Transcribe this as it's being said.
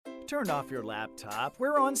turn off your laptop.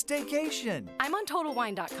 We're on staycation. I'm on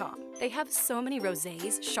TotalWine.com. They have so many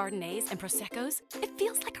rosés, Chardonnays, and Prosecco's. It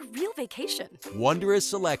feels like a real vacation. Wondrous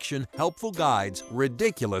selection, helpful guides,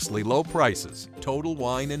 ridiculously low prices. Total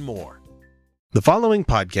Wine and more. The following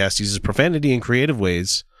podcast uses profanity in creative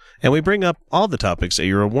ways, and we bring up all the topics that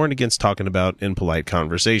you are warned against talking about in polite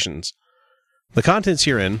conversations. The contents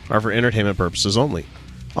herein are for entertainment purposes only.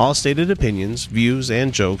 All stated opinions, views,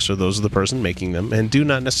 and jokes are those of the person making them and do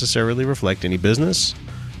not necessarily reflect any business,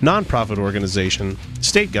 non-profit organization,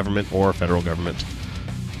 state government, or federal government.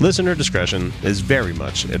 Listener discretion is very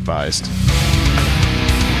much advised.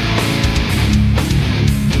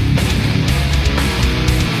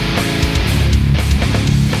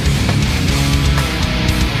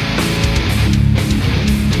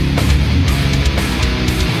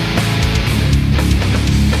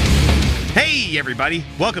 Hey everybody,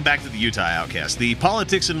 welcome back to the Utah Outcast, the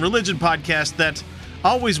politics and religion podcast that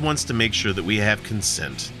always wants to make sure that we have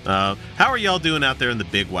consent. How are y'all doing out there in the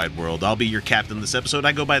big wide world? I'll be your captain this episode.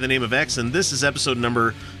 I go by the name of X, and this is episode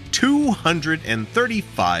number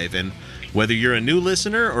 235. And whether you're a new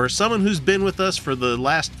listener or someone who's been with us for the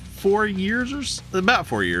last 4 years or about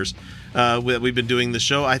 4 years we've been doing the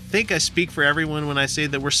show, I think I speak for everyone when I say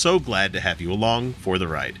that we're so glad to have you along for the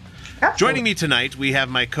ride. Absolutely. Joining me tonight, we have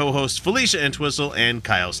my co-hosts Felicia Entwistle and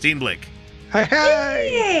Kyle Steenblick. Hi.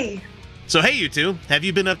 Hey. So hey, you two, have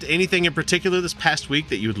you been up to anything in particular this past week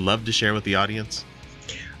that you would love to share with the audience?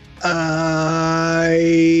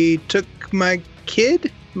 I took my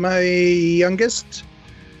kid, my youngest,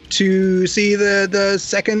 to see the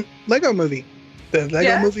second Lego movie, the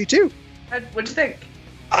Lego Movie 2. What'd you think?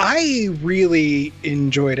 I really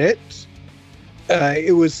enjoyed it.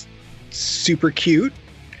 It was super cute.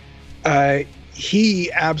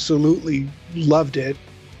 He absolutely loved it.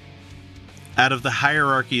 Out of the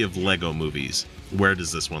hierarchy of Lego movies, where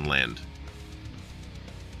does this one land?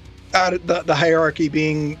 Out of the hierarchy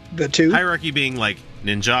being the two? Hierarchy being like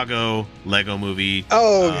Ninjago, Lego Movie,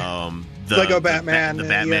 Lego Batman, the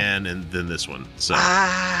Batman, and then this one. So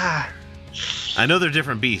I know they're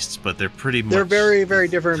different beasts, but they're pretty much... They're very, very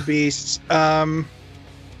different beasts.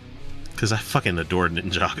 Because I fucking adored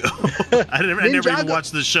Ninjago. I never even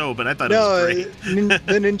watched the show, but I thought it was great.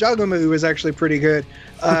 The Ninjago movie was actually pretty good.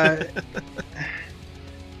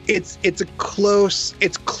 It's a close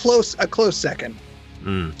second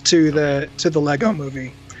to the Lego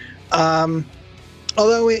movie.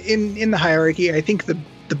 Although in the hierarchy, I think the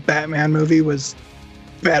Batman movie was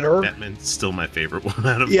better. Batman's still my favorite one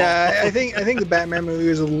out of all. Yeah, I think the Batman movie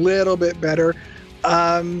was a little bit better.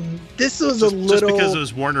 This was just because it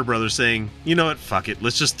was Warner Brothers saying, you know what, fuck it,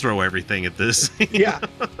 let's just throw everything at this. Yeah.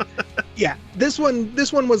 This one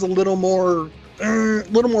was a little more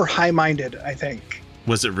high-minded, I think.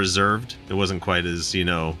 Was it reserved? It wasn't quite as,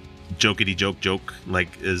 jokety joke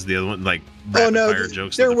like as the other one, like rapid fire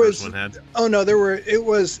jokes that the first one had. Oh no, it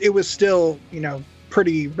was still,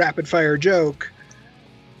 pretty rapid fire joke.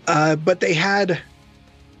 But they had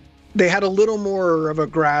a little more of a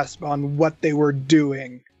grasp on what they were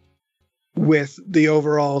doing with the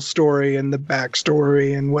overall story and the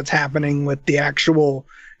backstory and what's happening with the actual,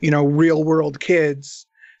 real world kids.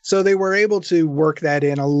 So they were able to work that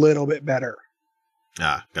in a little bit better.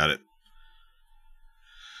 Ah, got it.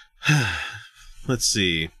 Let's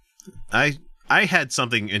see. I had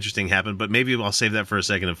something interesting happen, but maybe I'll save that for a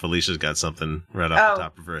second if Felicia's got something right off the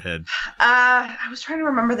top of her head. I was trying to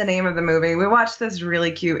remember the name of the movie. We watched this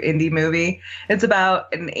really cute indie movie. It's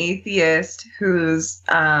about an atheist who's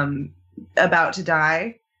about to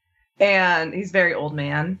die, and he's a very old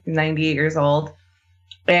man, 98 years old,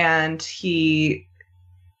 and he's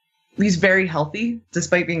very healthy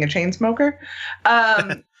despite being a chain smoker.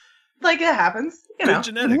 Like it happens, Good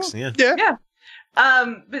genetics, yeah.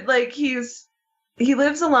 But like he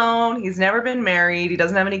lives alone. He's never been married. He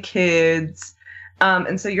doesn't have any kids.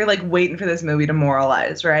 And so you're like waiting for this movie to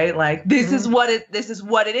moralize, right? Like this is what it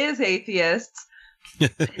is, atheists.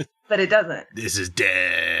 But it doesn't. This is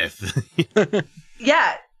death.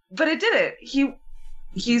 Yeah, but it didn't. He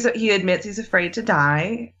admits he's afraid to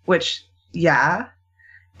die, which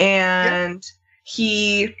and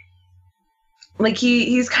he's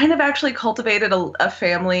kind of actually cultivated a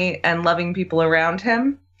family and loving people around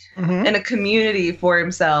him. Mm-hmm. And a community for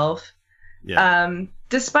himself,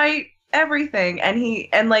 despite everything. And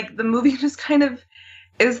the movie just kind of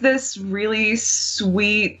is this really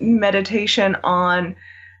sweet meditation on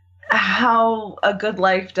how a good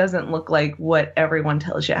life doesn't look like what everyone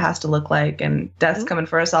tells you it has to look like, and death's coming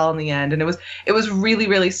for us all in the end. And it was really,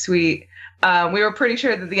 really sweet. We were pretty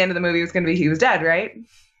sure that the end of the movie was going to be he was dead, right?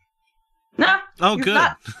 No. Oh, he's good.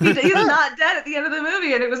 He's not dead at the end of the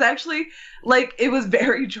movie, and it was actually it was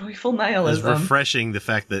very joyful nihilism. It's refreshing the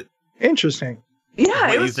fact that Interesting. Yeah,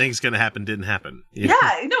 what you think is going to happen didn't happen. Yeah,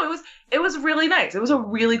 no, it was really nice. It was a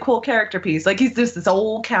really cool character piece. Like he's just this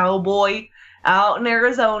old cowboy out in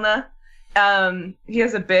Arizona. He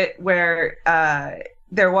has a bit where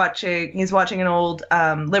he's watching an old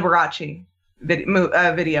Liberace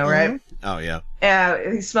video, right? Oh yeah.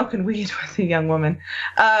 He's smoking weed with a young woman,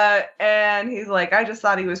 and he's like, "I just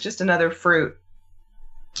thought he was just another fruit."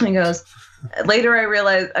 And he goes, later I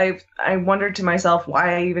realized I wondered to myself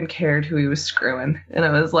why I even cared who he was screwing, and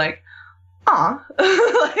I was like, "Aw,"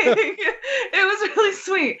 it was really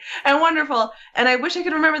sweet and wonderful, and I wish I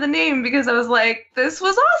could remember the name because I was like, "This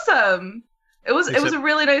was awesome." It was a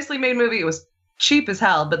really nicely made movie. It was cheap as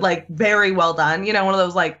hell, but very well done. You know, one of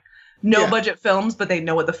those no budget films, but they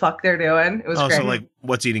know what the fuck they're doing. It was great. So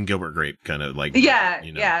What's Eating Gilbert Grape kind of like. Yeah,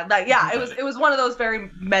 you know. It was one of those very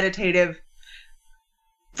meditative,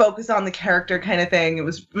 focus on the character kind of thing. It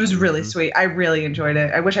was really sweet. I really enjoyed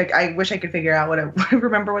it. I wish I could figure out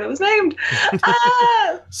remember what it was named.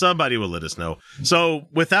 Somebody will let us know. So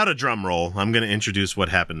without a drum roll, I'm going to introduce what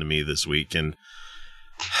happened to me this week. And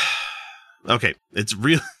okay, it's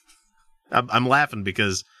real. I'm laughing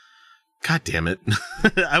because, God damn it.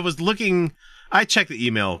 I check the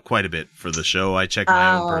email quite a bit for the show. I check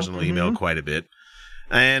my own personal email quite a bit.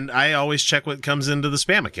 And I always check what comes into the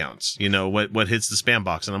spam accounts, you know, what hits the spam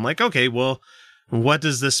box. And I'm like, okay, well, what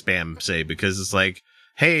does this spam say? Because it's like,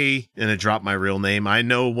 hey, and it dropped my real name. I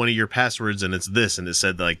know one of your passwords and it's this. And it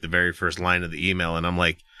said the very first line of the email. And I'm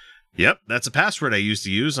like, yep, that's a password I used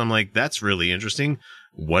to use. I'm like, that's really interesting.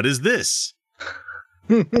 What is this?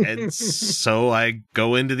 And so I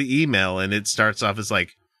go into the email and it starts off as like,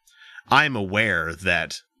 I'm aware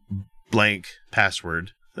that blank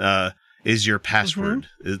password, is your password,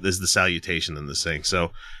 is the salutation in this thing.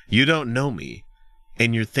 So you don't know me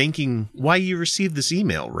and you're thinking why you received this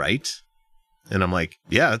email, right? And I'm like,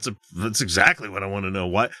 yeah, that's exactly what I want to know.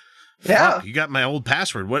 What? Yeah. Fuck, you got my old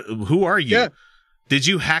password. Who are you? Yeah. Did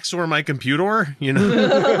you hacksaw my computer? You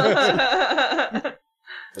know?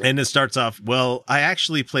 And it starts off, well, I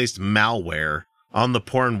actually placed malware on the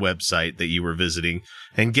porn website that you were visiting.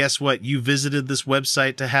 And guess what? You visited this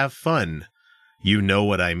website to have fun. You know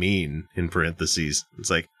what I mean, in parentheses. It's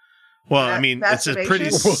like, well, I mean, it's a pretty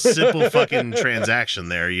simple fucking transaction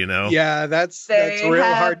there, you know? Yeah, that's real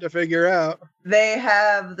hard to figure out. They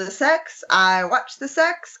have the sex. I watch the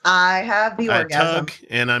sex. I have the orgasm. I tug,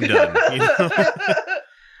 and I'm done. You know?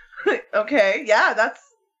 Okay, yeah, that's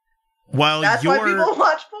why people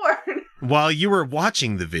watch porn. While you were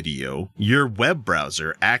watching the video, your web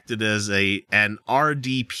browser acted as an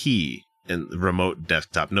RDP in the remote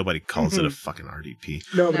desktop. Nobody calls it a fucking RDP.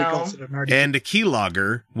 Nobody calls it an RDP. And a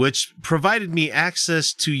keylogger, which provided me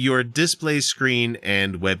access to your display screen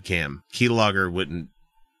and webcam. Keylogger wouldn't.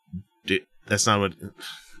 That's not what.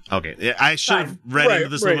 Okay, I should have read into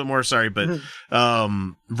this a little bit more. Sorry, but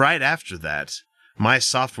right after that, my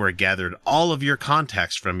software gathered all of your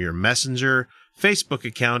contacts from your Messenger, Facebook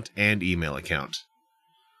account, and email account.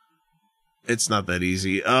 It's not that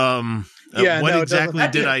easy. What exactly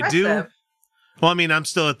did I do? Well, I mean, I'm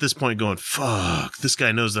still at this point going, fuck, this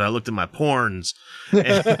guy knows that I looked at my porns.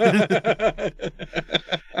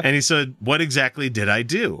 And he said, what exactly did I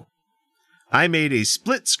do? I made a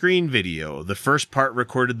split screen video. The first part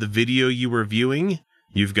recorded the video you were viewing.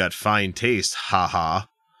 You've got fine taste, haha.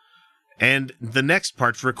 And the next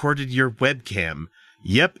part recorded your webcam.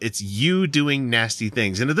 Yep, it's you doing nasty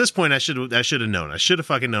things. And at this point, I should have known. I should have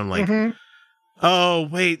fucking known, oh,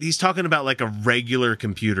 wait, he's talking about like a regular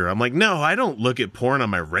computer. I'm like, no, I don't look at porn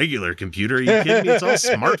on my regular computer. Are you kidding me? It's all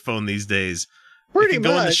smartphone these days. You can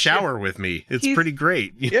go in the shower with me. It's pretty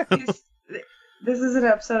great. Yeah. This is an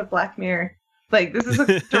episode of Black Mirror. Like, this is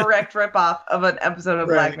a direct ripoff of an episode of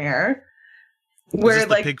Black Mirror. Where, is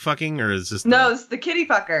this the pig fucking, or is this No, it's the kitty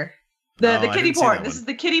fucker. The kitty porn. This is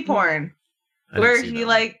the kitty porn. Where he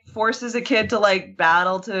forces a kid to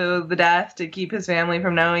battle to the death to keep his family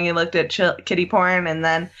from knowing he looked at kitty porn, and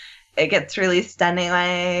then it gets released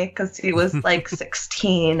anyway because he was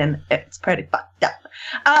 16, and it's pretty fucked up.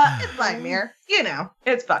 It's Black Mirror, you know,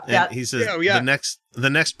 it's fucked up. He says the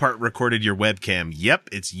next part recorded your webcam. Yep,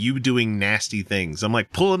 it's you doing nasty things. I'm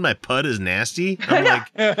like, pulling my pud is nasty. I'm like,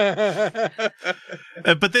 but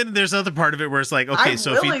then there's other part of it where it's like, okay,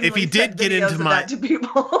 so if he did get into my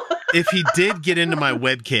if he did get into my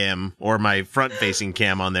webcam or my front facing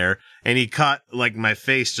cam on there, and he caught my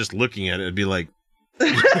face just looking at it, it'd be like,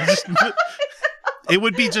 it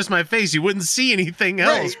would be just my face. You wouldn't see anything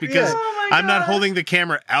else because I'm not holding the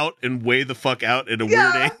camera out and way the fuck out at a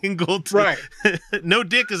weird angle. No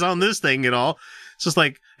dick is on this thing at all. It's just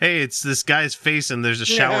like, hey, it's this guy's face and there's a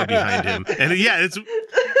shower behind him. And it's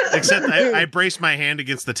except I brace my hand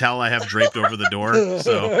against the towel I have draped over the door.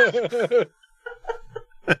 So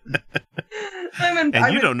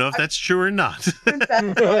you don't know if that's true or not. A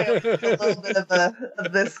little bit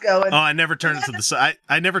of this going. Oh, I never turn it to the side.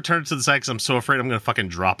 I never turn it to the side because I'm so afraid I'm going to fucking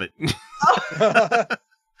drop it.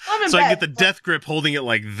 So I get the death grip holding it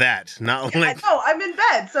like that, not like. No, I'm in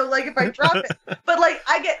bed, so like if I drop it, but like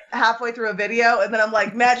I get halfway through a video and then I'm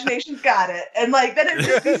like, imagination's got it, and like then it's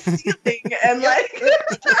just be stealing and like.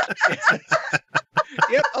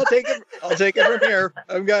 Yep, I'll take it from here.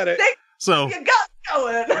 I've got it. So you got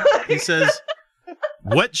going. He says,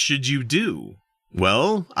 "What should you do?"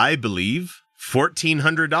 Well, I believe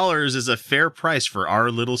 $1,400 is a fair price for our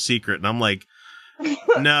little secret, and I'm like.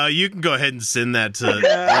 No, you can go ahead and send that to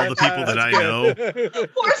all the people that I know. $1,400?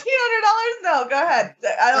 No, go ahead.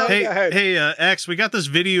 Hey, X, we got this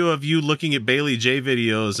video of you looking at Bailey J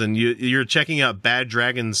videos, and you're checking out Bad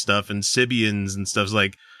Dragon stuff and Sibians and stuff.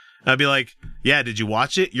 Like, I'd be like, yeah, did you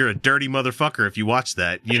watch it? You're a dirty motherfucker if you watch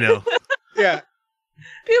that, you know? Yeah.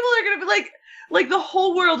 People are gonna be like the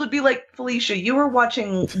whole world would be like, Felicia, you were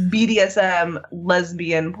watching BDSM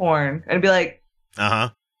lesbian porn, and I'd be like,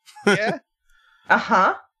 yeah.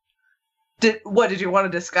 Did you want a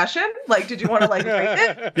discussion? Like, did you want to like rate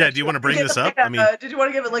it? Yeah, do you want to bring this up? I mean, did you want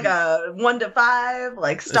to give it like a 1 to 5,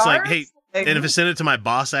 like stars? It's like, hey, and if I send it to my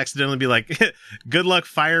boss accidentally, be like, good luck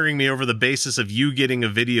firing me over the basis of you getting a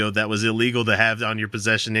video that was illegal to have on your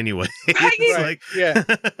possession anyway.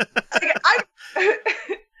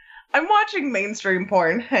 I'm watching mainstream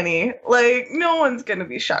porn, honey. Like, no one's gonna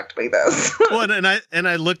be shocked by this. Well, and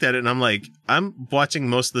I looked at it and I'm like, I'm watching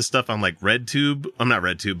most of the stuff on like RedTube. I'm not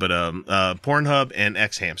RedTube, but Pornhub and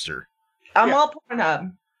XHamster. I'm all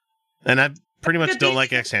Pornhub. And I pretty much don't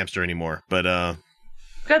like XHamster anymore, but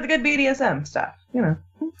got the good BDSM stuff, you know.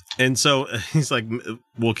 And so he's like,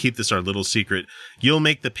 we'll keep this our little secret. You'll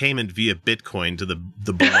make the payment via Bitcoin to the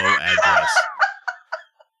below address.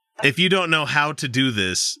 If you don't know how to do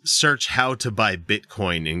this, search how to buy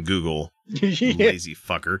Bitcoin in Google. Lazy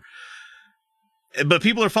fucker. But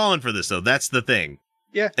people are falling for this, though. That's the thing.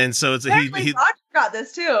 Yeah. And so it's Roger got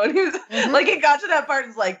this, too. And he was like, he got to that part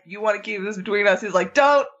and was like, you want to keep this between us? He's like,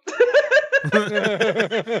 don't. And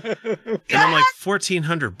I'm like,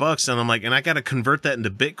 $1,400. And I'm like, and I got to convert that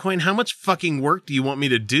into Bitcoin? How much fucking work do you want me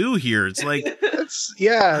to do here? It's like,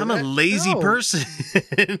 I'm a lazy person.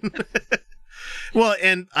 Well,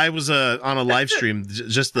 and I was on a live stream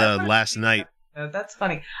just last night. That's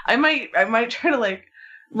funny. I might try to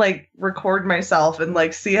like record myself and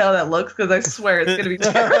like see how that looks because I swear it's gonna be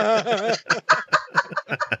terrible.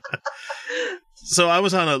 So I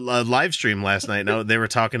was on a live stream last night. Now they were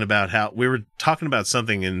talking about how we were talking about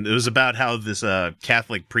something, and it was about how this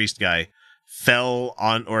Catholic priest guy fell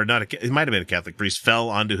on, or not? It might have been a Catholic priest fell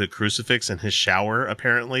onto a crucifix in his shower.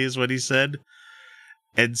 Apparently, is what he said.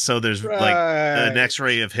 And so there's like an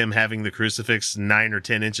X-ray of him having the crucifix 9 or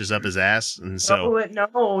 10 inches up his ass, and so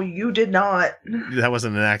no, you did not. That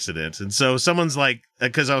wasn't an accident. And so someone's like,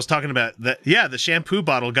 because I was talking about that, yeah, the shampoo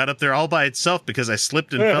bottle got up there all by itself because I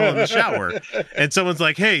slipped and fell in the shower. And someone's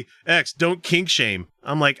like, hey, X, don't kink shame.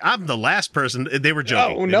 I'm like, I'm the last person. They were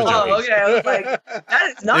joking. Oh no! Oh, okay. I was like,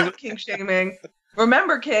 that is not kink shaming.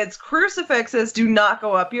 Remember, kids, crucifixes do not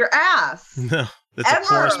go up your ass. No. That's a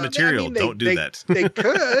porous material. Don't do that. They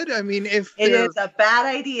could. I mean, if it is a bad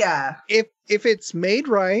idea. If it's made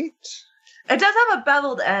right. It does have a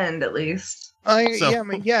beveled end, at least. You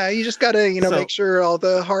just gotta, make sure all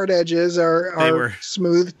the hard edges are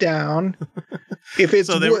smoothed down. If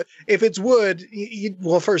it's wood,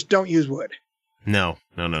 well, first don't use wood. No.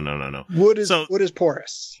 Wood is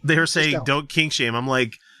porous. They were saying don't kink shame. I'm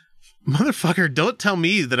like, motherfucker, don't tell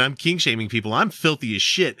me that I'm kink shaming people. I'm filthy as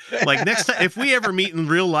shit. Like, next time, if we ever meet in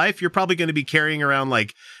real life, you're probably going to be carrying around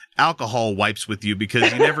like alcohol wipes with you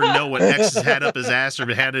because you never know what X has had up his ass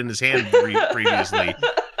or had in his hand previously.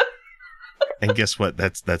 And guess what?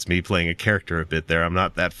 That's me playing a character a bit there. I'm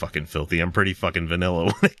not that fucking filthy. I'm pretty fucking vanilla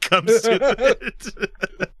when it comes to it.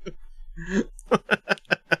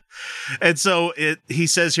 And so he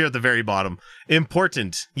says here at the very bottom,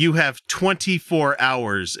 important, you have 24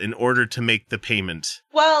 hours in order to make the payment.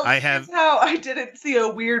 Well, that's how I didn't see a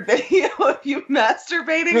weird video of you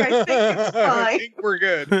masturbating. I think it's fine. I think we're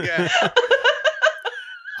good. Yeah.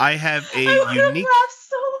 I have a I unique. I laughed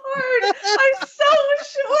so hard. I so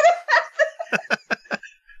wish it would have happened.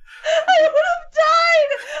 I would have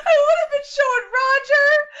died. I would have been showing Roger.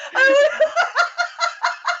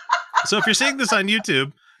 So if you're seeing this on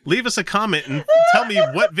YouTube, leave us a comment and tell me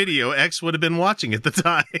what video X would have been watching at the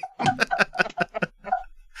time.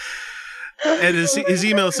 And his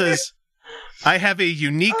email says, I have a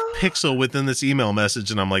unique pixel within this email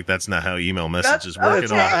message. And I'm like, that's not how email messages work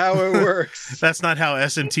at all. That's not how it works. That's not how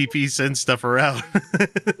SMTP sends stuff around.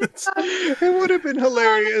 It would have been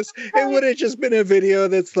hilarious. It would have just been a video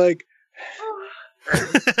that's like...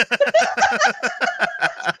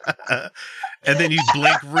 And then you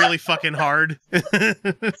blink really fucking hard.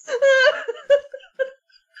 The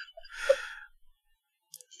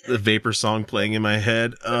Vapor song playing in my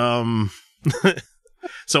head.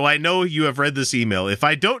 So I know you have read this email. If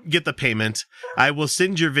I don't get the payment, I will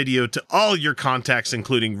send your video to all your contacts,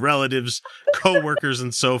 including relatives, co-workers,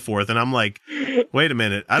 and so forth. And I'm like, wait a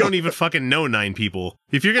minute. I don't even fucking know 9 people.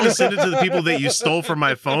 If you're going to send it to the people that you stole from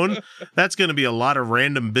my phone, that's going to be a lot of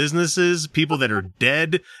random businesses, people that are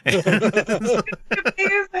dead.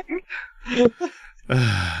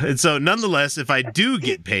 And so nonetheless, if I do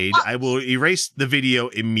get paid, I will erase the video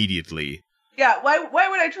immediately. Yeah, why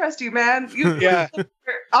would I trust you, man? You're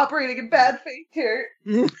operating in bad faith here.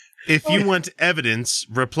 If you want evidence,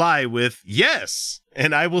 reply with yes,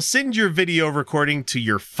 and I will send your video recording to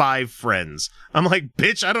your 5 friends. I'm like,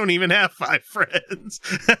 bitch, I don't even have 5 friends.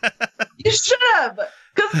 You should have,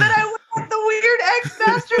 because then I would have the weird X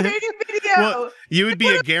masturbating video. Well, you would be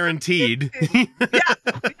a guaranteed. yeah,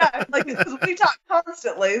 like, because we talk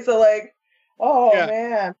constantly, so like,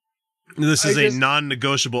 man. This is a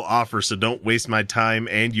non-negotiable offer, so don't waste my time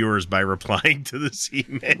and yours by replying to this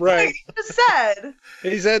email. Right. He just said.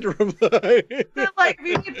 He said to reply. Like, if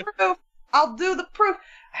you need proof, I'll do the proof.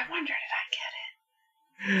 I wonder,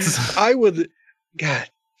 did I get it? I would, God,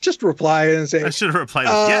 just reply and say. I should have replied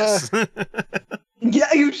with yes.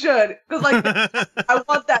 Yeah, you should. Because, like, I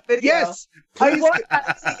want that video. Yes. I want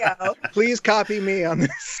that video. Please copy me on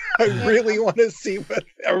this. I really want to see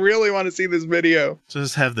this video.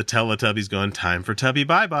 Just have the Teletubbies going, time for Tubby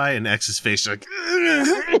bye-bye, and X's face like...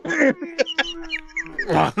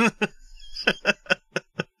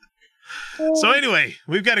 So anyway,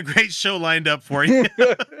 we've got a great show lined up for you.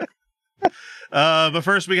 But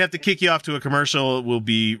first, we have to kick you off to a commercial. We'll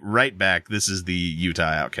be right back. This is the Utah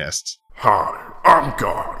Outcasts. Hi, I'm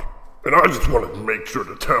God, and I just wanted to make sure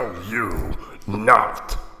to tell you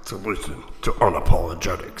not to listen to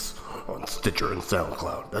Unapologetics on Stitcher and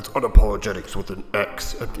SoundCloud. That's Unapologetics with an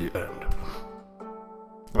X at the end.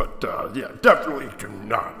 But, yeah, definitely do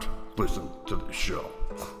not listen to this show.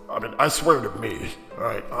 I mean, I swear to me,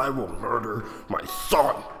 alright, I will murder my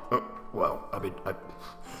son. Well, I mean, I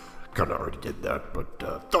kind of already did that, but,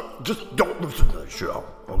 just don't listen to the show,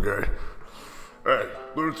 okay? Hey,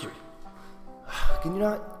 Lucy. Can you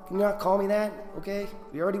not call me that, okay?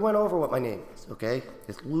 We already went over what my name is, okay?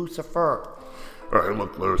 It's Lucifer. Alright,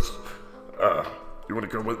 look, Luce. You wanna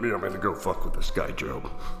come with me? I'm gonna go fuck with this guy, Joe.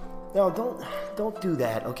 No, don't do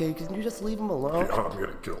that, okay? Can you just leave him alone? Yeah, I'm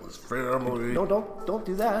gonna kill his family. No, don't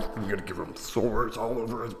do that. I'm gonna give him sores all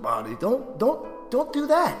over his body. Don't do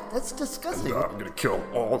that. That's disgusting. And, I'm gonna kill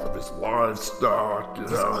all of his livestock. You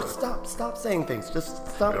know? Stop saying things. Just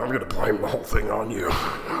stop. Yeah, I'm gonna blame the whole thing on you.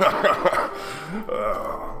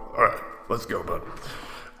 Alright, let's go, bud.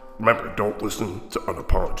 Remember, don't listen to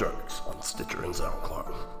Unapologetics on Stitcher and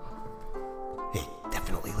SoundCloud. Hey,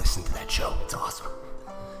 definitely listen to that show. It's awesome.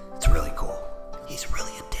 It's really cool. He's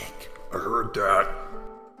really a dick. I heard that.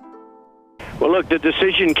 Well, look, the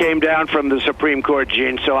decision came down from the Supreme Court,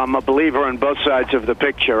 Gene, so I'm a believer on both sides of the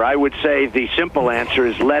picture. I would say the simple answer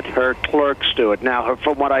is let her clerks do it. Now,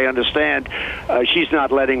 from what I understand, she's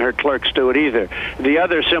not letting her clerks do it either. The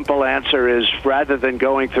other simple answer is rather than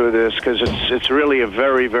going through this, because it's really a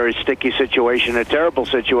very, very sticky situation, a terrible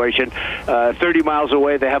situation, 30 miles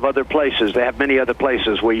away they have other places. They have many other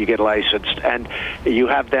places where you get licensed, and you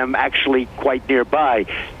have them actually quite nearby.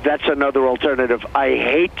 That's another alternative. I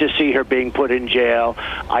hate to see her being put in jail.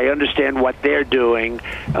 I understand what they're doing.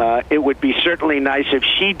 It would be certainly nice if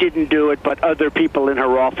she didn't do it, but other people in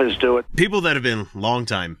her office do it. People that have been long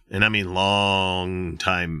time, and I mean long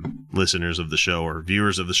time listeners of the show or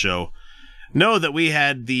viewers of the show, know that we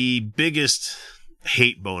had the biggest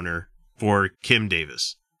hate boner for Kim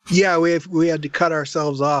Davis. Yeah, we had to cut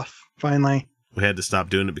ourselves off, finally. We had to stop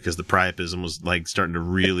doing it because the priapism was like starting to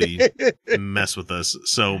really mess with us.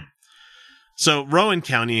 So Rowan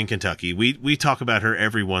County in Kentucky, we talk about her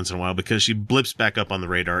every once in a while because she blips back up on the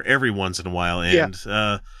radar every once in a while. And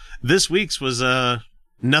this week's was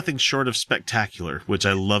nothing short of spectacular, which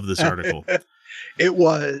I love this article. It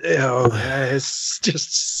was. It's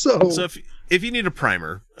just so... So if you need a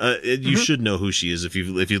primer, you should know who she is if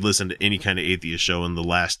you've listened to any kind of atheist show in the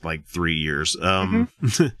last, 3 years.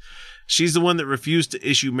 She's the one that refused to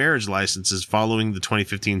issue marriage licenses following the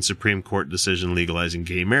 2015 Supreme Court decision legalizing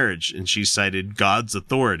gay marriage, and she cited God's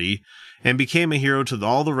authority and became a hero to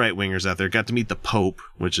all the right-wingers out there. Got to meet the Pope,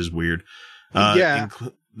 which is weird.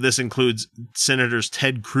 This includes Senators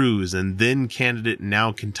Ted Cruz and then candidate,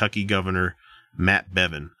 now Kentucky Governor Matt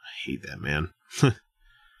Bevin. I hate that man.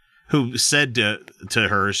 Who said to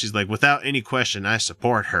her, she's like, without any question, I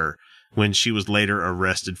support her, when she was later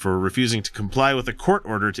arrested for refusing to comply with a court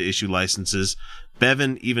order to issue licenses.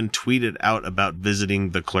 Bevin even tweeted out about visiting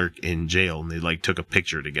the clerk in jail, and they took a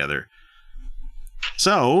picture together.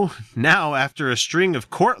 So now, after a string of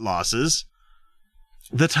court losses,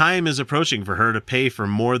 the time is approaching for her to pay for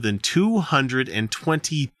more than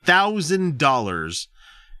 $220,000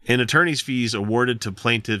 in attorney's fees awarded to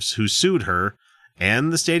plaintiffs who sued her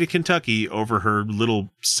and the state of Kentucky over her little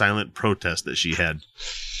silent protest that she had.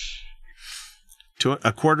 To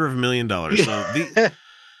 $250,000. So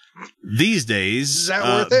these days, is that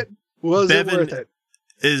worth it? Was Bevin it worth it?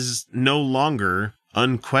 Is no longer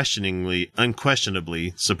unquestionably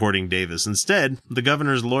supporting Davis. Instead, the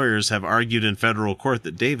governor's lawyers have argued in federal court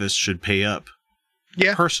that Davis should pay up.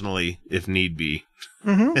 Yeah. Personally, if need be.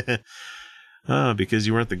 Mm-hmm. Because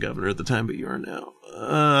you weren't the governor at the time, but you are now.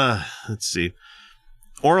 Let's see.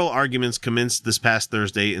 Oral arguments commenced this past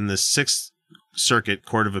Thursday in the Sixth Circuit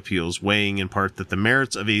Court of Appeals, weighing in part that the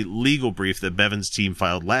merits of a legal brief that Bevin's team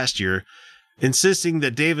filed last year, insisting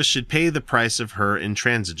that Davis should pay the price of her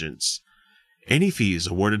intransigence. Any fees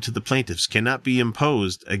awarded to the plaintiffs cannot be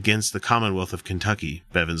imposed against the Commonwealth of Kentucky,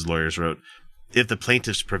 Bevin's lawyers wrote. If the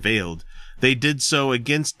plaintiffs prevailed, they did so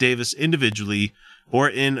against Davis individually or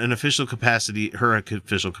in an official capacity, her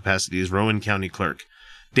official capacity as Rowan County Clerk.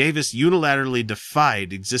 Davis unilaterally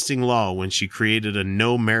defied existing law when she created a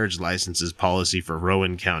no marriage licenses policy for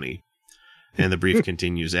Rowan County. And the brief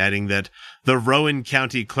continues, adding that the Rowan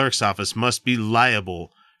County Clerk's office must be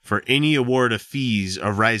liable for any award of fees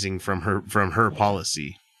arising from her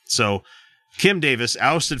policy. So Kim Davis,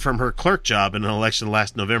 ousted from her clerk job in an election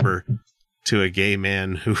last November to a gay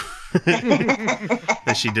man who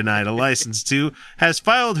that she denied a license to, has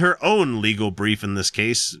filed her own legal brief in this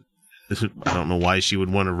case. I don't know why she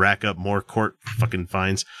would want to rack up more court fucking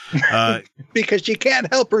fines. Because she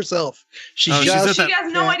can't help herself. She has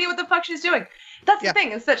no idea what the fuck she's doing. That's the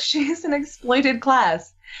thing, is that she's an exploited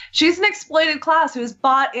class. She's an exploited class who's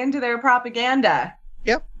bought into their propaganda.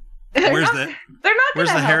 Yep. Where's They're not Where's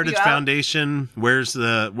gonna the help Heritage you out. Foundation? Where's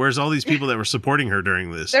all these people that were supporting her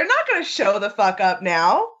during this? They're not going to show the fuck up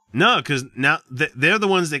now. No, because now they're the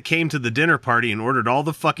ones that came to the dinner party and ordered all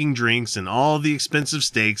the fucking drinks and all the expensive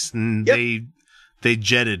steaks, and they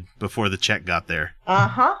jetted before the check got there.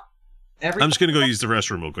 Uh-huh. I'm just going to go use the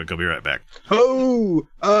restroom real quick. I'll be right back.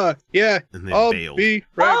 Yeah. And they I'll bailed. be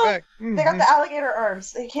right back. They got the alligator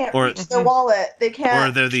arms. They can't Or- reach their wallet. They can't.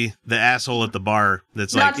 Or they're the asshole at the bar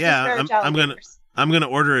that's Not like, to yeah, disparage I'm gonna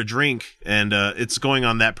order a drink, and it's going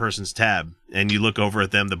on that person's tab. And you look over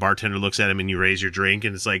at them, the bartender looks at him, and you raise your drink,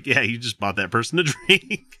 and it's like, yeah, you just bought that person a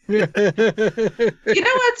drink. You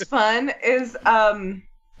know what's fun is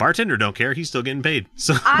Bartender don't care. He's still getting paid.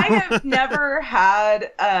 So I have never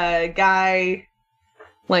had a guy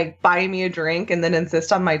buy me a drink and then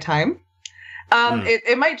insist on my time.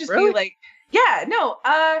 It might just be like, yeah, no,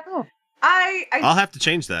 I'll have to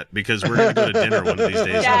change that because we're gonna go to dinner one of these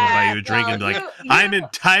days. Yeah, I'm gonna buy you a drink and be like, I'm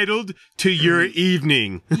entitled to your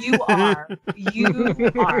evening. You are.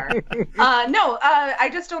 No, I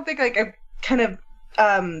just don't think I've kind of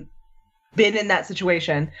been in that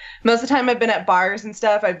situation. Most of the time I've been at bars and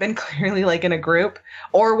stuff, I've been clearly in a group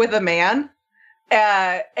or with a man.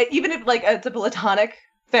 Even if it's a platonic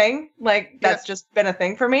thing, that's just been a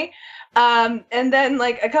thing for me. And then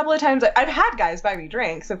a couple of times I've had guys buy me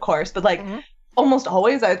drinks, of course, but almost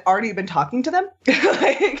always I've already been talking to them.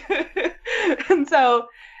 And so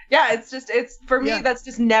yeah, it's for me, that's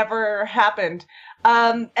just never happened.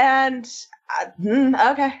 Okay.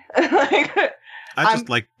 I just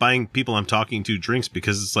like buying people I'm talking to drinks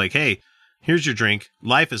because it's like, hey, here's your drink.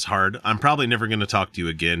 Life is hard. I'm probably never going to talk to you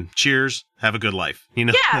again. Cheers. Have a good life.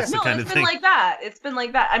 Yeah, that's the kind it's of been thing. like that. It's been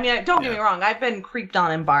like that. I mean, don't get me wrong. I've been creeped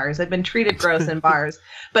on in bars. I've been treated gross in bars,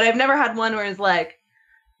 but I've never had one where it's like,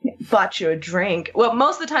 bought you a drink. Well,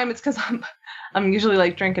 most of the time it's because I'm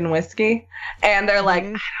usually drinking whiskey, and they're like, I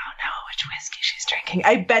don't know which whiskey she's drinking.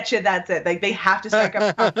 I bet you that's it. They have to strike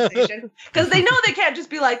up a conversation because they know they can't just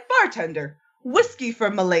be like, bartender, whiskey for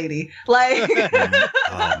m'lady.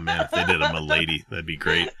 Oh man, if they did a m'lady, that'd be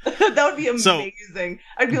great. That would be amazing.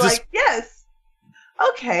 I'd be like, yes,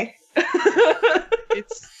 okay.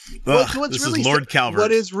 What's this really is Lord Calvert.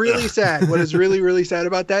 What is really sad, what is really, really sad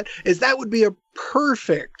about that is that would be a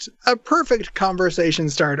perfect conversation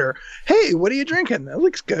starter. Hey, what are you drinking? That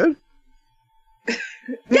looks good.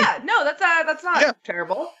 Yeah, no, that's not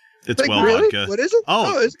terrible. It's like, well really? vodka. What is it?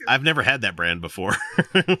 Oh, I've never had that brand before.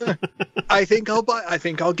 I think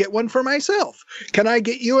I'll get one for myself. Can I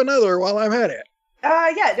get you another while I'm at it?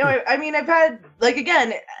 Yeah, no, I mean, I've had, like,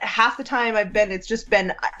 again, half the time it's just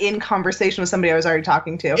been in conversation with somebody I was already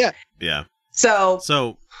talking to. Yeah. Yeah. So,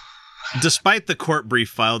 despite the court brief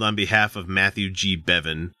filed on behalf of Matthew G.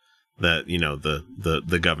 Bevin,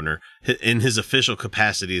 the governor, in his official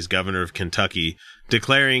capacity as governor of Kentucky,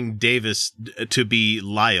 declaring Davis to be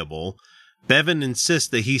liable, Bevin insists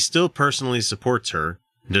that he still personally supports her,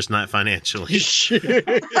 just not financially.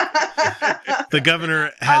 The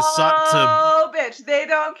governor has sought to... Oh, bitch, they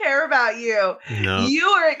don't care about you. No. You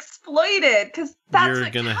are exploited, because that's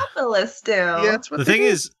what capitalists do. Yeah, that's what the thing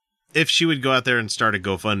is, if she would go out there and start a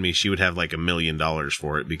GoFundMe, she would have like $1 million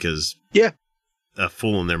for it, because a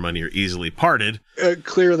fool and their money are easily parted.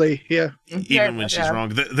 Clearly, yeah. Even when she's wrong.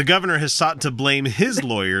 The governor has sought to blame his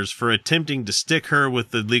lawyers for attempting to stick her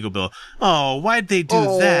with the legal bill. Oh, why'd they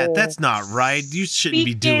do that? That's not right. You shouldn't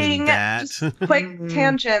be doing that. Just quick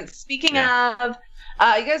tangent. Speaking of,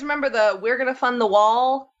 you guys remember the "we're gonna fund the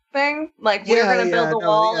wall" thing? Like, we're gonna build the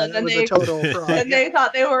wall, and then they they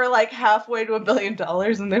thought they were like halfway to $1 billion,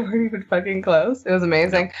 and they weren't even fucking close. It was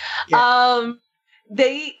amazing. Yeah.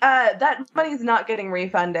 That money's not getting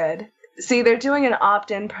refunded. See, they're doing an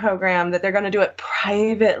opt-in program that they're going to do it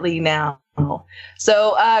privately now.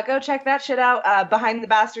 So go check that shit out. Behind the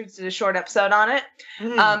Bastards did a short episode on it.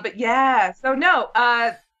 But yeah, so no,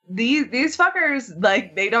 these fuckers,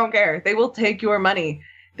 like, they don't care. They will take your money.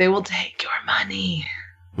 They will take your money.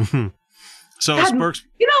 So God, Spurks,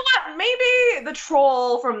 you know what? Maybe the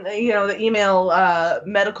troll from the email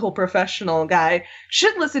medical professional guy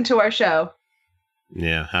should listen to our show.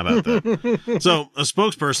 Yeah, how about that? So, a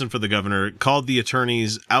spokesperson for the governor called the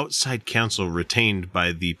attorneys outside counsel retained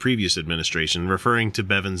by the previous administration, referring to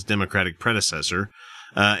Bevin's Democratic predecessor,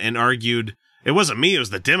 and argued, it wasn't me, it was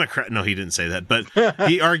the Democrat. No, he didn't say that, but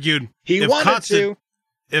he argued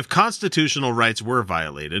if constitutional rights were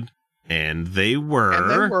violated, and they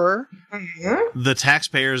were, the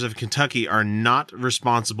taxpayers of Kentucky are not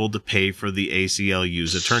responsible to pay for the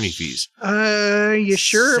ACLU's attorney fees. You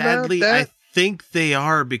sure Sadly, about that? I think they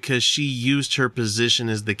are, because she used her position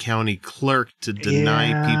as the county clerk to deny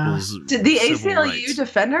people's Did the civil ACLU rights.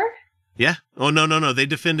 defend her? Yeah. Oh, no. They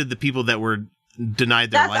defended the people that were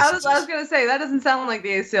denied their licenses. I was going to say, that doesn't sound like the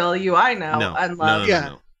ACLU I know and love.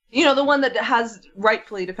 No. You know, the one that has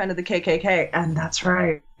rightfully defended the KKK. And that's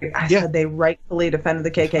right. I said they rightfully defended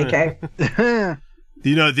the KKK.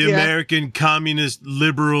 You know, the American Communist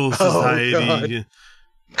Liberal Society.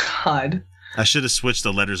 God. I should have switched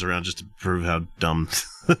the letters around just to prove how dumb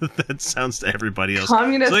that sounds to everybody else.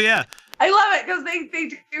 Communist. So yeah. I love it, because they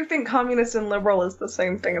do think communist and liberal is the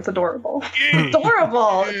same thing. It's adorable. It's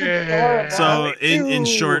adorable. It's adorable. So in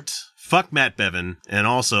short, fuck Matt Bevin, and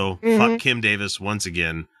also fuck Kim Davis once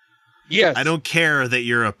again. Yes. I don't care that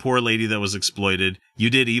you're a poor lady that was exploited. You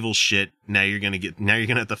did evil shit. Now you're gonna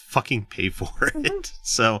have to fucking pay for it.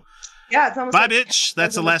 So yeah, it's almost bye, bitch.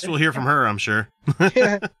 That's the last we'll hear from her, I'm sure.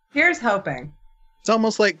 Here's hoping. It's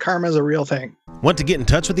almost like karma's a real thing. Want to get in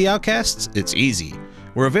touch with the Outcasts? It's easy.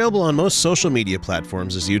 We're available on most social media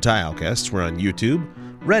platforms as Utah Outcasts. We're on YouTube,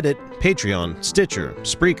 Reddit, Patreon, Stitcher,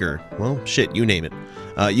 Spreaker, well, shit, you name it.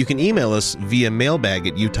 You can email us via mailbag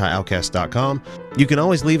at utahoutcast.com. You can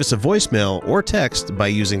always leave us a voicemail or text by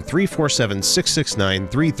using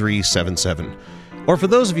 347-669-3377. Or for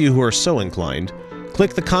those of you who are so inclined,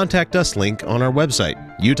 click the Contact Us link on our website,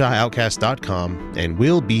 utahoutcast.com, and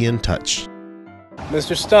we'll be in touch.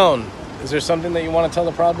 Mr. Stone, is there something that you want to tell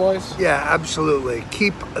the Proud Boys? Yeah, absolutely.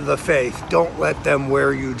 Keep the faith. Don't let them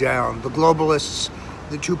wear you down. The globalists,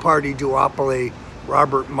 the two-party duopoly,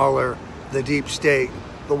 Robert Mueller, the deep state,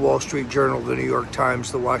 the Wall Street Journal, the New York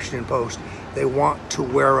Times, the Washington Post, they want to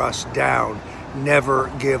wear us down. Never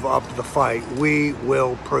give up the fight. We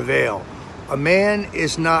will prevail. A man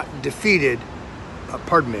is not defeated.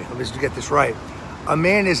 Let me get this right. A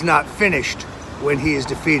man is not finished when he is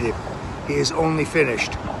defeated. He is only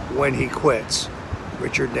finished when he quits.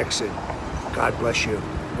 Richard Nixon. God bless you.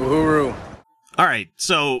 Woohoo. All right,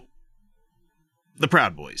 so the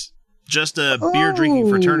Proud Boys. Just a beer drinking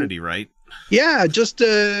fraternity, right? Yeah, just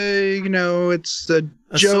it's a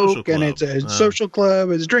joke, and it's a social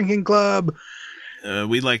club, it's a drinking club.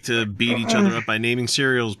 We like to beat each other up by naming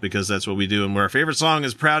cereals because that's what we do. And our favorite song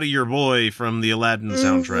is Proud of Your Boy from the Aladdin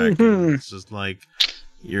soundtrack. It's just like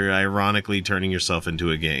you're ironically turning yourself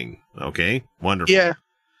into a gang. Okay, wonderful. Yeah.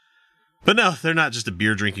 But no, they're not just a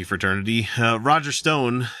beer-drinking fraternity. Roger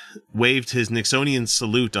Stone waved his Nixonian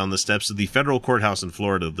salute on the steps of the federal courthouse in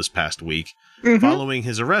Florida this past week, following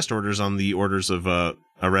his arrest orders on the orders of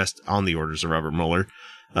Robert Mueller.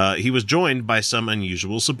 He was joined by some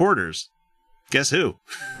unusual supporters. Guess who?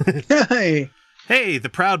 Hey, the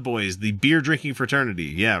Proud Boys, the beer-drinking fraternity.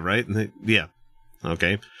 Yeah, right? Yeah.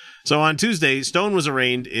 Okay. So on Tuesday, Stone was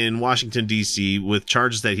arraigned in Washington, D.C. with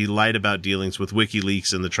charges that he lied about dealings with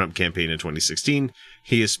WikiLeaks in the Trump campaign in 2016.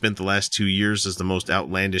 He has spent the last 2 years as the most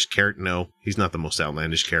outlandish character. No, he's not the most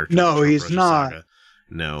outlandish character. No, he's not. Saga.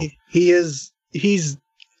 No. He is. He's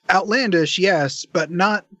outlandish, yes, but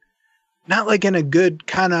not like in a good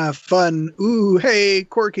kind of fun, ooh, hey,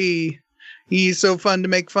 quirky, he's so fun to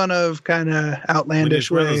make fun of kind of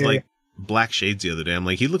outlandish way. Those, like, black shades the other day. I'm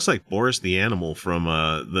like, he looks like Boris the Animal from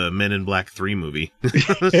the Men in Black 3 movie.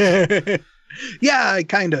 Yeah,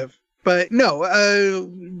 kind of. But no,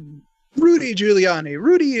 Rudy Giuliani.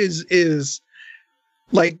 Rudy is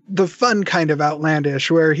like the fun kind of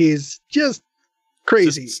outlandish where he's just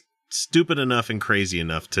crazy. Just stupid enough and crazy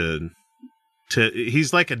enough to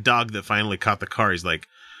he's like a dog that finally caught the car. He's like,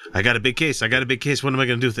 I got a big case. What am I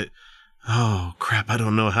going to do with it? Oh, crap. I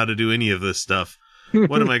don't know how to do any of this stuff.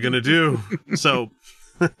 What am I going to do?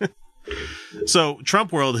 So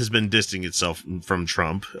Trump World has been distancing itself from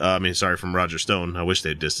Trump. From Roger Stone. I wish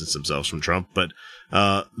they'd distanced themselves from Trump. But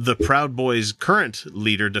the Proud Boys' current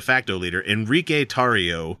leader, de facto leader, Enrique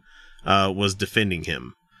Tarrio, was defending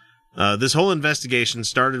him. This whole investigation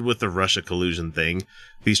started with the Russia collusion thing.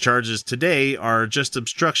 These charges today are just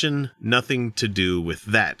obstruction, nothing to do with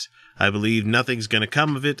that. I believe nothing's going to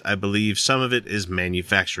come of it. I believe some of it is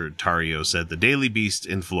manufactured, Tarrio said the Daily Beast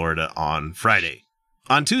in Florida on Friday.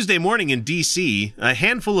 On Tuesday morning in D.C., a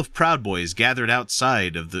handful of Proud Boys gathered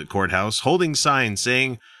outside of the courthouse holding signs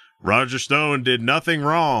saying, Roger Stone did nothing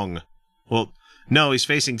wrong. Well, no, he's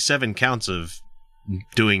facing 7 counts of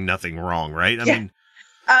doing nothing wrong, right? I mean,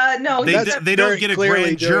 no, they don't get a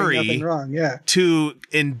grand jury wrong, to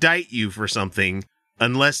indict you for something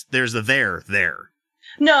unless there's a there.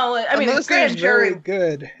 No, I mean, a grand jury would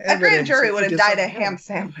indict a ham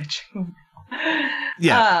sandwich.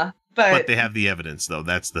 Yeah, but they have the evidence, though.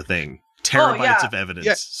 That's the thing. Terabytes of evidence.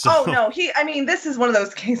 Yeah. So. Oh, no, this is one of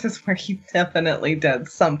those cases where he definitely did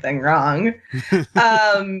something wrong.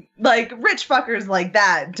 Like, rich fuckers like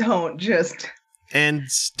that don't just... And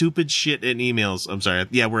stupid shit in emails. I'm sorry.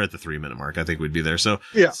 Yeah, we're at the 3-minute mark. I think we'd be there. So,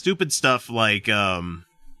 stupid stuff like...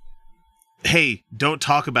 hey, don't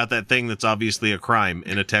talk about that thing that's obviously a crime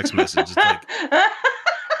in a text message. It's like,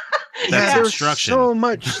 that's obstruction. So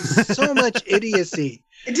much idiocy.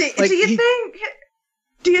 Do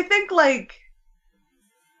you think like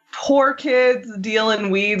poor kids dealing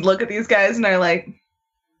weed look at these guys and are like,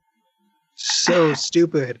 so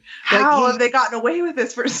stupid. How have they gotten away with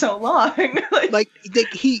this for so long?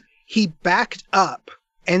 he backed up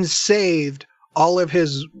and saved all of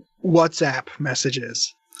his WhatsApp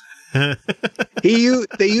messages. They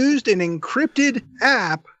used an encrypted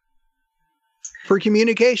app for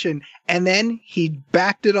communication, and then he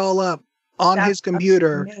backed it all up on his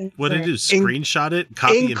computer. Amazing. What did he do? Screenshot it?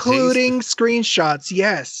 Copy and paste? Including screenshots,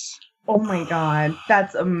 yes. Oh my god,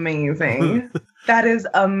 that's amazing. That is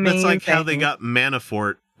amazing. That's like how they got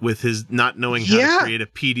Manafort with his not knowing how to create a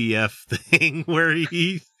PDF thing where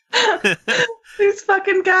he... These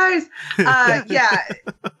fucking guys.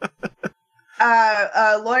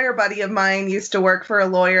 A lawyer buddy of mine used to work for a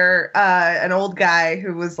lawyer, an old guy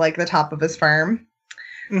who was like the top of his firm.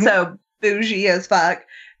 Mm-hmm. So bougie as fuck.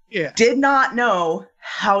 Yeah. Did not know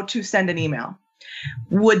how to send an email.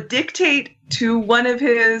 Would dictate to one of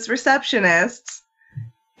his receptionists,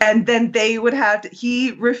 and then they would have to,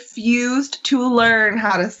 he refused to learn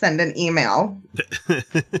how to send an email.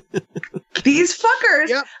 These fuckers,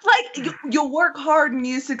 like, you work hard and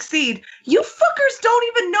you succeed. You fuckers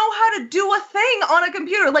don't even know how to do a thing on a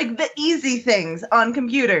computer, like the easy things on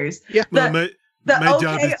computers. Yeah.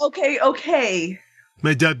 Okay.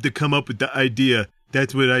 My job to come up with the idea.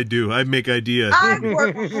 That's what I do. I make ideas. I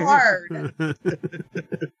work hard.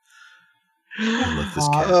 I love this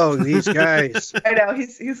cat. Oh, these guys. I know.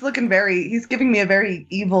 He's looking he's giving me a very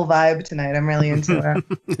evil vibe tonight. I'm really into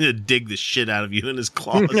it. Dig the shit out of you in his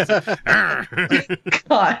claws.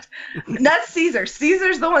 God. That's Caesar.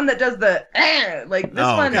 Caesar's the one that does the like this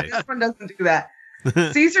one. Okay. This one doesn't do that.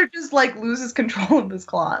 Caesar just like loses control of his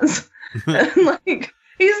claws. And, like,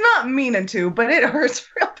 he's not meaning to, but it hurts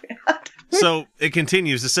real bad. So it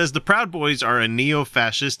continues. It says the Proud Boys are a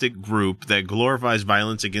neo-fascistic group that glorifies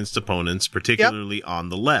violence against opponents, particularly on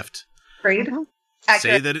the left. Afraid?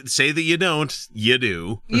 Accurate. Say that you don't. You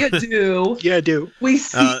do. You do. You do. We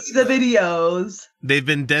see the videos. They've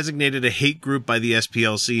been designated a hate group by the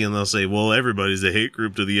SPLC, and they'll say, well, everybody's a hate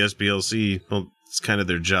group to the SPLC. Well, it's kind of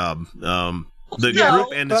their job. The group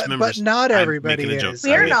and its members. But not everybody is.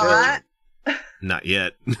 We're not. Not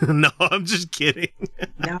yet. No, I'm just kidding.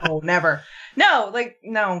 No, never. No,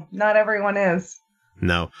 not everyone is.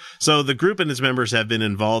 No. So the group and its members have been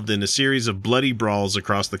involved in a series of bloody brawls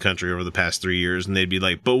across the country over the past 3 years, and they'd be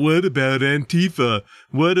like, but what about Antifa?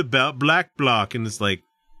 What about Black Bloc? And it's like,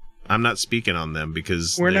 I'm not speaking on them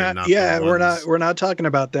because we're not talking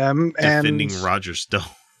about them. Defending Roger Stone.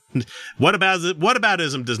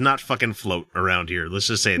 Whataboutism does not fucking float around here. Let's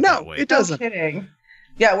just say it that way. No, it doesn't. No kidding.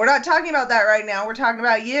 Yeah, we're not talking about that right now. We're talking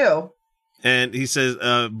about you. And he says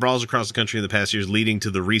brawls across the country in the past years leading to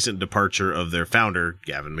the recent departure of their founder,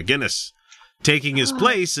 Gavin McInnes. Taking his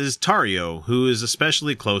place is Tarrio, who is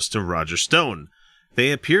especially close to Roger Stone.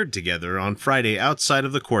 They appeared together on Friday outside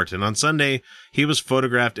of the court, and on Sunday, he was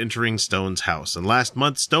photographed entering Stone's house. And last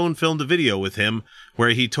month, Stone filmed a video with him where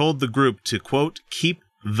he told the group to, quote, keep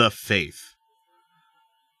the faith.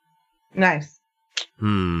 Nice.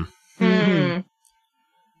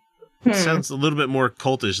 Sounds a little bit more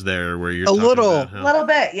cultish there, where you're a little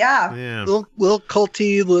bit, yeah. Little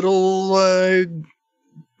culty, little.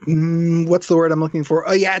 What's the word I'm looking for?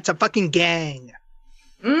 Oh yeah, it's a fucking gang.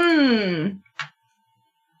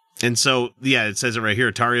 And so, yeah, it says it right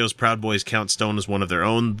here. Tarrio's Proud Boys count Stone as one of their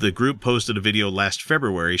own. The group posted a video last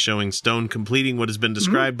February showing Stone completing what has been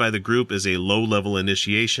described by the group as a low-level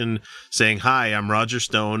initiation, saying, "Hi, I'm Roger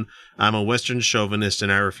Stone. I'm a Western chauvinist,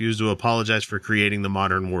 and I refuse to apologize for creating the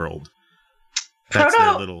modern world." That's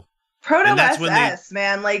their little... Proto-SS,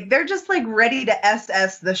 man. Like, they're just, like, ready to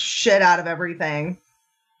SS the shit out of everything.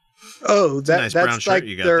 Oh, that's like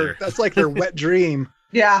that's like their wet dream.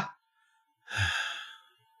 Yeah.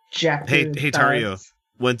 Hey, Tarrio,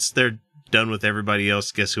 once they're done with everybody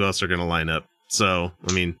else, guess who else are going to line up? So,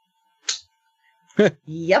 I mean...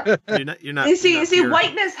 Yep. You're not. You see,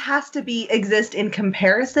 whiteness has to exist in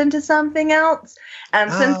comparison to something else.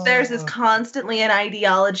 And since theirs is constantly an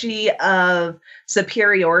ideology of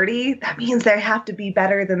superiority, that means they have to be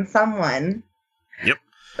better than someone. Yep.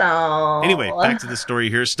 So... Anyway, back to the story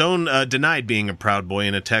here. Stone denied being a Proud Boy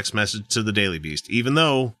in a text message to the Daily Beast, even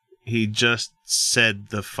though he just said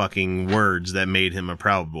the fucking words that made him a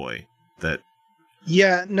Proud Boy.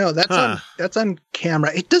 Yeah, no, that's on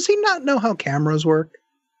camera. Does he not know how cameras work?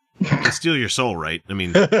 They steal your soul, right? I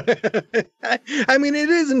mean, I mean, it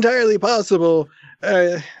is entirely possible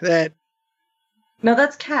that. No,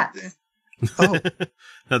 that's cats. Oh,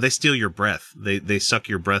 no, they steal your breath. They suck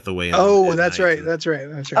your breath away. That's right.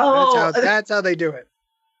 Oh, that's how they do it.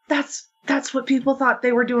 That's what people thought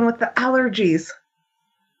they were doing with the allergies.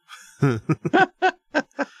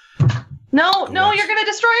 No, you're going to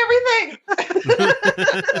destroy everything.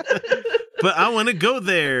 But I want to go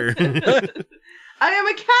there. I am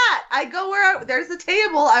a cat. I go where there's a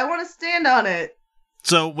table. I want to stand on it.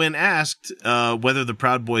 So when asked whether the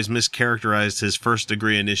Proud Boys mischaracterized his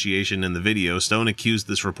first-degree initiation in the video, Stone accused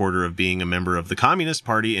this reporter of being a member of the Communist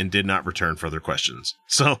Party and did not return further questions.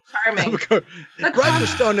 So, charming. Roger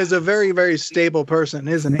Stone is a very, very stable person,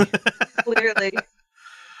 isn't he? Clearly.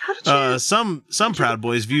 Some Proud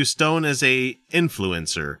Boys view Stone as a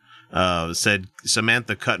influencer, said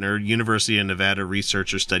Samantha Kuttner, University of Nevada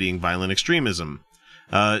researcher studying violent extremism.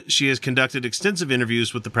 She has conducted extensive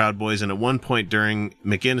interviews with the Proud Boys, and at one point during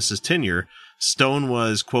McInnes' tenure, Stone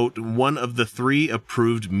was, quote, one of the 3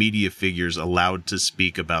 approved media figures allowed to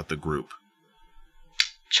speak about the group.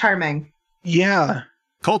 Charming. Yeah.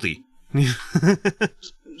 Culty.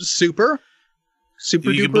 Super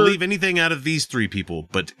You duper. can believe anything out of these 3 people,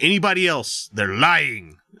 but anybody else, they're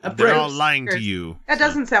lying. They're all lying to you. That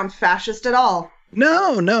doesn't sound fascist at all.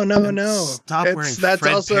 No. Stop wearing Fred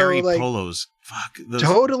also Perry like polos. Fuck.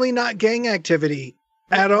 Totally not gang activity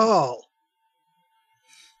at all.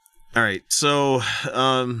 All right, so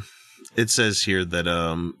it says here that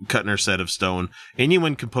Kuttner said of Stone,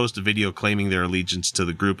 anyone can post a video claiming their allegiance to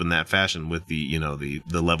the group in that fashion with the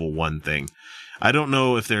level 1 thing. I don't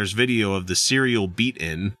know if there's video of the serial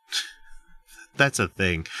beat-in. That's a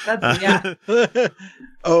thing. Yeah.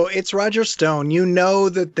 Oh, it's Roger Stone. You know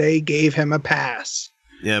that they gave him a pass.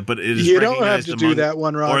 Yeah, but it is you don't have to do that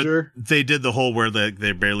one, Roger. They did the whole where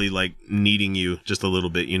they're barely like kneading you just a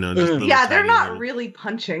little bit, Just yeah, they're not really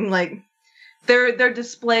punching. Like their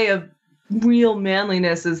display of real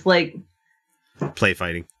manliness is like play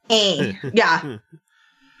fighting. Yeah.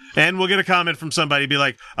 And we'll get a comment from somebody be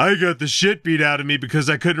like, I got the shit beat out of me because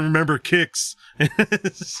I couldn't remember kicks.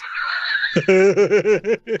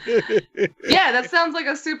 Yeah, that sounds like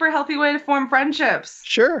a super healthy way to form friendships.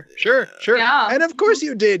 Sure. Yeah. And of course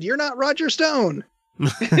you did. You're not Roger Stone.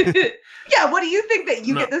 Yeah, what do you think, that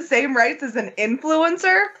you get the same rights as an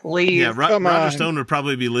influencer? Please. Yeah, Roger Stone would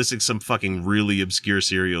probably be listing some fucking really obscure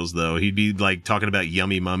cereals, though. He'd be like talking about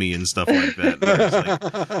Yummy Mummy and stuff like that.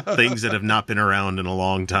 Like, things that have not been around in a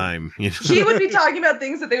long time. You know? He would be talking about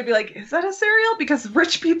things that they would be like, is that a cereal? Because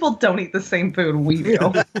rich people don't eat the same food we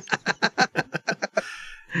do.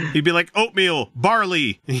 He'd be like, oatmeal,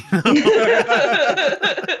 barley. You know?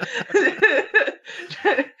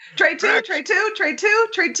 Tray two.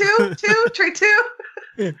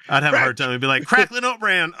 I'd have a hard time. I'd be like, Cracklin' Oat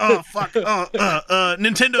Bran. Oh, fuck.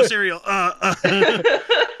 Nintendo cereal. Well,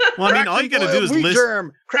 I mean, all you gotta do is wheat list.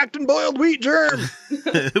 Germ. Cracked and boiled wheat germ.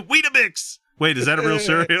 Weetabix. Wait, is that a real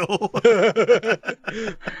cereal?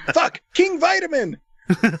 Fuck. King Vitamin.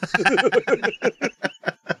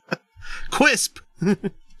 Quisp.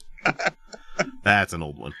 That's an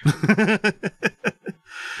old one.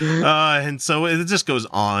 And so it just goes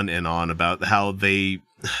on and on about how they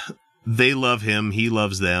love him, he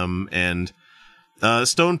loves them, and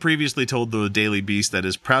Stone previously told the Daily Beast that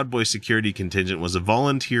his Proud Boy security contingent was a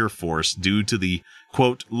volunteer force due to the,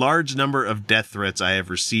 quote, large number of death threats I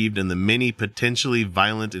have received and the many potentially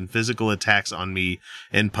violent and physical attacks on me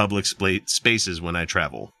in public spaces when I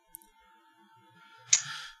travel.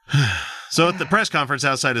 So at the press conference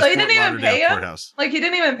outside his Fort Lauderdale courthouse. Like, he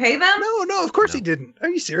didn't even pay them? No, of course he didn't. Are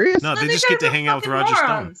you serious? No, they just get to hang out with Roger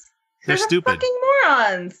Stone. They're stupid. Fucking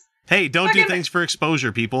morons. Hey, don't do things for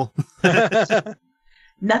exposure, people.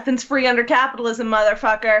 Nothing's free under capitalism,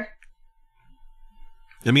 motherfucker.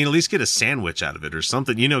 I mean, at least get a sandwich out of it or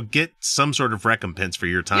something. You know, get some sort of recompense for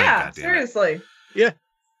your time. Yeah, goddammit. seriously. Yeah.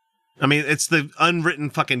 I mean, it's the unwritten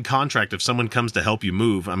fucking contract. If someone comes to help you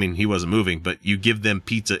move, I mean, he wasn't moving, but you give them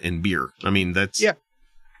pizza and beer. I mean, that's... Yeah.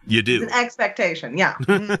 You do. It's an expectation, yeah.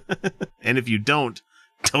 And if you don't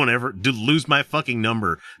ever lose my fucking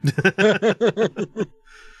number.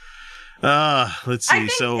 Let's see.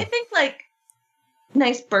 I think like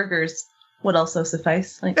nice burgers would also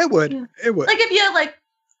suffice. Like it would. Yeah. It would. Like if you like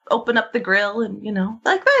open up the grill and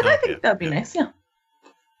like that, I think that'd be nice. Yeah.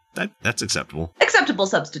 That's acceptable. Acceptable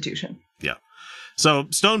substitution. Yeah. So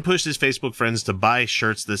Stone pushed his Facebook friends to buy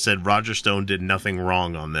shirts that said Roger Stone did nothing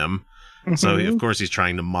wrong on them. Mm-hmm. So of course he's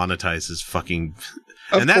trying to monetize his fucking.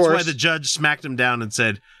 And that's why the judge smacked him down and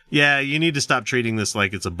said, "Yeah, you need to stop treating this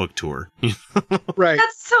like it's a book tour." Right.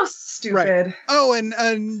 That's so stupid. Right. Oh,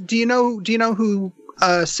 and do you know who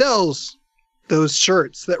sells those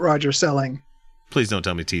shirts that Roger's selling? Please don't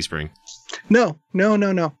tell me Teespring. No.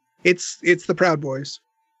 It's the Proud Boys.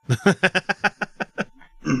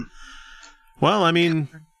 Well, I mean,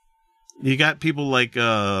 you got people like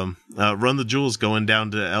Run the Jewels going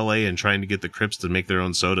down to LA and trying to get the Crips to make their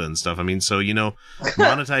own soda and stuff. I mean, so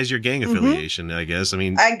monetize your gang affiliation. I guess.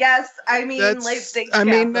 Late stage. I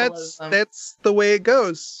mean, that's the way it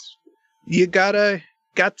goes. You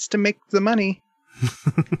gots to make the money.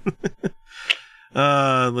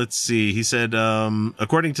 Let's see. He said,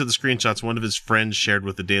 according to the screenshots one of his friends shared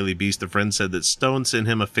with the Daily Beast, the friend said that Stone sent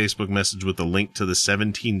him a Facebook message with a link to the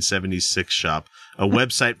 1776 shop, a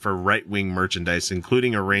website for right-wing merchandise,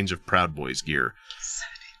 including a range of Proud Boys gear.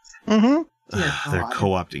 Mm-hmm. They're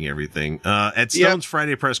co-opting everything. At Stone's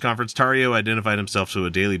Friday press conference, Tarrio identified himself to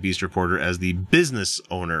a Daily Beast reporter as the business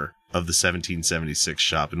owner of the 1776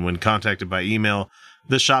 shop, and when contacted by email,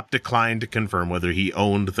 the shop declined to confirm whether he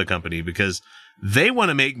owned the company because they want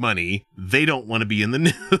to make money. They don't want to be in the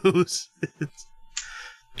news.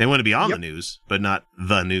 They want to be on the news, but not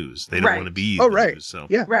the news. They don't want to be the news. So.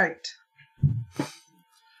 Yeah. Right.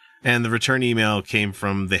 And the return email came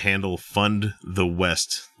from the handle Fund the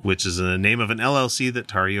West, which is the name of an LLC that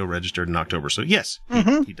Tarrio registered in October. So yes,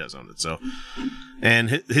 he does own it. So,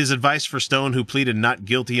 and his advice for Stone, who pleaded not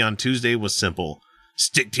guilty on Tuesday, was simple.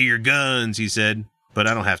 Stick to your guns, he said. But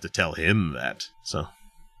I don't have to tell him that. So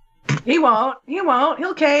he won't.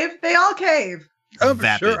 He'll cave. They all cave.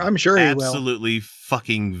 I'm sure he will. Absolutely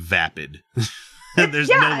fucking vapid. There's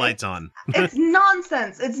no lights on. It's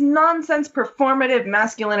nonsense. It's nonsense performative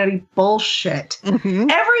masculinity bullshit. Mm-hmm.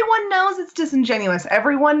 Everyone knows it's disingenuous.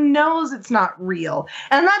 Everyone knows it's not real.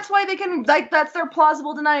 And that's why they can, that's their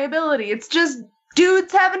plausible deniability. It's just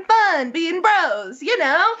dudes having fun, being bros,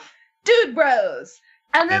 dude bros.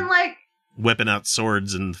 And then whipping out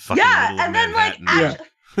swords and fucking middle of Manhattan.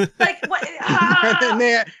 What?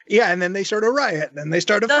 And then they start a riot. Then they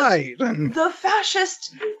start a fight. The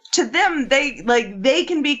fascist, to them, they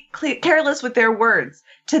can be careless with their words.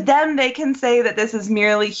 To them, they can say that this is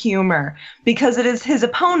merely humor because it is his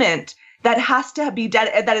opponent that has to be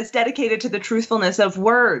that is dedicated to the truthfulness of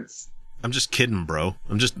words. I'm just kidding, bro.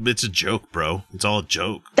 It's a joke, bro. It's all a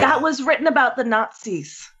joke. That was written about the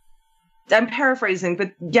Nazis. I'm paraphrasing,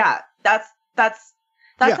 but yeah, that's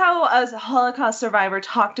how a Holocaust survivor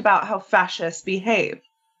talked about how fascists behave.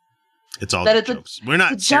 It's all jokes. We're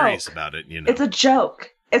not serious about it, you know. It's a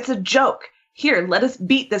joke. It's a joke. Here, let us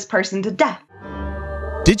beat this person to death.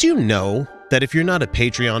 Did you know that if you're not a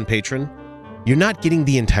Patreon patron, you're not getting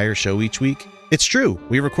the entire show each week? It's true.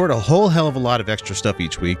 We record a whole hell of a lot of extra stuff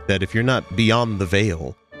each week that if you're not beyond the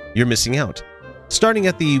veil, you're missing out. Starting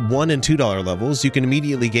at the $1 and $2 levels, you can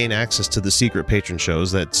immediately gain access to the secret patron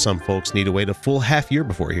shows that some folks need to wait a full half year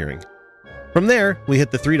before hearing. From there, we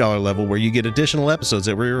hit the $3 level where you get additional episodes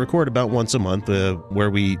that we record about once a month, where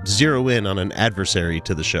we zero in on an adversary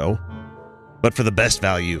to the show. But for the best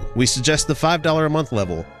value, we suggest the $5 a month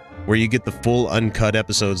level, where you get the full uncut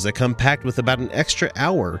episodes that come packed with about an extra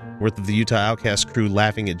hour worth of the Utah Outcast crew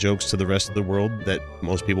laughing at jokes to the rest of the world that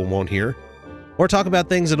most people won't hear, or talk about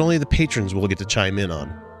things that only the patrons will get to chime in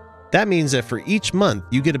on. That means that for each month,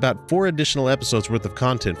 you get about 4 additional episodes worth of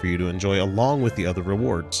content for you to enjoy along with the other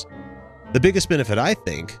rewards. The biggest benefit, I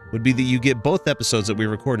think, would be that you get both episodes that we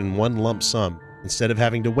record in one lump sum instead of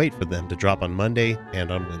having to wait for them to drop on Monday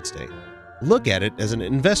and on Wednesday. Look at it as an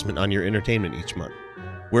investment on your entertainment each month.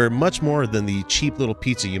 We're much more than the cheap little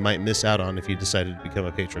pizza you might miss out on if you decided to become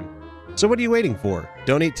a patron. So what are you waiting for?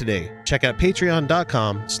 Donate today. Check out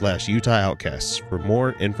patreon.com/Utah Outcasts for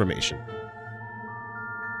more information.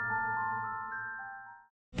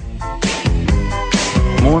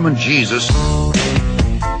 Mormon Jesus.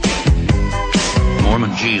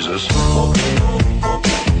 Mormon Jesus.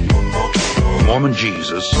 Mormon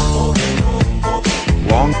Jesus.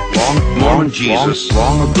 Mormon Jesus.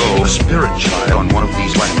 Long ago, a spirit child on one of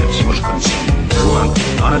these planets was conceived through an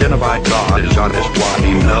unidentified God. His God is one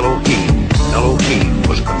named Elohim. Elohim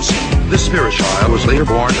was conceived. This spirit child was later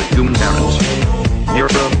born to human parents near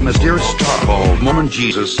a mysterious star called Mormon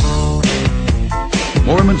Jesus.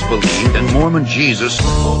 Mormons believed in Mormon Jesus.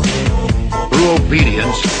 Through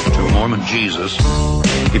obedience to Mormon Jesus,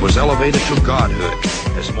 he was elevated to godhood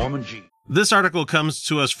as Mormon Jesus. This article comes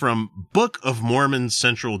to us from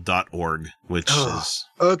bookofmormoncentral.org, which is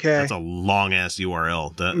that's a long-ass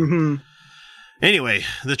URL. Anyway,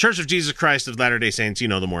 the Church of Jesus Christ of Latter-day Saints, you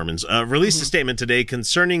know the Mormons, released a statement today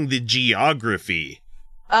concerning the geography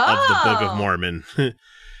of the Book of Mormon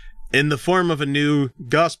in the form of a new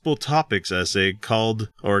gospel topics essay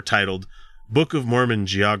titled Book of Mormon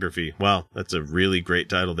Geography. Wow, that's a really great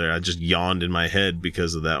title there. I just yawned in my head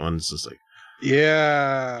because of that one. It's just like...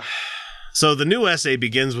 Yeah... So the new essay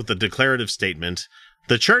begins with a declarative statement.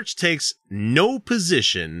 The church takes no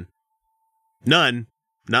position, none,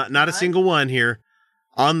 not a single one here,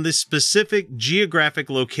 on the specific geographic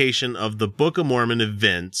location of the Book of Mormon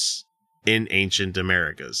events in ancient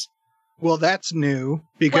Americas. Well, that's new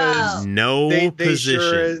because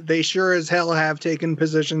position. They sure as hell have taken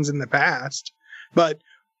positions in the past, but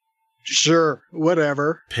sure,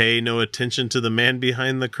 whatever. Pay no attention to the man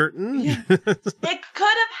behind the curtain. It could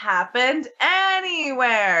have happened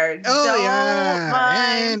anywhere.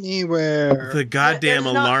 Anywhere. The goddamn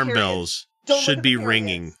alarm bells should be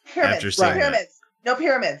ringing after saying that. No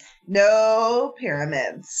pyramids. No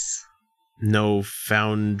pyramids. No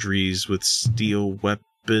foundries with steel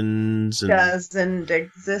weapons. Doesn't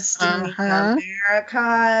exist in the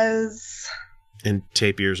Americas. And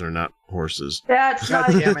tapirs are not horses. That's not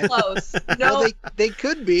even close. No, they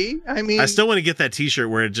could be. I mean, I still want to get that T-shirt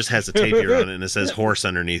where it just has a tapir on it and it says horse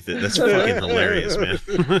underneath it. That's fucking hilarious, man.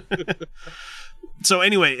 So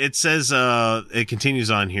anyway, it says, it continues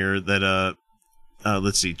on here that,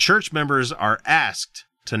 let's see, church members are asked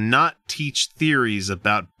to not teach theories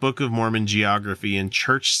about Book of Mormon geography in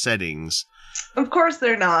church settings. Of course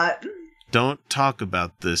they're not. Don't talk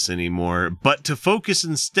about this anymore, but to focus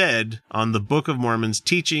instead on the Book of Mormon's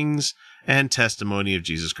teachings and testimony of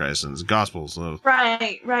Jesus Christ and his Gospels. So,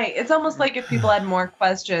 right. It's almost like if people had more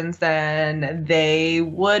questions, then they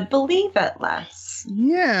would believe it less.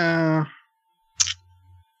 Yeah.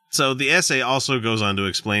 So the essay also goes on to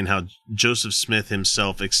explain how Joseph Smith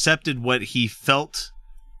himself accepted what he felt.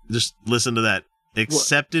 Just listen to that.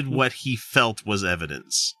 Accepted what he felt was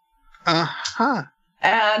evidence. Uh-huh.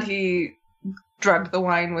 And he drugged the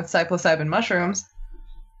wine with psilocybin mushrooms.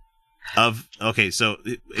 So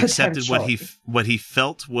accepted what he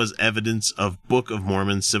felt was evidence of Book of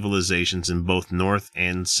Mormon civilizations in both North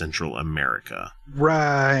and Central America.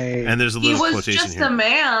 Right. And there's a little quotation here. He was just a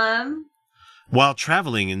man. While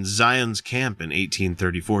traveling in Zion's camp in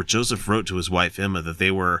 1834, Joseph wrote to his wife Emma that they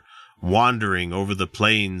were wandering over the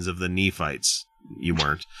plains of the Nephites. you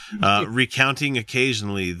weren't. Recounting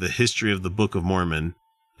occasionally the history of the Book of Mormon.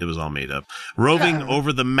 It was all made up. Roving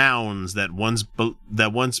over the mounds that once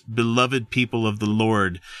beloved people of the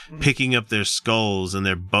Lord, picking up their skulls and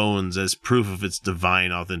their bones as proof of its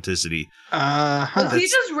divine authenticity. Was he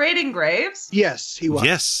just raiding graves? Yes, he was.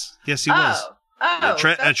 Yes, he was.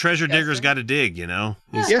 A treasure digger's got to dig, you know.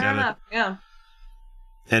 Fair enough. Yeah.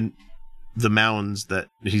 And the mounds that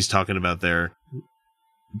he's talking about there,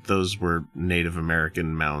 those were Native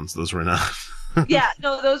American mounds. Those were not. Yeah,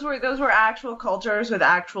 no, those were actual cultures with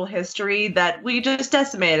actual history that we just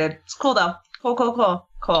decimated. It's cool though.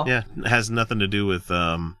 Cool. Yeah, it has nothing to do with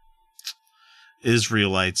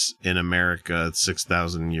Israelites in America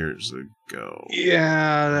 6,000 years ago.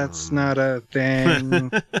 Yeah, that's not a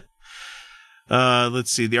thing.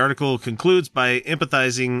 Let's see. The article concludes by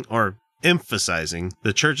emphasizing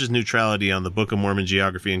the church's neutrality on the Book of Mormon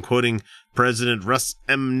geography and quoting President Russ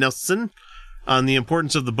M. Nelson on the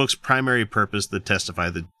importance of the book's primary purpose that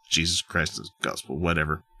testify that Jesus Christ is gospel,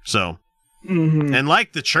 whatever. So, and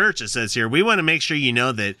like the church, it says here, we want to make sure you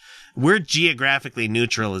know that we're geographically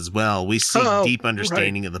neutral as well. We seek deep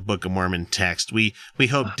understanding of the Book of Mormon text. We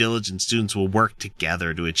hope diligent students will work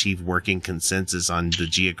together to achieve working consensus on the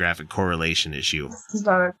geographic correlation issue. This is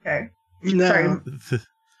not okay. No.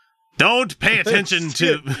 Don't pay attention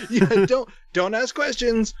to... don't ask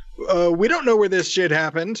questions. We don't know where this shit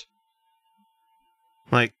happened.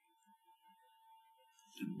 Like,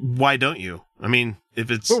 why don't you? I mean,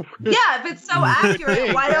 if it's... if it's so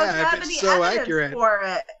accurate, why don't you have any evidence for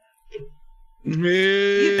it?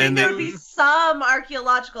 You think there would be some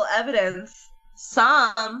archaeological evidence,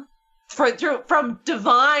 from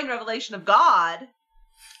divine revelation of God.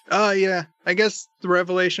 Yeah. I guess the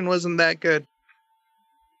revelation wasn't that good.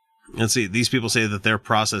 Let's see. These people say that their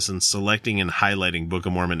process in selecting and highlighting Book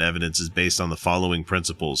of Mormon evidence is based on the following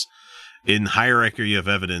principles. In hierarchy of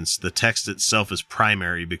evidence, the text itself is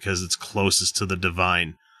primary because it's closest to the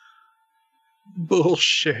divine.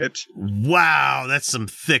 Bullshit. Wow, that's some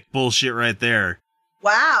thick bullshit right there.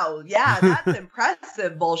 Wow, yeah, that's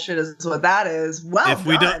impressive bullshit is what that is. Well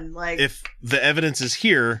done. If the evidence is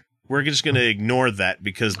here, we're just going to ignore that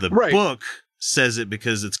because the book says it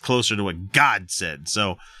because it's closer to what God said.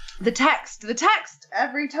 So the text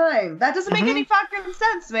every time. That doesn't make any fucking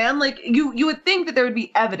sense, man. Like you would think that there would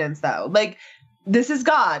be evidence though. Like this is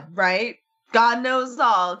God, right? God knows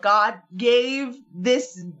all. God gave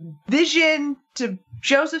this vision to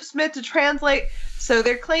Joseph Smith to translate. So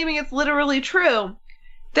they're claiming it's literally true.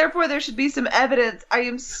 Therefore, there should be some evidence. I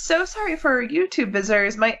am so sorry for YouTube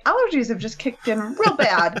visitors. My allergies have just kicked in real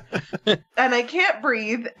bad. And I can't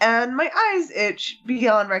breathe. And my eyes itch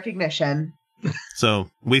beyond recognition.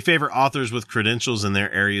 So we favor authors with credentials in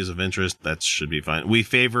their areas of interest. That should be fine. We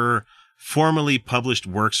favor formally published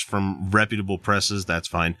works from reputable presses. That's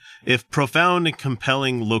fine. If profound and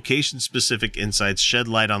compelling location-specific insights shed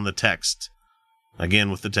light on the text,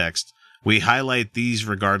 again with the text, we highlight these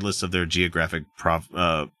regardless of their geographic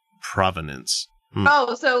provenance.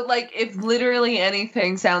 Oh, so like if literally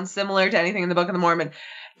anything sounds similar to anything in the Book of the Mormon,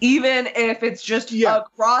 even if it's just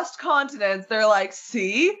across continents, they're like,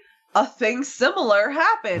 see? A thing similar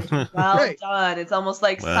happened. Well done. It's almost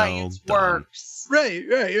like science works. Right.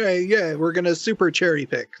 Yeah, we're gonna super cherry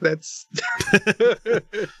pick. That's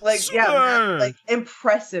like like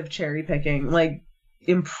impressive cherry picking. Like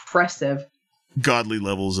impressive. Godly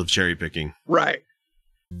levels of cherry picking. Right.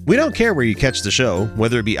 We don't care where you catch the show,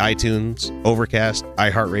 whether it be iTunes, Overcast,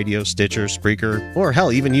 iHeartRadio, Stitcher, Spreaker, or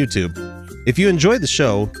hell, even YouTube. If you enjoy the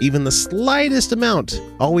show, even the slightest amount,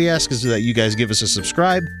 all we ask is that you guys give us a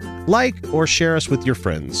subscribe, like, or share us with your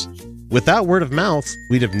friends. Without word of mouth,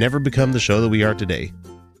 we'd have never become the show that we are today.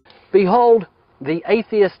 Behold, the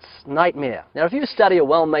atheist's nightmare. Now, if you study a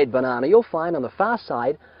well-made banana, you'll find on the far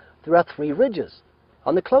side there are 3 ridges.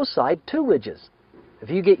 On the close side, 2 ridges. If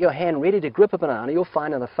you get your hand ready to grip a banana, you'll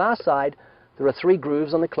find on the far side there are 3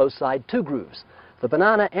 grooves, on the close side 2 grooves. The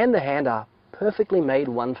banana and the hand are perfectly made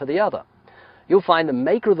one for the other. You'll find the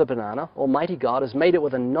maker of the banana, Almighty God, has made it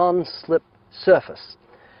with a non-slip surface.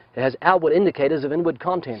 It has outward indicators of inward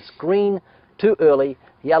contents: green, too early;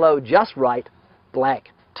 yellow, just right;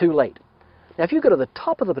 black, too late. Now, if you go to the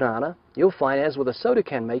top of the banana, you'll find, as with the soda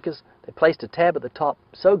can makers, they placed a tab at the top.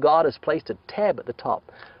 So God has placed a tab at the top.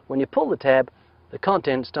 When you pull the tab, the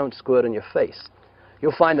contents don't squirt in your face.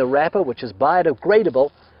 You'll find the wrapper, which is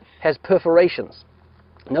biodegradable, has perforations.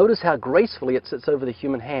 Notice how gracefully it sits over the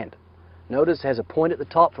human hand. Notice it has a point at the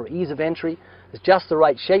top for ease of entry. It's just the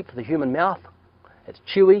right shape for the human mouth. It's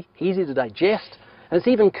chewy, easy to digest, and it's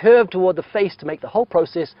even curved toward the face to make the whole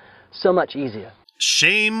process so much easier.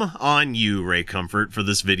 Shame on you, Ray Comfort, for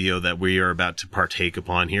this video that we are about to partake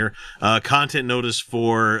upon here. Content notice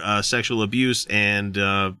for sexual abuse and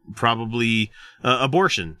probably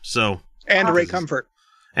abortion. So and Ray Comfort.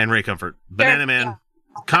 And Ray Comfort. Banana Man.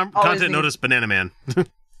 Content notice, Banana Man.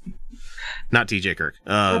 Not TJ Kirk.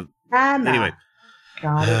 Anyway.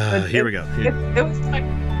 God, here we go. It was like...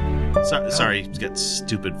 Sorry, he's got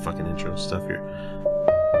stupid fucking intro stuff here.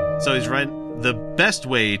 So he's right. The best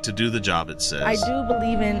way to do the job, it says. I do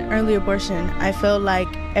believe in early abortion. I feel like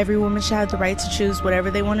every woman should have the right to choose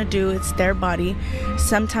whatever they want to do. It's their body.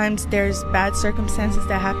 Sometimes there's bad circumstances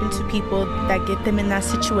that happen to people that get them in that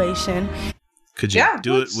situation. Could you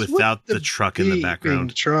do it without the truck in the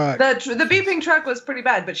background? The beeping truck was pretty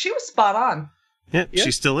bad, but she was spot on. Yeah,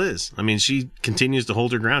 she still is. I mean, she continues to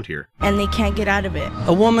hold her ground here. And they can't get out of it.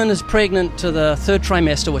 A woman is pregnant to the 3rd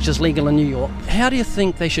trimester, which is legal in New York. How do you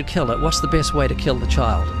think they should kill it? What's the best way to kill the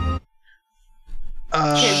child?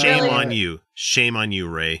 Shame on you. Shame on you,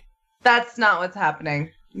 Ray. That's not what's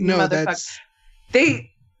happening. No, that's...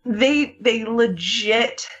 They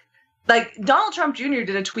legit... Like, Donald Trump Jr.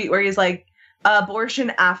 did a tweet where he's like,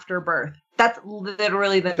 abortion after birth. That's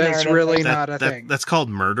literally the narrative. That's really not a thing. That's called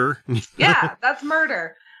murder. Yeah, that's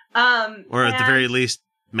murder. Or at the very least,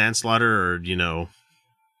 manslaughter or,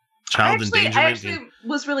 child endangerment. I actually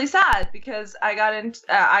was really sad because I got into,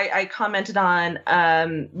 I commented on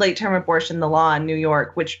late-term abortion, the law in New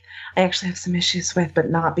York, which I actually have some issues with, but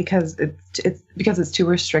not because it's too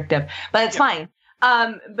restrictive. But it's fine.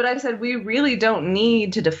 But I said we really don't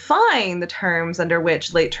need to define the terms under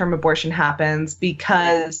which late-term abortion happens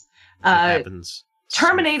because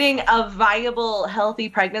terminating a viable, healthy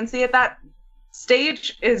pregnancy at that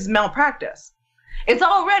stage is malpractice. It's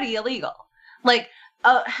already illegal. Like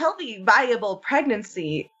a healthy, viable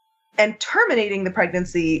pregnancy and terminating the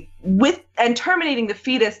pregnancy and terminating the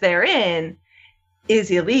fetus therein is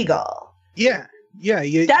illegal. Yeah.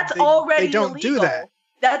 That's already they don't illegal. do that.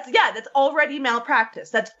 That's already malpractice.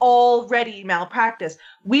 That's already malpractice.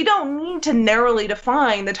 We don't need to narrowly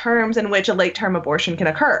define the terms in which a late-term abortion can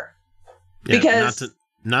occur. Yeah, because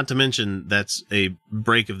not to mention that's a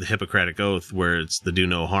break of the Hippocratic Oath where it's the do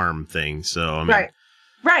no harm thing. So I mean,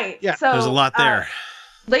 right. Yeah, so there's a lot there.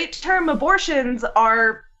 Late-term abortions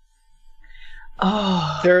are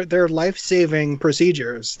they're life-saving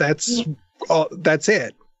procedures. That's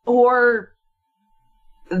it. Or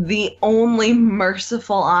the only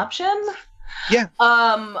merciful option. Yeah.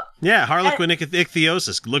 Yeah, Harlequin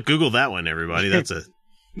ichthyosis. Google that one, everybody. That's a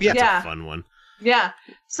fun one. Yeah.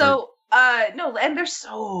 So no, and they're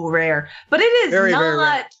so rare. But it is very, not very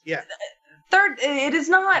rare. Yeah. It is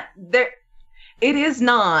not there. It is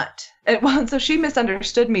not. So she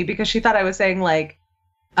misunderstood me because she thought I was saying like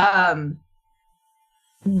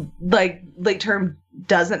late term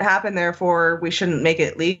doesn't happen, therefore we shouldn't make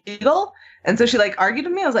it legal. And so she like argued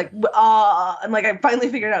with me. I was like, and like I finally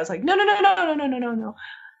figured out. I was like, no.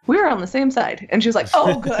 We're on the same side. And she was like,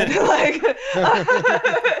 oh, good. Like,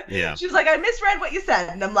 yeah. She was like, I misread what you said.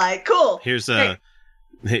 And I'm like, cool. Here's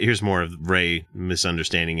more of Ray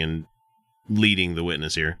misunderstanding and leading the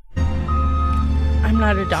witness here. I'm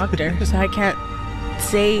not a doctor, so I can't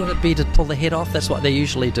say. Would it be to pull the head off? That's what they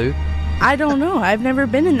usually do. I don't know. I've never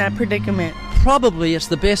been in that predicament. Probably it's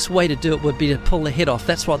the best way to do it would be to pull the head off.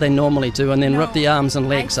 That's what they normally do, and then rip the arms and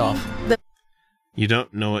legs off. You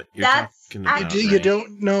don't know what you're talking about. You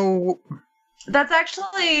don't know. That's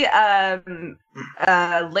actually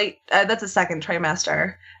late. That's a 2nd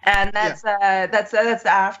trimester, and that's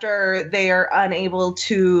after they are unable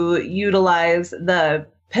to utilize the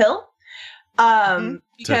pill.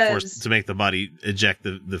 Because to make the body eject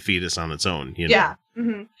the fetus on its own. Yeah.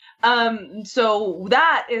 Mm-hmm. So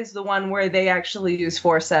that is the one where they actually use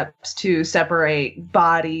forceps to separate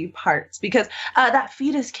body parts because that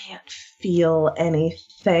fetus can't feel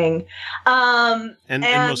anything. And in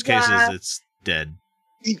most cases, it's dead.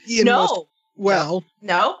 No,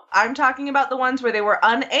 I'm talking about the ones where they were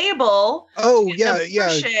unable.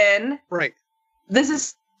 Yeah. Right. This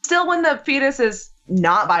is still when the fetus is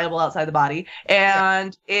not viable outside the body,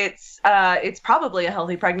 and it's probably a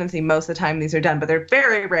healthy pregnancy most of the time these are done, but they're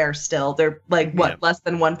very rare still. They're like less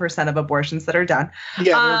than 1% of abortions that are done.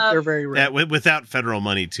 Yeah, they're very rare. Without federal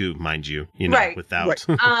money too, mind you. Right. Without.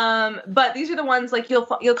 Right. But these are the ones like you'll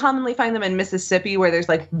commonly find them in Mississippi where there's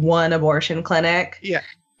like one abortion clinic. Yeah.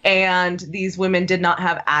 And these women did not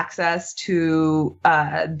have access to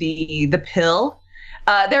the pill.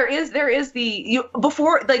 There is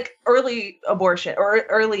before like early abortion or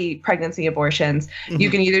early pregnancy abortions, you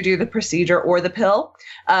can either do the procedure or the pill.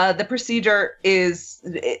 The procedure is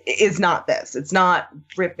not this. It's not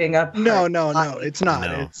ripping up. No, it's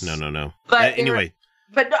not. No. But anyway,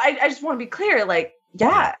 but I just want to be clear. Like,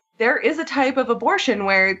 there is a type of abortion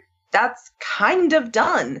where that's kind of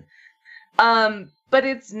done, but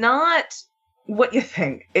it's not what you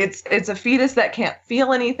think. It's a fetus that can't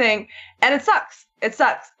feel anything, and it sucks. It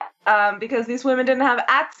sucks because these women didn't have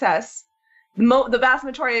access. The vast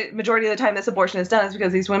majority of the time this abortion is done is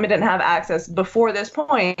because these women didn't have access before this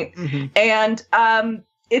point. And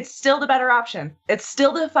it's still the better option. It's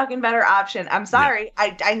still the fucking better option. I'm sorry.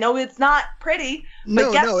 Yeah. I know it's not pretty.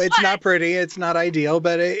 But it's not pretty. It's not ideal,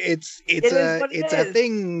 but it's a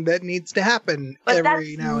thing that needs to happen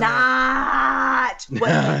every now and then. Not what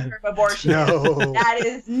late-term abortion is. That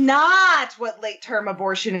is not what late-term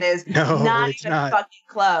abortion is. No, not it's even not. fucking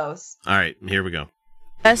close. All right, here we go.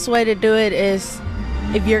 Best way to do it is,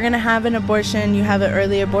 if you're going to have an abortion, you have an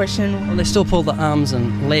early abortion. Well, they still pull the arms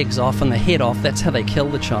and legs off and the head off. That's how they kill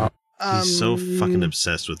the child. He's so fucking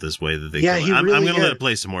obsessed with this way that they Yeah, kill he it. I'm really going to let is. it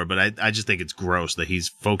play some more, but I just think it's gross that he's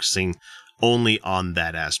focusing only on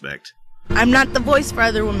that aspect. I'm not the voice for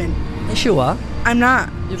other women. Yes, you are. I'm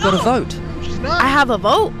not. You've got a vote. She's not. I have a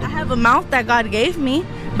vote. I have a mouth that God gave me,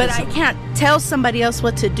 but I can't tell somebody else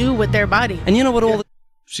what to do with their body. And you know what all the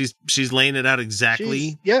She's laying it out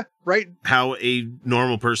exactly right how a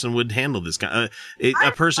normal person would handle this kind.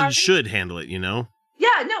 A person should handle it, you know?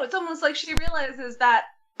 Yeah, no, it's almost like she realizes that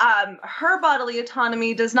her bodily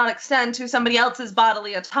autonomy does not extend to somebody else's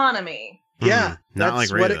bodily autonomy. Yeah, not that's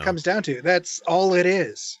like Ray, what it though. comes down to. That's all it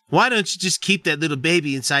is. Why don't you just keep that little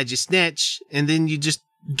baby inside your snatch and then you just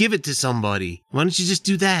give it to somebody? Why don't you just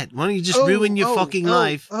do that? Why don't you just ruin your fucking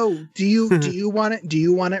life? Do you want it? Do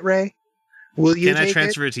you want it, Ray? Will you? Can I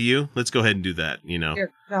transfer it to you? Let's go ahead and do that. You know.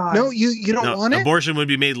 No, you don't want it. Abortion would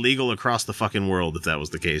be made legal across the fucking world if that was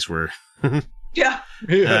the case. Where. Yeah.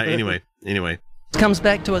 Anyway. It comes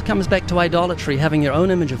back to idolatry, having your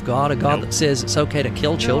own image of God, a God that says it's okay to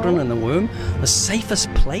kill children in the womb. The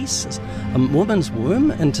safest place is a woman's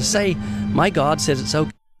womb, and to say, my God says it's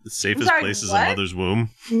okay. The safest place is a mother's womb.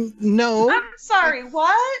 No. I'm sorry,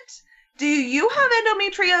 what? Do you have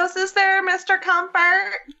endometriosis there, Mr.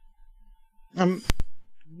 Comfort?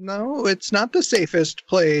 No, it's not the safest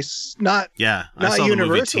place. Not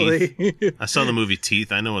universally. I saw the movie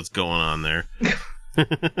Teeth. I know what's going on there.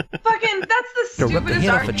 Fucking, that's the To rip the stupidest head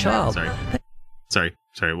off a argument. child. Sorry.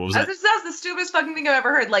 What was that? That's the stupidest fucking thing I've ever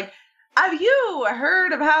heard. Like, have you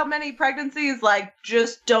heard of how many pregnancies, like,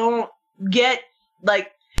 just don't get,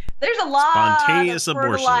 like, there's a lot Spontaneous of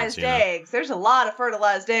abortions, fertilized you know? eggs. There's a lot of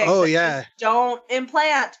fertilized eggs. Oh, that yeah. just don't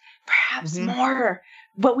implant. Perhaps more.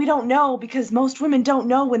 But we don't know because most women don't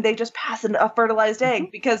know when they just pass a fertilized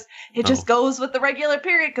egg because it just goes with the regular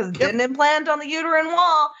period because it didn't implant on the uterine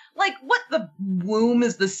wall. Like, what, the womb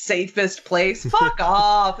is the safest place? Fuck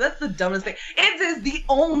off. That's the dumbest thing. It is the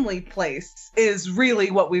only place is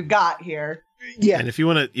really what we've got here. Yeah. And if you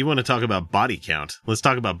want to talk about body count, let's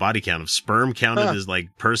talk about body count. If sperm counted as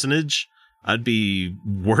like personage, I'd be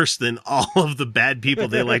worse than all of the bad people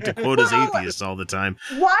they like to quote as atheists all the time.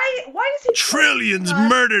 Why is it Trillions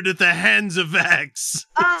murdered at the hands of X?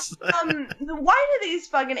 Why do these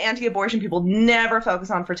fucking anti-abortion people never focus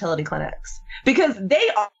on fertility clinics? Because they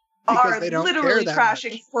are they don't literally care that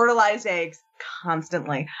crashing fertilized eggs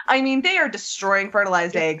constantly. I mean, they are destroying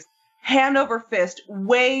fertilized eggs hand over fist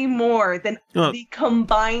way more than the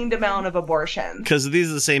combined amount of abortions. Because these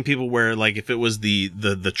are the same people where, like, if it was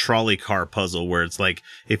the trolley car puzzle, where it's like,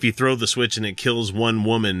 if you throw the switch and it kills one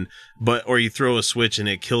woman, or you throw a switch and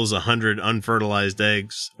it kills 100 unfertilized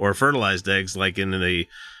eggs, or fertilized eggs, like in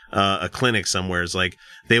a clinic somewhere, it's like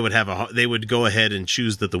they would go ahead and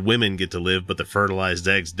choose that the women get to live, but the fertilized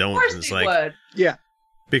eggs don't. Of course and it's they like, would. Yeah.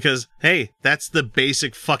 Because, hey, that's the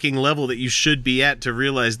basic fucking level that you should be at to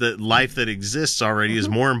realize that life that exists already is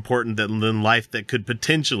more important than life that could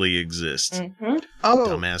potentially exist. Mm-hmm. Oh,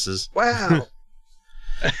 dumbasses. Wow.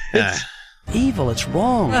 Evil, it's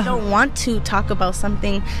wrong. I don't want to talk about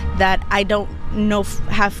something that I don't know,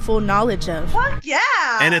 have full knowledge of. Fuck yeah.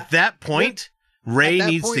 And at that point, Ray At that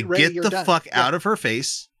needs point, to Ray, get you're the done. fuck Yeah. out of her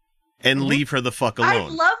face and leave her the fuck I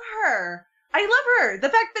alone. love her. The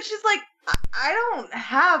fact that she's like, I don't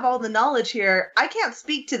have all the knowledge here. I can't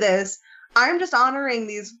speak to this. I'm just honoring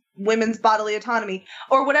these women's bodily autonomy,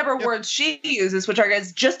 or whatever words she uses, which are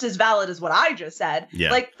just as valid as what I just said.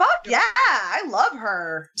 Yeah. Like, fuck yeah, I love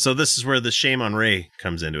her. So this is where the shame on Ray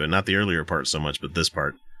comes into it. Not the earlier part so much, but this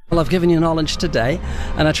part. Well, I've given you knowledge today,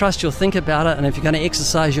 and I trust you'll think about it, and if you're going to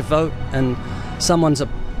exercise your vote and someone's a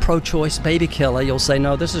pro-choice baby killer, you'll say,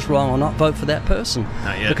 no, this is wrong, I'll not vote for that person.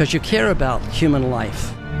 Not yet. Because you care about human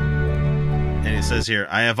life. And it says here,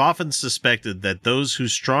 I have often suspected that those who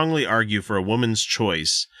strongly argue for a woman's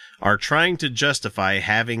choice are trying to justify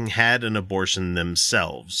having had an abortion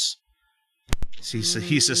themselves. He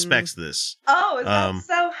suspects this. Oh, is that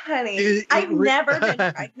so, honey? I've never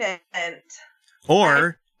been pregnant.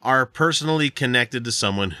 Or are personally connected to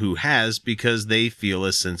someone who has because they feel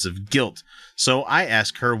a sense of guilt. So I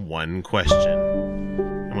ask her one question.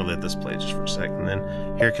 I'm going to let this play just for a second.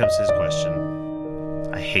 Then here comes his question.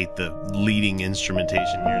 I hate the leading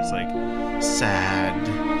instrumentation here. It's like, sad.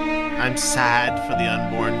 I'm sad for the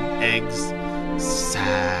unborn eggs.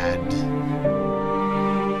 Sad.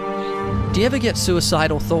 Do you ever get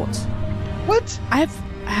suicidal thoughts? What? I've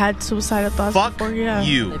had suicidal thoughts before, yeah.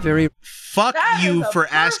 You. Fuck you for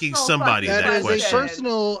asking somebody that question. That is a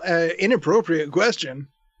personal, inappropriate question.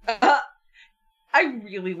 I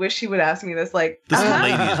really wish he would ask me this. Like, this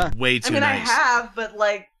lady is way too nice. I have, but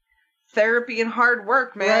like, therapy and hard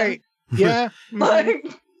work, man. Right. Yeah. Like,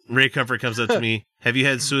 Ray Comfort comes up to me. Have you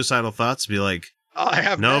had suicidal thoughts? Be like, I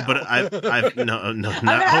have. No, now. but I've no. I'm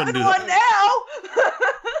having one now.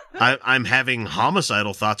 I'm having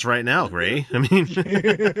homicidal thoughts right now, Ray. I mean,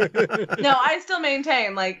 no, I still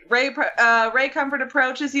maintain, like, Ray Comfort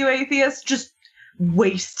approaches you, atheist, just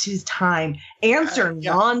waste his time. Answer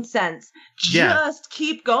nonsense. Just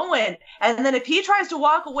keep going. And then if he tries to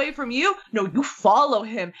walk away from you, no, you follow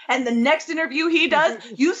him. And the next interview he does,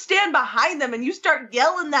 you stand behind them and you start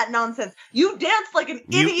yelling that nonsense. You dance like an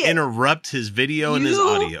idiot. You interrupt his video and his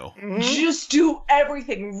audio. Just do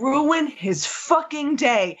everything. Ruin his fucking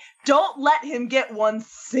day. Don't let him get one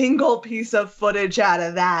single piece of footage out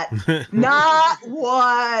of that. Not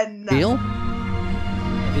one. Real?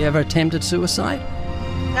 Have you ever attempted suicide?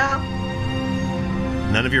 No.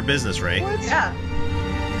 None of your business, Ray. What? Yeah.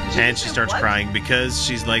 And she starts crying because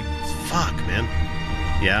she's like, fuck, man.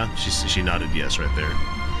 Yeah, she nodded yes right there.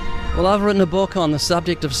 Well, I've written a book on the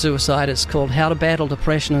subject of suicide. It's called How to Battle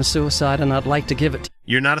Depression and Suicide, and I'd like to give it to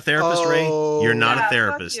you. You're not a therapist, Ray? You're not a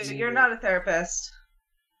therapist. Fuck you. You're not a therapist.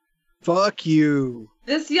 Fuck you.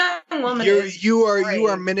 This young woman you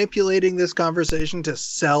are manipulating this conversation to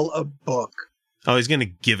sell a book. Oh, he's going to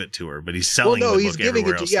give it to her, but he's selling the book he's giving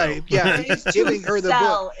it to else, he's giving her the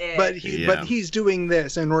book. But he's doing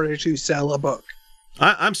this in order to sell a book.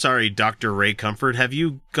 I'm sorry, Dr. Ray Comfort. Have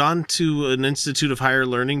you gone to an Institute of Higher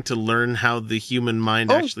Learning to learn how the human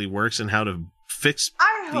mind actually works and how to fix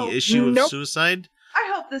the issue of suicide?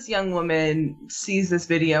 I hope this young woman sees this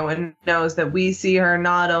video and knows that we see her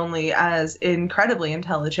not only as incredibly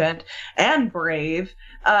intelligent and brave,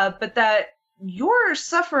 but that your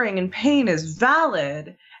suffering and pain is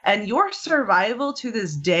valid, and your survival to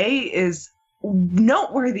this day is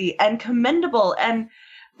noteworthy and commendable, and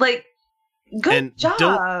like, good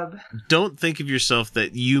job. Don't think of yourself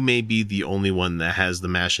that you may be the only one that has the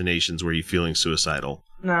machinations where you're feeling suicidal.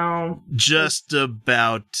 No. Just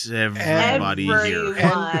about everybody here.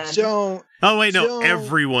 And don't. Oh, wait, no.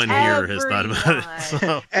 Everyone here has thought about it.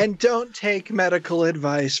 So. And don't take medical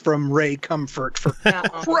advice from Ray Comfort, for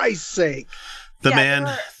Christ's sake. The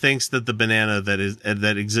man thinks that the banana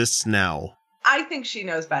that exists now. I think she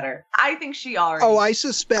knows better. I think she already. Oh, I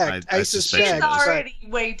suspect. I suspect. She's already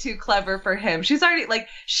way too clever for him. She already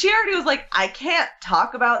was like, I can't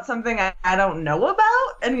talk about something I don't know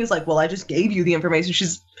about. And he was like, well, I just gave you the information.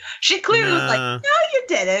 She clearly was like, no, you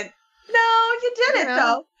didn't. No, you didn't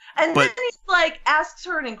though. And then he like asks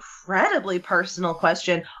her an incredibly personal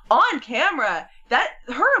question on camera that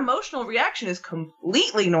her emotional reaction is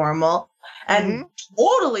completely normal and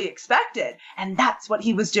totally expected. And that's what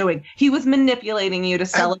he was doing. He was manipulating you to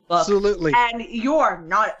sell a book. Absolutely. And you're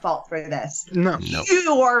not at fault for this. No.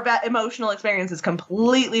 Your emotional experience is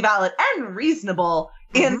completely valid and reasonable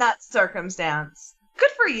in that circumstance.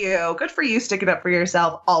 Good for you. Good for you sticking up for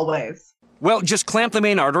yourself always. Well, just clamp the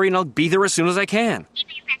main artery and I'll be there as soon as I can.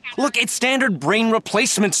 Look, it's standard brain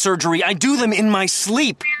replacement surgery. I do them in my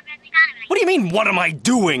sleep. What do you mean, what am I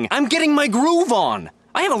doing? I'm getting my groove on.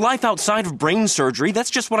 I have a life outside of brain surgery. That's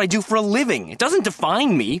just what I do for a living. It doesn't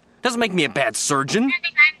define me. It doesn't make me a bad surgeon.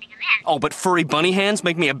 Oh, but furry bunny hands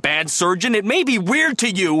make me a bad surgeon? It may be weird to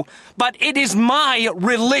you, but it is my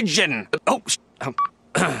religion.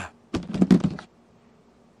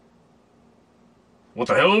 What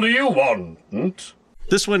the hell do you want?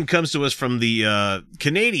 This one comes to us from the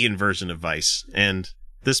Canadian version of Vice, and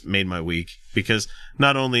this made my week, because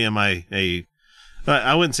not only am I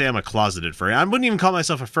I wouldn't say I'm a closeted furry. I wouldn't even call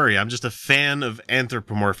myself a furry. I'm just a fan of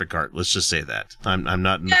anthropomorphic art. Let's just say that. I'm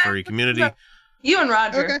not in the furry community. You and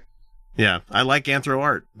Roger. Okay. Yeah, I like anthro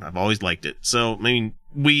art. I've always liked it. So, I mean,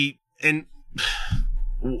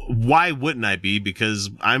 why wouldn't I be? Because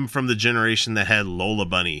I'm from the generation that had Lola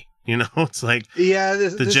Bunny. You know, it's like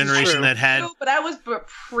the generation that had. No, but that was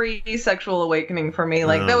pre-sexual awakening for me.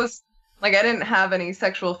 Like that was like I didn't have any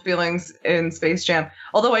sexual feelings in Space Jam.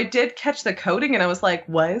 Although I did catch the coding, and I was like,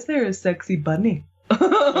 "Why is there a sexy bunny?" That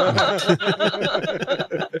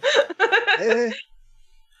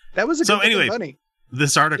was a good bunny.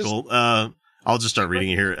 This article, I'll just start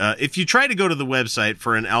reading it here. If you try to go to the website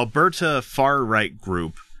for an Alberta far-right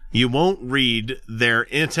group, you won't read their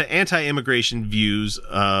anti-immigration views.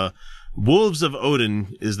 Wolves of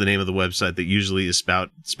Odin is the name of the website that usually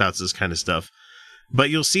spouts this kind of stuff. But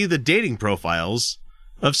you'll see the dating profiles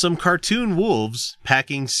of some cartoon wolves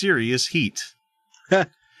packing serious heat. That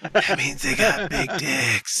means they got big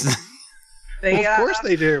dicks. Of course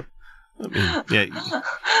they do. I mean, yeah.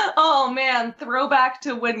 Oh man, throwback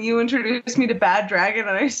to when you introduced me to Bad Dragon,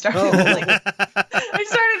 and I started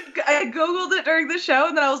I googled it during the show,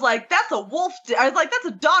 and then I was like, "That's a wolf." I was like, "That's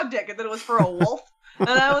a dog dick," and then it was for a wolf, and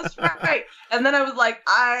I was right. And then I was like,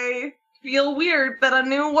 I feel weird that I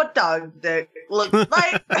knew what dog dick looked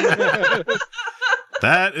like.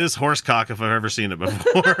 That is horsecock if I've ever seen it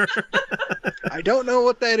before. I don't know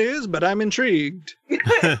what that is, but I'm intrigued.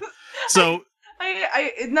 So.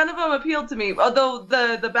 None of them appealed to me. Although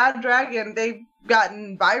the Bad Dragon, they've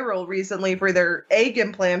gotten viral recently for their egg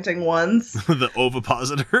implanting ones. The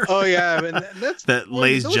ovipositor. Oh yeah, I mean, that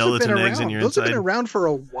lays gelatin eggs in your inside. Those have been around for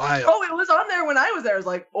a while. Oh, it was on there when I was there. I was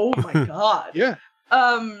like, oh my god. Yeah.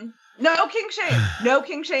 No king shame. No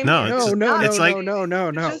king shame. No,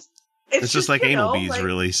 no. It's just like anal beads,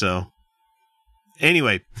 really. So.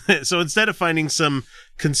 Anyway, so instead of finding some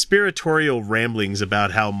conspiratorial ramblings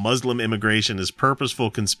about how Muslim immigration is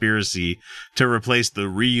purposeful conspiracy to replace the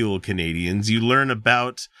real Canadians, you learn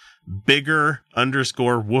about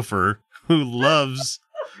Bigger_Woofer, who loves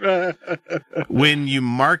when you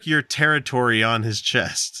mark your territory on his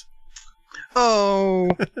chest.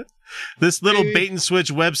 Oh. This little bait and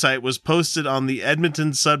switch website was posted on the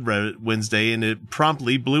Edmonton subreddit Wednesday, and it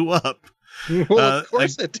promptly blew up. Well, of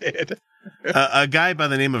course it did. A guy by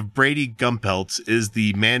the name of Brady Gumpelt is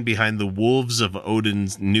the man behind the Wolves of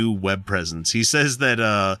Odin's new web presence. He says that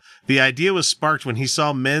the idea was sparked when he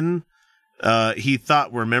saw men he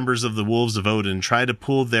thought were members of the Wolves of Odin try to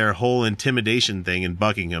pull their whole intimidation thing in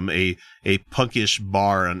Buckingham, a punkish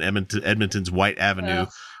bar on Edmonton's White Avenue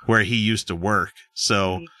where he used to work.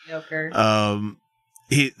 So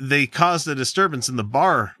they caused a disturbance in the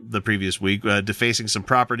bar the previous week, defacing some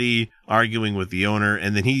property, arguing with the owner,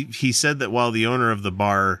 and then he said that while the owner of the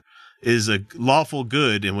bar is a lawful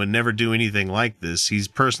good and would never do anything like this, he's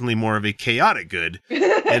personally more of a chaotic good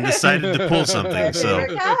and decided to pull something. So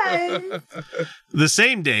the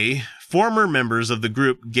same day, former members of the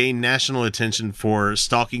group gained national attention for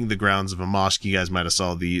stalking the grounds of a mosque. You guys might have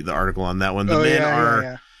saw the article on that one. The men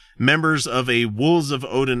are members of a Wolves of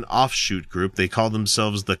Odin offshoot group. They call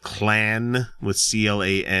themselves the Clan with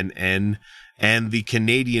CLANN, and the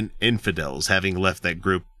Canadian Infidels, having left that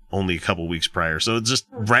group only a couple weeks prior. So it's just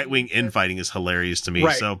right-wing infighting is hilarious to me.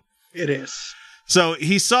 Right. So it is. So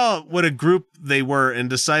he saw what a group they were and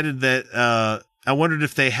decided that I wondered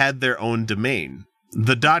if they had their own domain.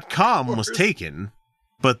 The .com was taken,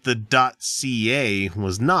 but the .ca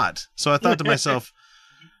was not. So I thought to myself,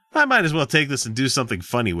 I might as well take this and do something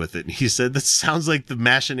funny with it. And he said, that sounds like the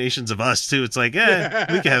machinations of us, too. It's like, we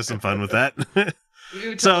can have some fun with that.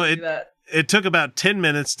 So it took about 10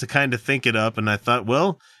 minutes to kind of think it up. And I thought,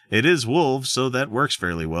 well, it is wolves, so that works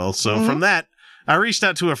fairly well. So from that, I reached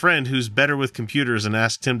out to a friend who's better with computers and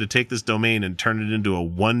asked him to take this domain and turn it into a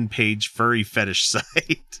one-page furry fetish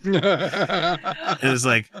site. And it's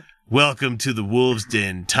like, welcome to the Wolves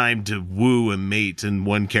Den. Time to woo a mate. And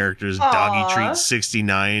one character's Doggy Treat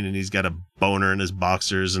 69, and he's got a boner in his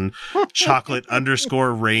boxers. And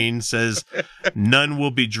Chocolate_Rain says, none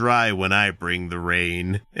will be dry when I bring the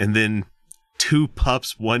rain. And then 2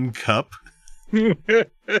 pups, 1 cup.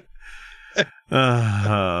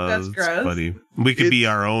 That's gross. Funny. We could be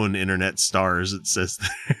our own internet stars, it says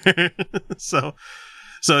there. So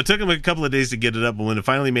it took him a couple of days to get it up, but when it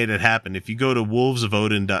finally made it happen, if you go to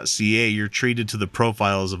wolvesofodin.ca, you're treated to the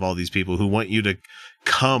profiles of all these people who want you to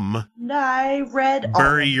come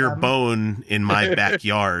bury your bone in my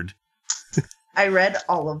backyard. I read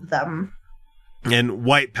all of them. And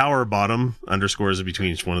White Power Bottom underscores in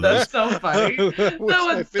between each one of those. That's so funny. That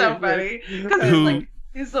was so funny. Because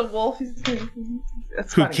he's a wolf.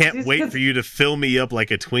 Who can't wait for you to fill me up like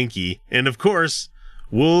a Twinkie. And of course,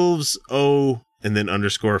 Wolves and then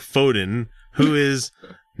 _Foden, who is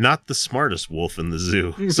not the smartest wolf in the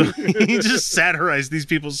zoo. So he just satirized these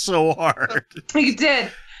people so hard. He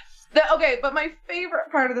did. Okay, but my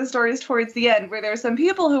favorite part of the story is towards the end, where there's some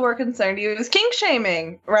people who were concerned he was kink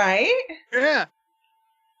shaming, right? Yeah.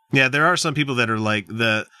 Yeah, there are some people that are like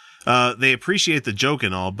they appreciate the joke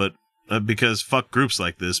and all, but because fuck groups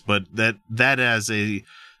like this, but that as a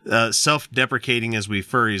self-deprecating as we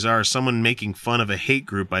furries are, someone making fun of a hate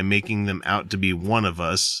group by making them out to be one of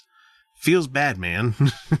us feels bad, man.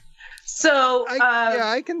 So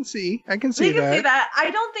I can see that. Say that.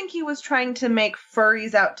 I don't think he was trying to make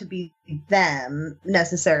furries out to be them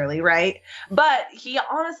necessarily, right? But he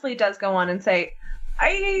honestly does go on and say,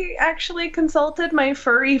 I actually consulted my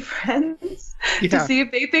furry friends to see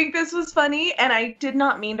if they think this was funny, and I did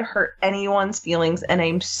not mean to hurt anyone's feelings, and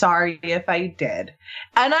I'm sorry if I did.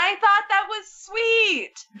 And I thought that was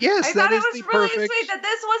sweet. Yes, I thought it was really sweet that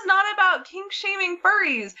this was not about kink shaming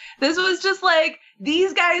furries. This was just like,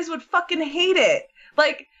 these guys would fucking hate it.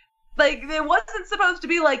 Like it wasn't supposed to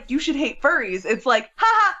be like, you should hate furries. It's like,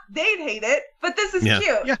 haha, they'd hate it, but this is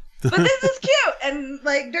cute. Yeah. But this is cute and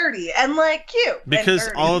like dirty and like cute. Because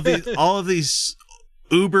all of these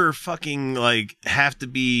uber fucking like have to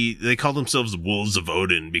be, they call themselves the Wolves of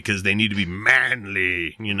Odin because they need to be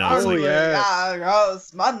manly, you know. Manly.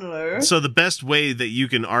 So the best way that you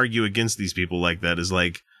can argue against these people like that is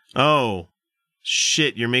like, oh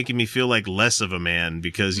shit, you're making me feel like less of a man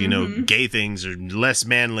because, you know, gay things are less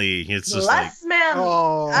manly. It's just less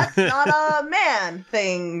manly. That's not a man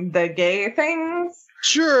thing, the gay things.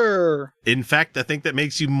 Sure. In fact, I think that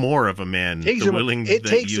makes you more of a man.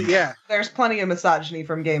 Yeah. There's plenty of misogyny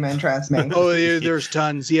from gay men, trust me. There's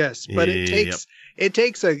tons, yes. But it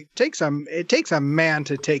takes a man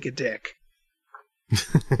to take a dick.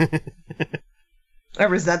 I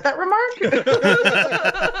resent that remark.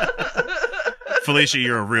 Felicia,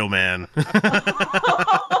 you're a real man.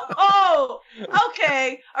 Oh,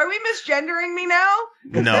 okay. Are we misgendering me now?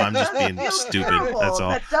 No, I'm just being stupid. Terrible. That's all.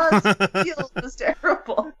 That does feel just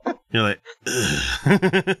terrible. You're like,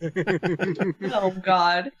 oh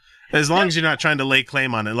God. As long as you're not trying to lay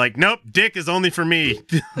claim on it. Like, nope, dick is only for me.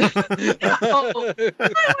 No. I want to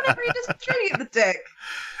redistribute the dick.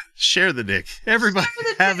 Share the dick. Everybody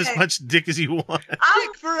have as much dick as you want.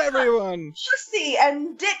 Dick for everyone. Pussy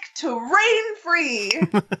and dick to reign free.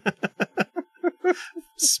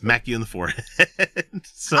 Smack you in the forehead.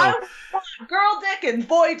 So I want girl dick and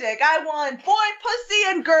boy dick. I want boy pussy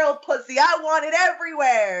and girl pussy. I want it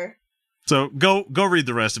everywhere. So go read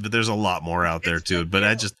the rest of it. There's a lot more out there too. But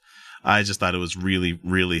I just thought it was really,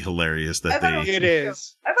 really hilarious that it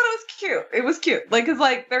is. I thought it was cute. It was cute. Like, cause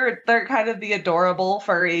like they're kind of the adorable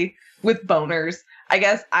furry with boners. I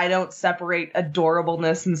guess I don't separate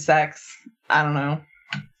adorableness and sex. I don't know.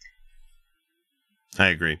 I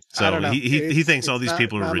agree. So he thinks all these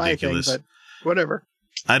people are ridiculous. Thing, but whatever.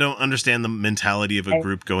 I don't understand the mentality of a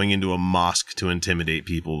group going into a mosque to intimidate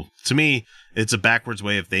people. To me, it's a backwards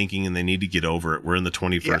way of thinking, and they need to get over it. We're in the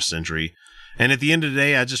 21st century. And at the end of the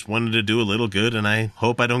day, I just wanted to do a little good, and I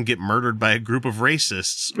hope I don't get murdered by a group of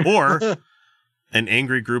racists or an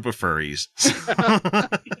angry group of furries.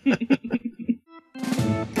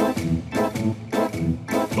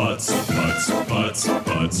 Butts, butts, butts,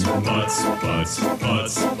 butts, butts, butts,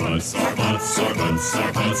 butts, butts, our butts, our butts,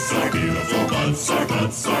 our butts, our beautiful butts, our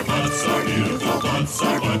butts, our butts, our beautiful butts,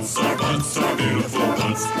 our butts, our butts, our beautiful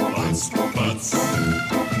butts, butts, butts.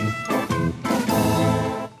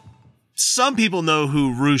 Some people know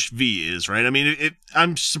who Roosh V is, right? I mean,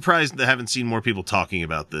 I'm surprised that I haven't seen more people talking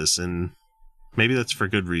about this, and maybe that's for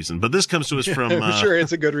good reason. But this comes to us from... I'm sure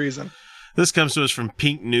it's a good reason. This comes to us from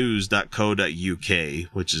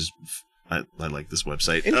pinknews.co.uk, which is... I like this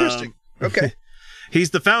website. Interesting. Okay.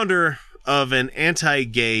 He's the founder of an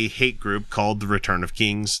anti-gay hate group called The Return of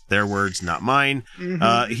Kings. Their words, not mine.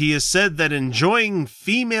 Mm-hmm. He has said that enjoying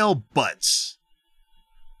female butts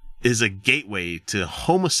is a gateway to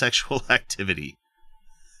homosexual activity.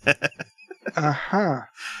 Uh-huh.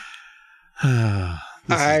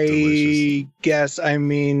 I guess, I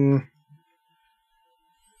mean,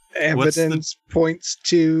 evidence points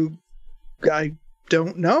to, I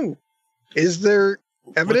don't know. Is there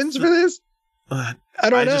evidence for this? I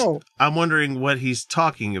don't know. I'm wondering what he's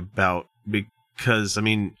talking about because, I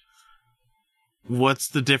mean, what's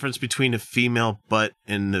the difference between a female butt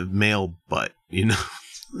and a male butt, you know?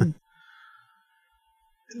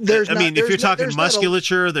 If you're talking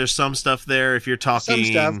musculature, there's some stuff there. If you're talking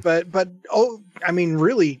some stuff, but I mean,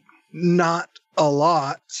 really not a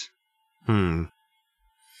lot.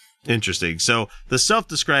 Interesting. So the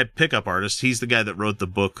self-described pickup artist, he's the guy that wrote the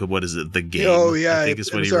book. What is it? The Game. Oh yeah, I think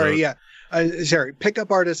is what he wrote. Yeah. Sorry,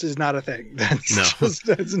 pickup artist is not a thing. That's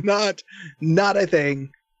not a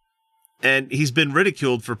thing. And he's been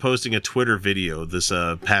ridiculed for posting a Twitter video this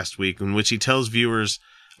past week in which he tells viewers,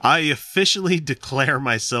 "I officially declare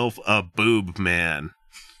myself a boob man."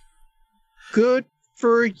 Good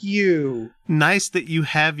for you. Nice that you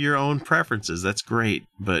have your own preferences. That's great.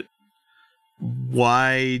 But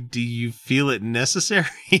why do you feel it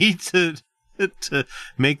necessary to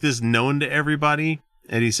make this known to everybody?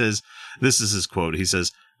 And he says, this is his quote. He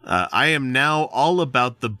says, "I am now all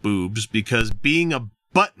about the boobs because being a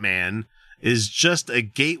butt man is just a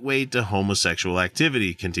gateway to homosexual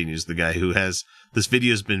activity," continues the guy who has, this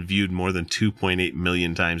video has been viewed more than 2.8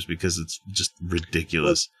 million times because it's just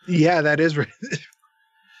ridiculous. Well, yeah, that is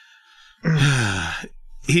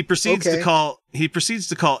He proceeds to call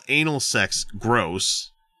anal sex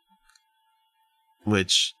gross,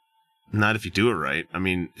 which, not if you do it right. I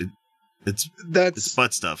mean, it's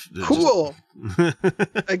butt stuff. It's cool.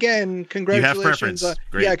 Again, congratulations.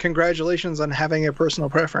 Great. Congratulations on having a personal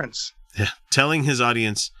preference. Yeah. Telling his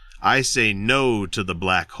audience, "I say no to the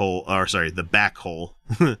back hole."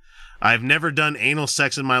 "I've never done anal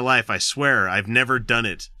sex in my life. I swear, I've never done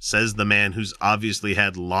it," says the man who's obviously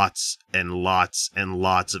had lots and lots and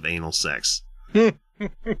lots of anal sex. I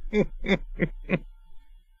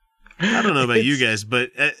don't know about you guys,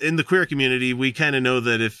 but in the queer community, we kind of know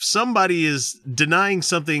that if somebody is denying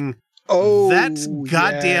something, that's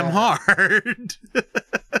goddamn hard.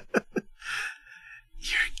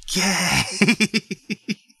 You're gay.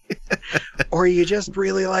 Or you just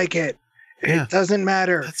really like it. Yeah. It doesn't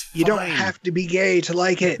matter. You don't have to be gay to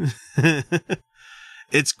like it.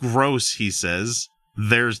 It's gross, he says.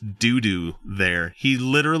 There's doo-doo there. He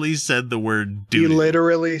literally said the word doo-doo. He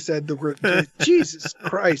literally said the word Jesus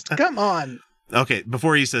Christ, come on. Okay,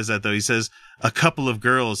 before he says that, though, he says, "A couple of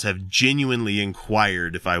girls have genuinely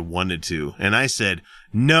inquired if I wanted to. And I said,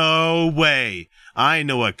 no way. I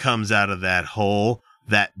know what comes out of that hole,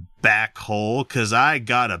 that back hole, because I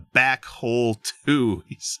got a back hole, too."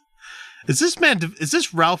 Is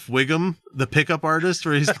this Ralph Wiggum, the pickup artist,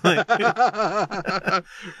 where he's like...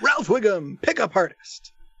 Ralph Wiggum, pickup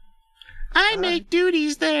artist. I make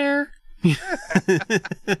duties there. Yeah,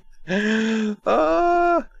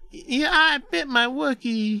 I bit my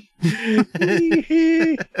Wookiee.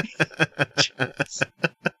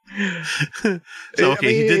 So,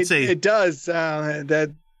 okay, he did say... It does sound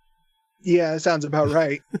that... Yeah, it sounds about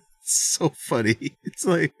right. So funny. It's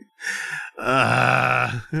like,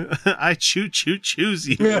 I choose you,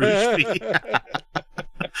 Rushby.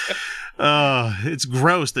 It's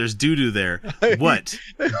gross. There's doo-doo there. What?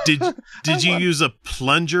 Did you use a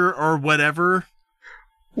plunger or whatever?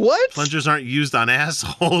 What? Plungers aren't used on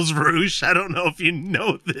assholes, Roosh. I don't know if you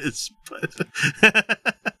know this, but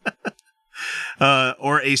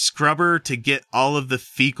or a scrubber to get all of the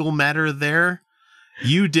fecal matter there.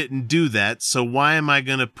 You didn't do that, so why am I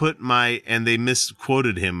going to put my... And they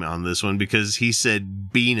misquoted him on this one because he said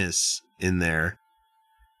Venus in there.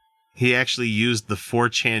 He actually used the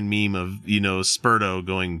 4chan meme of, Spurto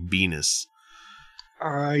going Venus.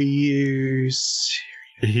 Are you serious?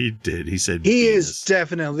 He did. He said Venus.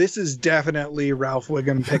 This is definitely Ralph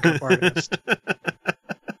Wiggum, pickup artist.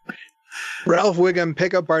 Ralph Wiggum,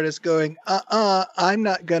 pickup artist going, I'm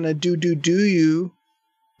not going to do you.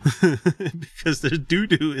 Because there's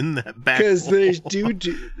doo-doo in that back. Because there's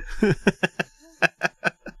doo-doo. What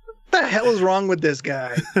the hell is wrong with this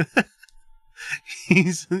guy?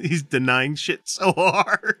 He's denying shit so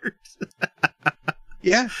hard.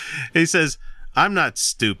 Yeah. He says, "I'm not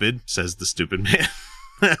stupid," says the stupid man.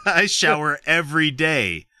 "I shower every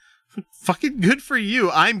day." Fucking good for you.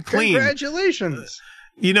 I'm clean. Congratulations.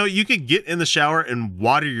 You could get in the shower and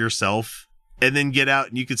water yourself and then get out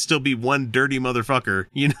and you could still be one dirty motherfucker,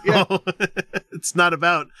 Yeah. It's not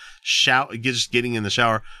about just getting in the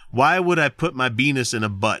shower. Why would I put my penis in a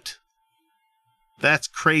butt? That's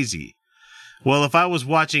crazy. Well, if I was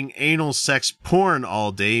watching anal sex porn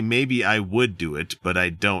all day, maybe I would do it, but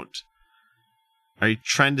I don't. Are you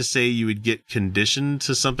trying to say you would get conditioned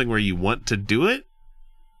to something where you want to do it?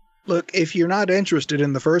 Look, if you're not interested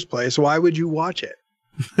in the first place, why would you watch it?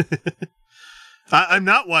 I'm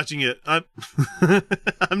not watching it.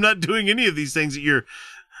 I'm not doing any of these things that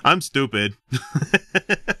I'm stupid.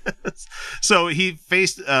 So he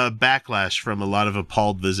faced backlash from a lot of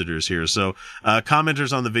appalled visitors here. So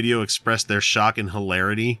commenters on the video expressed their shock and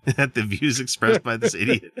hilarity at the views expressed by this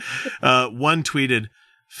idiot. One tweeted,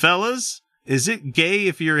 "Fellas, is it gay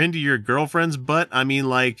if you're into your girlfriend's butt? I mean,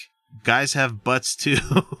 like, guys have butts too.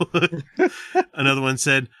 Another one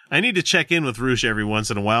said, I need to check in with Roosh every once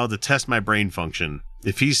in a while to test my brain function.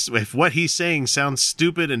 If what he's saying sounds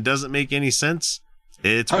stupid and doesn't make any sense,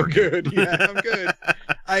 it's I'm working. good. Yeah, I'm good.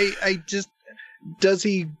 I just,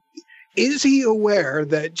 is he aware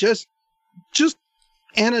that just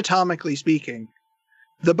anatomically speaking,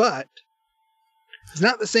 the butt is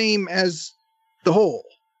not the same as the hole?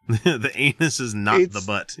 The anus is not the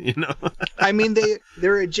butt, you know? I mean,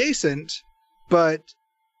 they're adjacent, but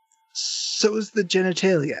so is the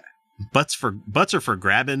genitalia. Butts are for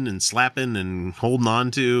grabbing and slapping and holding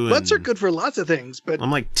on to. Butts are good for lots of things, but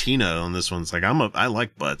I'm like Tina on this one. It's like I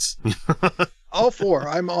like butts. all for.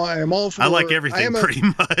 I'm all for. I like everything pretty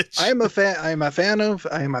much. I am a fan of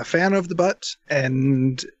the butt,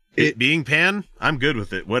 and it being pan, I'm good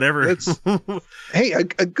with it. Whatever. Hey, a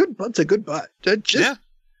good butt's a good butt. Yeah.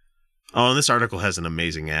 Oh, and this article has an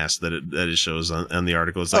amazing ass that it shows on the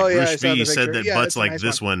article. It's like Bruce B said that butts like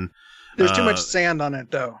this one. There's too much sand on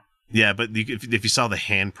it, though. Yeah, but if you saw the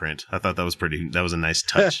handprint, I thought that was a nice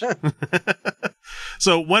touch.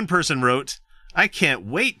 So one person wrote, I can't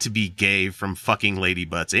wait to be gay from fucking lady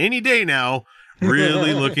butts any day now.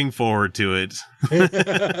 Really looking forward to it.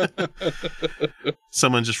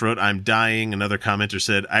 Someone just wrote, I'm dying. Another commenter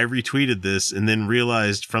said, I retweeted this and then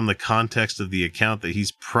realized from the context of the account that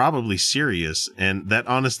he's probably serious. And that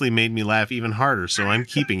honestly made me laugh even harder. So I'm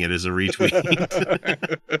keeping it as a retweet.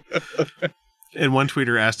 And one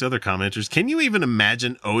tweeter asked other commenters, can you even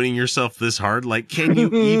imagine owning yourself this hard? Like, can you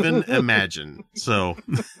even imagine? So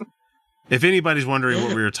if anybody's wondering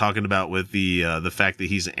what we were talking about with the fact that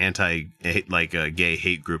he's an gay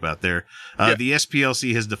hate group out there, the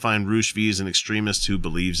SPLC has defined Roosh V as an extremist who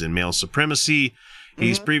believes in male supremacy.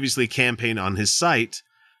 He's previously campaigned on his site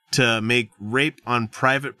to make rape on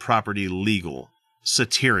private property legal,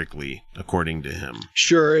 satirically, according to him.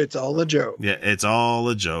 Sure, it's all a joke. Yeah, it's all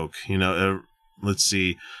a joke. You know, let's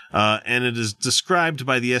see. And it is described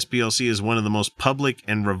by the SPLC as one of the most public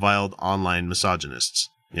and reviled online misogynists.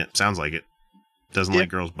 Yeah, sounds like it. Doesn't like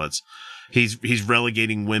girls' butts. He's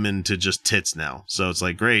relegating women to just tits now. So it's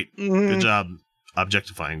like, great, good job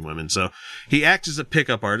objectifying women. So he acts as a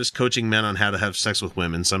pickup artist, coaching men on how to have sex with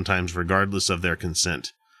women, sometimes regardless of their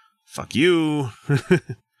consent. Fuck you.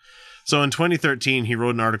 So in 2013, he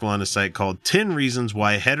wrote an article on his site called 10 Reasons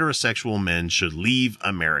Why Heterosexual Men Should Leave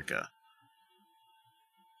America.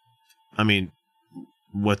 I mean,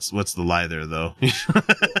 what's the lie there, though?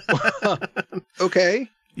 Okay.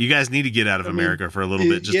 You guys need to get out of America for a little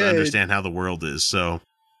bit just to understand how the world is. So,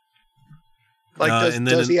 like,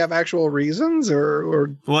 does he have actual reasons,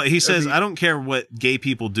 or? Well, he says, I don't care what gay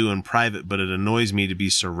people do in private, but it annoys me to be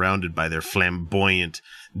surrounded by their flamboyant,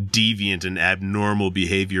 deviant, and abnormal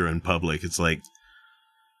behavior in public. It's like,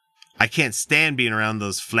 I can't stand being around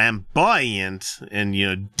those flamboyant and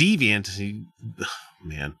deviant.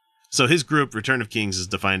 Man. So his group, Return of Kings, is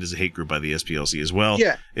defined as a hate group by the SPLC as well.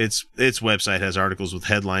 Yeah. Its website has articles with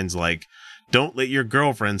headlines like, don't let your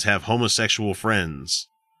girlfriends have homosexual friends.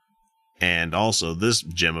 And also this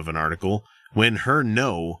gem of an article, when her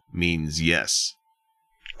no means yes.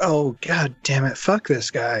 Oh, God damn it. Fuck this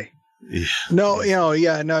guy. Yeah. No,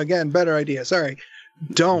 again, better idea. Sorry.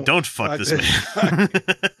 Don't fuck this man.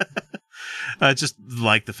 I just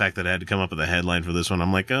like the fact that I had to come up with a headline for this one.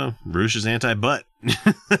 I'm like, oh, Roosh is anti-butt.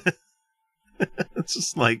 It's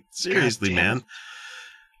just like, seriously, man.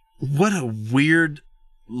 What a weird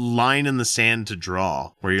line in the sand to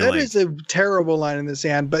draw. Where you're that is a terrible line in the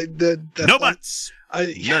sand, but the no butts.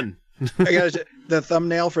 None. I gotta the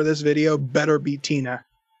thumbnail for this video better be Tina.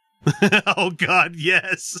 Oh, God,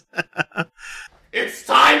 yes. It's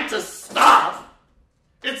time to stop.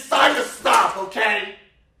 It's time to stop, okay?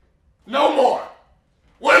 No more.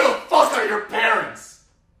 Where the fuck are your parents?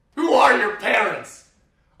 Who are your parents?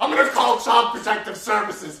 I'm gonna call Child Protective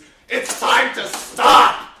Services. It's time to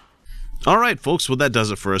stop. All right, folks. Well, that does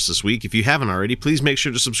it for us this week. If you haven't already, please make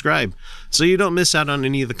sure to subscribe so you don't miss out on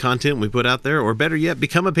any of the content we put out there, or better yet,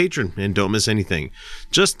 become a patron and don't miss anything.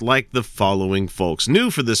 Just like the following folks. New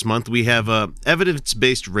for this month, we have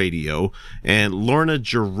Evidence-Based Radio and Lorna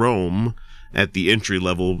Jerome at the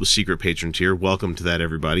entry-level secret patron tier. Welcome to that,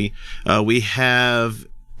 everybody. We have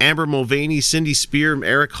Amber Mulvaney, Cindy Spear,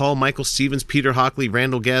 Eric Hall, Michael Stevens, Peter Hockley,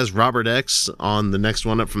 Randall Gaz, Robert X on the next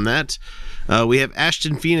one up from that. We have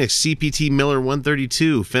Ashton Phoenix, CPT Miller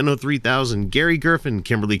 132, Fenno 3000, Gary Gerfin,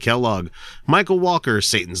 Kimberly Kellogg, Michael Walker,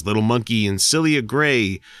 Satan's Little Monkey, and Celia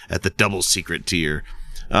Gray at the double secret tier.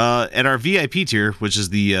 At our VIP tier, which is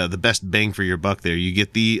the best bang for your buck there, you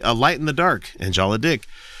get the Light in the Dark, Angela Dick,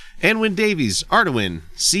 Anwin Davies, Arduin,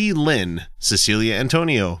 C. Lynn, Cecilia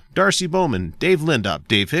Antonio, Darcy Bowman, Dave Lindop,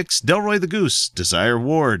 Dave Hicks, Delroy the Goose, Desire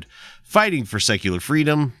Ward, Fighting for Secular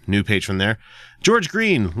Freedom, new patron there, George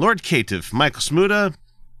Green, Lord Caitiff, Michael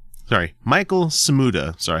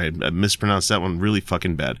Samuda, sorry, I mispronounced that one really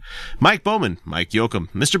fucking bad, Mike Bowman, Mike Yoakum,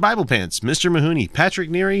 Mr. Bible Pants, Mr. Mahoney, Patrick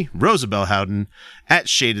Neary, Rosabelle Howden, at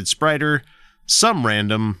Shaded Spriter, Some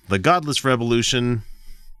Random, The Godless Revolution,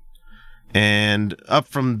 and up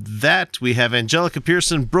from that, we have Angelica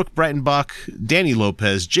Pearson, Brooke Breitenbach, Danny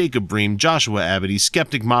Lopez, Jacob Bream, Joshua Abity,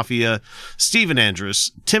 Skeptic Mafia, Stephen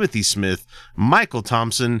Andrus, Timothy Smith, Michael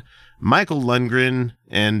Thompson, Michael Lundgren,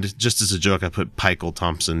 and just as a joke, I put Pikel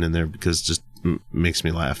Thompson in there because it just makes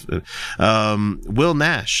me laugh. Will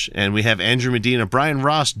Nash, and we have Andrew Medina, Brian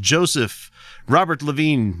Ross, Joseph, Robert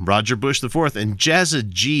Levine, Roger Bush IV, and Jazza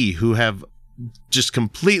G, who have just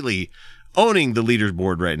completely owning the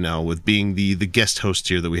leaderboard right now with being the guest host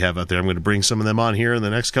here that we have out there. I'm going to bring some of them on here in the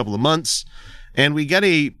next couple of months. And we got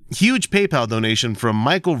a huge PayPal donation from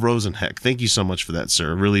Michael Rosenheck. Thank you so much for that,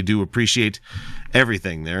 sir. I really do appreciate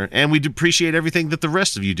everything there. And we do appreciate everything that the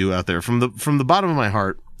rest of you do out there. From the bottom of my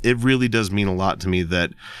heart, it really does mean a lot to me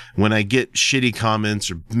that when I get shitty comments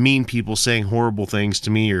or mean people saying horrible things to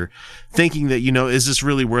me or thinking that, is this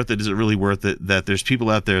really worth it? Is it really worth it? That there's people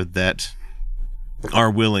out there that are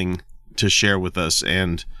willing to share with us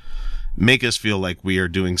and make us feel like we are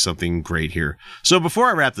doing something great here. So before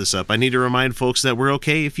I wrap this up, I need to remind folks that we're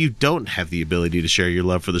okay if you don't have the ability to share your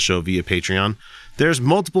love for the show via Patreon. There's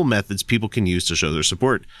multiple methods people can use to show their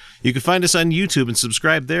support. You can find us on YouTube and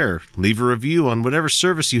subscribe there. Leave a review on whatever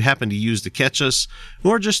service you happen to use to catch us,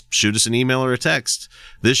 or just shoot us an email or a text.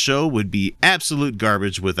 This show would be absolute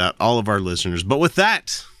garbage without all of our listeners. But with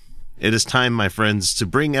that, it is time, my friends, to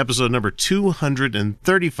bring episode number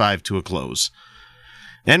 235 to a close.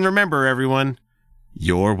 And remember, everyone,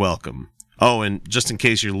 you're welcome. Oh, and just in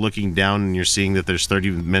case you're looking down and you're seeing that there's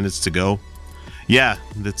 30 minutes to go, yeah,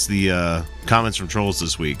 that's the comments from trolls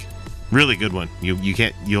this week. Really good one.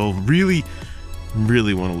 You'll really,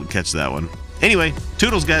 really want to catch that one. Anyway,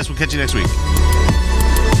 toodles, guys. We'll catch you next week.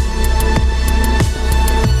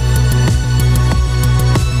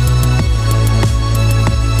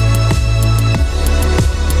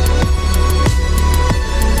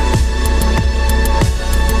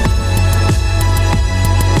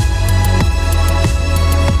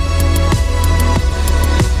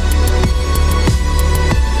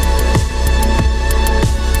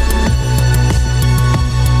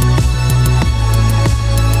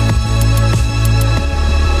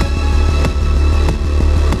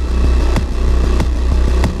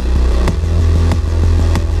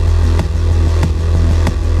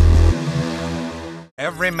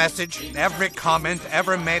 Every message, every comment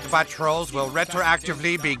ever made by trolls will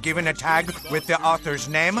retroactively be given a tag with the author's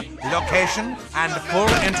name, location, and full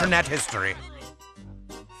internet history.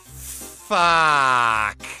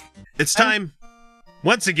 Fuck. It's time,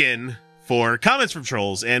 once again, for comments from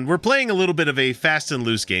trolls, and we're playing a little bit of a fast and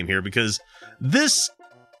loose game here because this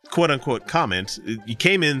quote-unquote comment, you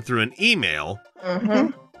came in through an email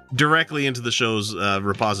directly into the show's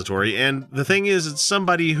repository, and the thing is, it's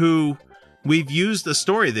somebody who we've used the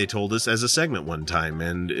story they told us as a segment one time,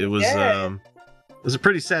 and it was a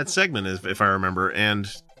pretty sad segment, if I remember. And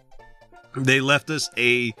they left us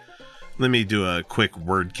let me do a quick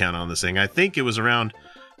word count on this thing. I think it was around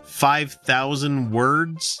 5,000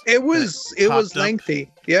 words. It was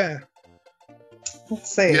lengthy. Yeah.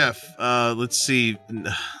 Let's see. Yeah. Let's see.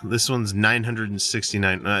 This one's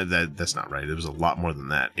 969. That's not right. It was a lot more than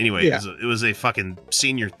that. Anyway, yeah. It was a fucking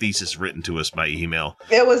senior thesis written to us by email.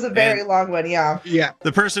 It was a very long one. Yeah. Yeah.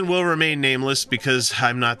 The person will remain nameless because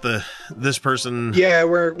I'm not this person. Yeah,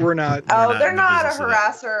 we're not. Oh, they're not a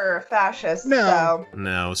harasser or a fascist. No. So.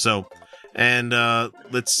 No. So, and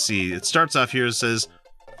let's see. It starts off here. It says,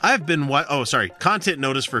 content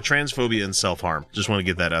notice for transphobia and self-harm. Just want to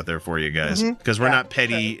get that out there for you guys because we're not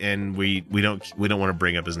petty and we don't want to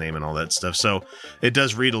bring up his name and all that stuff. So it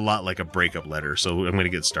does read a lot like a breakup letter. So I'm going to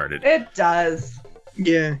get started. It does.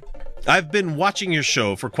 Yeah. I've been watching your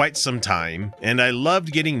show for quite some time, and I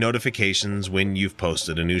loved getting notifications when you've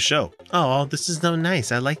posted a new show. Oh, this is so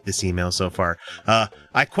nice. I like this email so far.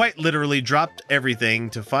 I quite literally dropped everything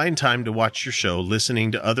to find time to watch your show,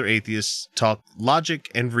 listening to other atheists talk logic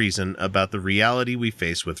and reason about the reality we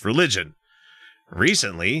face with religion.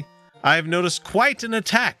 Recently, I've noticed quite an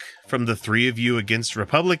attack from the three of you against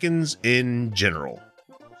Republicans in general.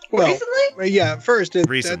 Well, recently? Yeah, first,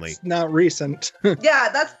 recently. That's not recent. Yeah,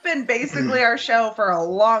 that's been basically our show for a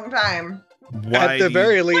long time. At the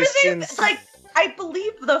very least, I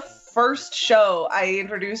believe the first show I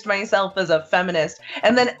introduced myself as a feminist,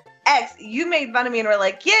 and then X, you made fun of me and were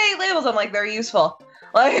like, yay, labels. I'm like, they're useful.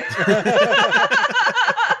 Like,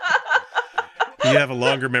 You have a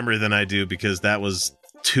longer memory than I do because that was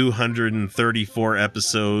 234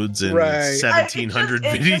 episodes and 1,700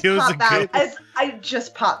 videos ago. I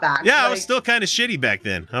just popped back. Yeah, I was still kind of shitty back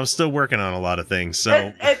then. I was still working on a lot of things.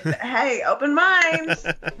 So hey, open minds.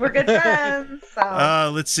 We're good friends.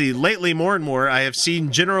 So. Let's see. Lately, more and more, I have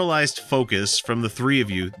seen generalized focus from the three of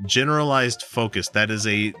you. Generalized focus. That is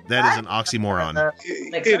an oxymoron.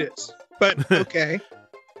 It is. But okay.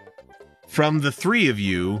 From the three of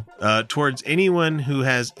you towards anyone who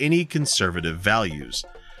has any conservative values.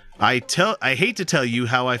 I hate to tell you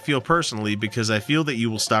how I feel personally because I feel that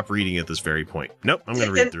you will stop reading at this very point. Nope, I'm going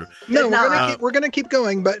to read through. No, we're gonna keep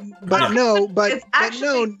going, but no,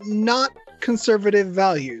 not conservative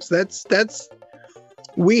values. That's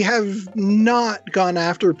we have not gone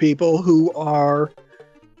after people who are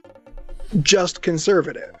just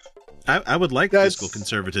conservative. I would like fiscal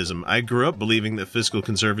conservatism. I grew up believing that fiscal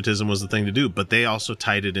conservatism was the thing to do, but they also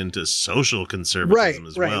tied it into social conservatism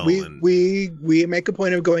as well. We make a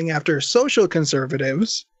point of going after social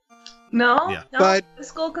conservatives. No, but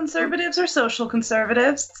fiscal conservatives or social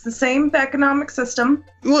conservatives. It's the same economic system.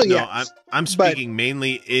 Well, no, I'm speaking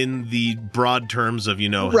mainly in the broad terms of,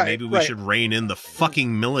 maybe we should rein in the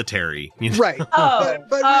fucking military. Right.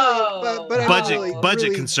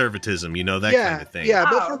 Budget conservatism, that kind of thing. Yeah,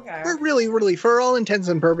 but really, for all intents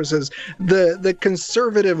and purposes, the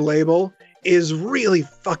conservative label is really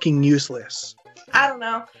fucking useless. I don't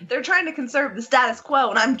know. They're trying to conserve the status quo,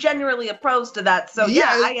 and I'm genuinely opposed to that. So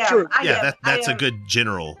I am. True. That's a good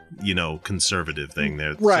general, conservative thing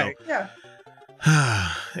there. Right. So,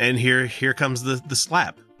 yeah. And here comes the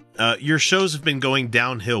slap. Your shows have been going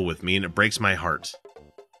downhill with me, and it breaks my heart.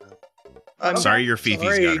 I'm sorry your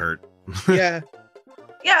fifis got hurt. Yeah.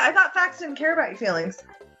 Yeah, I thought facts didn't care about your feelings.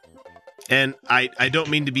 And I don't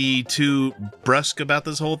mean to be too brusque about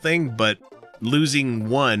this whole thing, but losing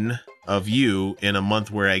one of you in a month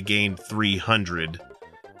where I gained 300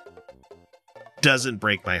 doesn't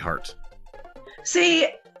break my heart. See,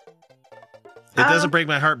 it doesn't break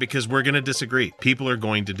my heart because we're going to disagree. People are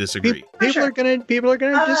going to disagree. People are going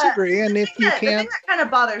to disagree, and if you can't, the thing that kind of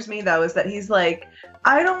bothers me though is that he's like,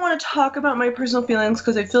 I don't want to talk about my personal feelings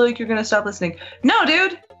because I feel like you're going to stop listening. No,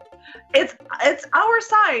 dude. It's our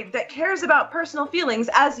side that cares about personal feelings,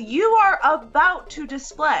 as you are about to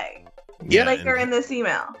display. Yeah, later in this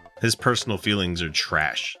email. His personal feelings are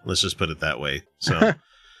trash. Let's just put it that way. So,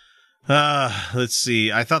 let's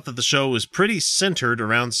see. I thought that the show was pretty centered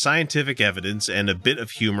around scientific evidence and a bit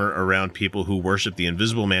of humor around people who worship the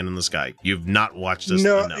invisible man in the sky. You've not watched us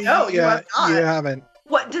enough. No, you have not. You haven't.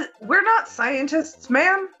 We're not scientists,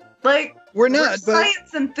 man. Like, we're not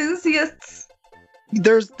science enthusiasts.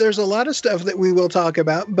 There's a lot of stuff that we will talk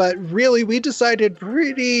about, but really we decided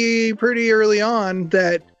pretty early on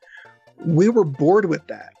that we were bored with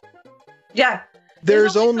that. Yeah.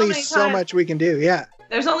 There's only so much we can do. Yeah.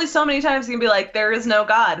 There's only so many times you can be like, there is no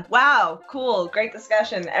God. Wow. Cool. Great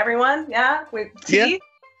discussion. Everyone. Yeah.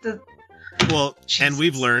 Well, and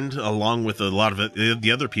we've learned, along with a lot of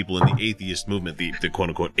the other people in the atheist movement, the quote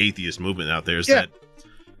unquote atheist movement out there, is that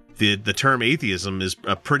the term atheism is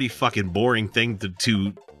a pretty fucking boring thing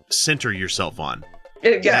to center yourself on.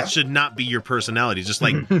 That should not be your personality. Just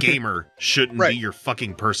like gamer shouldn't be your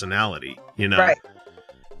fucking personality. Right.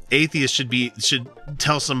 Atheist should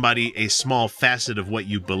tell somebody a small facet of what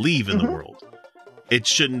you believe in the world. It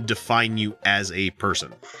shouldn't define you as a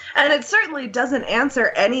person. And it certainly doesn't answer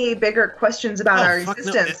any bigger questions about our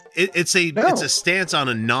existence. No. It's a stance on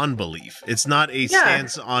a non-belief. It's not a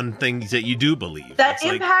stance on things that you do believe. That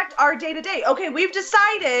impact our day-to-day. Okay, we've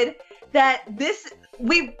decided that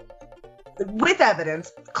with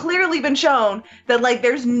evidence, clearly been shown that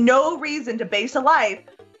there's no reason to base a life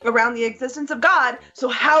around the existence of God. So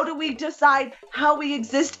how do we decide how we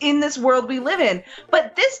exist in this world we live in?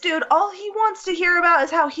 But this dude, all he wants to hear about is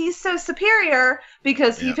how he's so superior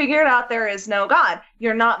because he figured out there is no God.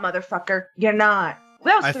 You're not, motherfucker. You're not.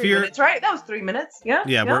 That was 3 minutes, right? That was 3 minutes. Yeah.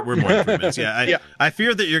 Yeah, we're more than 3 minutes. Yeah. I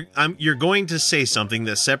fear that you're going to say something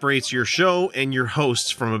that separates your show and your hosts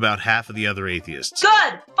from about half of the other atheists.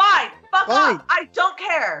 Good. Fine. Fuck off. I don't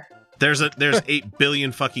care. There's 8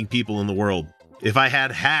 billion fucking people in the world. If I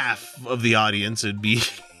had half of the audience, it'd be...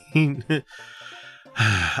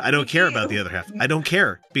 I don't care about the other half. I don't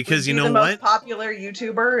care because you know what? Most popular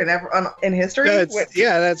YouTuber in history.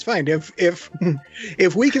 That's fine.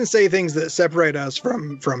 If we can say things that separate us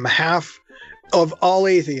from half of all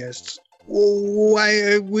atheists,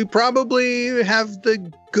 we probably have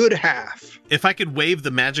the good half. If I could wave the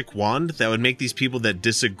magic wand that would make these people that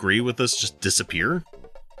disagree with us just disappear.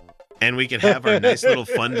 and we can have our nice little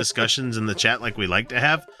fun discussions in the chat like we like to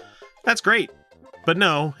have, that's great. But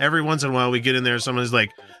no, every once in a while we get in there, someone's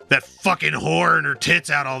like, that fucking whore and her tits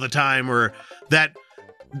out all the time, or that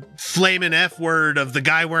flaming F word of the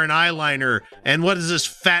guy wearing eyeliner, and what is this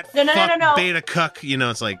fat fuck beta cuck? You know,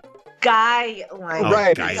 it's like, guy liner. Oh,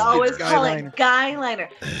 right. They always call it guy liner,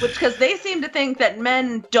 which because they seem to think that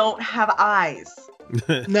men don't have eyes.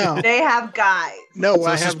 No, they have guys. No, so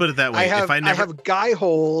let's just put it that way. I have guy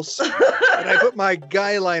holes, and I put my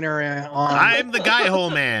guy liner on. I'm the guy hole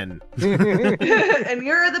man, and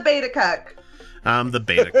you're the beta cuck. I'm the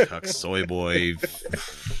beta cuck, soy boy,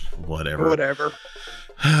 whatever.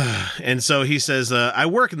 And so he says, I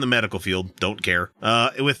work in the medical field, don't care.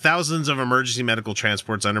 With thousands of emergency medical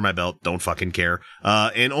transports under my belt, don't fucking care.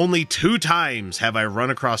 And only 2 times have I run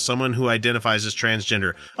across someone who identifies as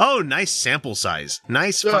transgender. Oh, nice sample size.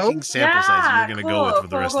 Nice fucking sample size you're going to go with for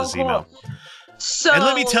the rest of this email. So, and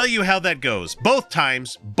let me tell you how that goes. Both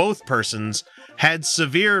times, both persons had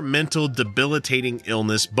severe mental debilitating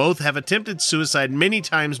illness. Both have attempted suicide many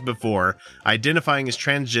times before, identifying as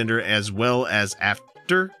transgender as well as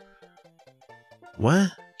after. What?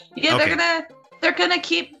 Yeah, okay. they're gonna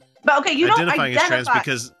keep. But okay, you don't identifying identify as trans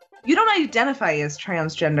because you don't identify as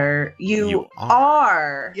transgender. You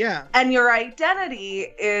are. Yeah. And your identity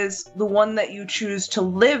is the one that you choose to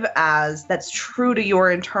live as. That's true to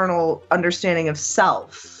your internal understanding of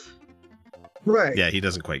self. Right. Yeah, he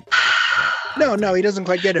doesn't quite. No, he doesn't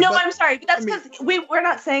quite get it. No, but, I'm sorry. But that's because we're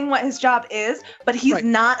not saying what his job is, but he's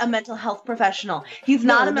not a mental health professional. He's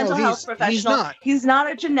not a mental health professional. He's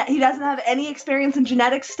not he doesn't have any experience in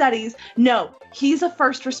genetic studies. No, he's a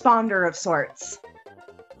first responder of sorts.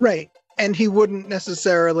 Right. And he wouldn't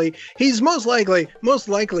necessarily, he's most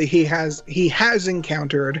likely he has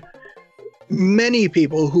encountered many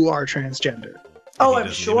people who are transgender. Oh,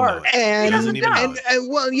 I'm sure. And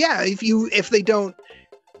well, yeah, if they don't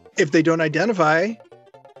identify,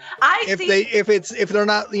 if they're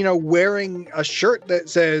not, wearing a shirt that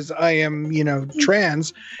says I am,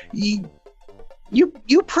 trans, you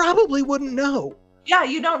probably wouldn't know. Yeah,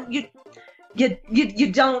 you don't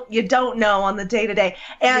know on the day to day.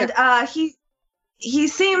 And he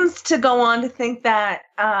seems to go on to think that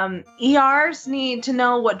ERs need to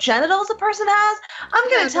know what genitals a person has. I'm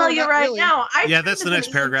going to tell you right now. That's the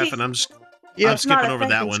next paragraph, and I'm skipping over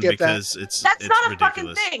that one because it's not ridiculous. A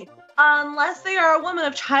fucking thing. Unless they are a woman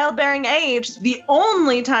of childbearing age, the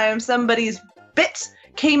only time somebody's bit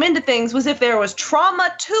came into things was if there was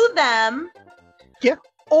trauma to them. Yeah.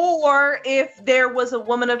 Or if there was a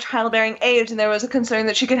woman of childbearing age and there was a concern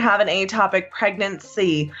that she could have an atopic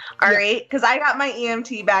pregnancy. All right? Because I got my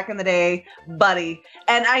EMT back in the day, buddy.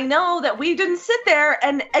 And I know that we didn't sit there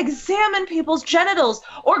and examine people's genitals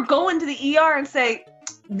or go into the ER and say,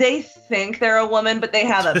 they think they're a woman, but they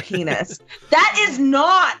have a penis. That is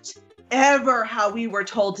not ever how we were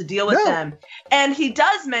told to deal with them. And he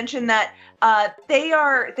does mention that they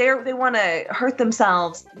want to hurt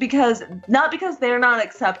themselves not because they're not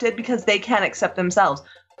accepted, because they can't accept themselves.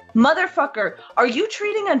 Motherfucker, are you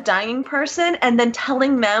treating a dying person and then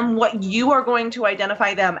telling them what you are going to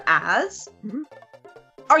identify them as? Mm-hmm.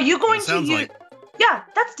 Are you going to use... Yeah,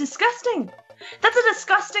 that's disgusting. That's a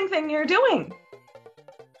disgusting thing you're doing.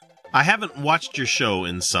 I haven't watched your show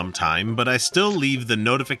in some time, but I still leave the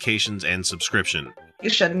notifications and subscription. You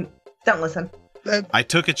shouldn't. Don't listen. I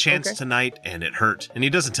took a chance tonight, and it hurt. And he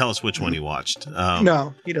doesn't tell us which one he watched.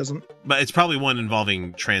 No, he doesn't. But it's probably one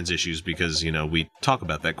involving trans issues because, we talk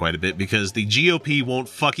about that quite a bit because the GOP won't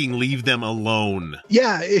fucking leave them alone.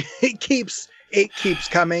 Yeah, it keeps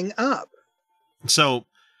coming up. So,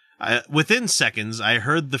 within seconds, I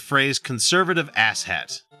heard the phrase conservative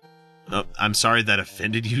asshat. I'm sorry that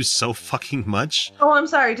offended you so fucking much. Oh, I'm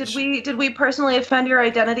sorry. Did we personally offend your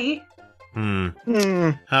identity? How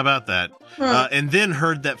about that? And then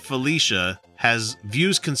heard that Felicia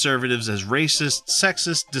views conservatives as racist,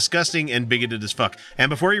 sexist, disgusting, and bigoted as fuck. And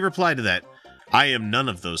before you reply to that, I am none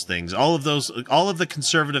of those things. All of the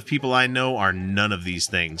conservative people I know are none of these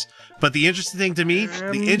things. But the interesting thing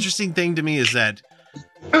to me is that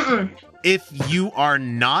if you are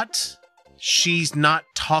not, she's not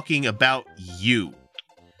talking about you.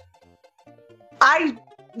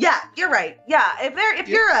 Yeah, you're right. Yeah, if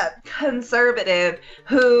you're a conservative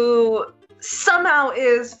who somehow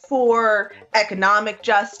is for economic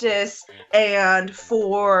justice and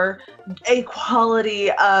for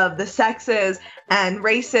equality of the sexes and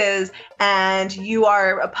races, and you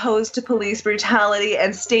are opposed to police brutality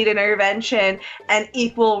and state intervention and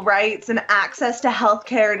equal rights and access to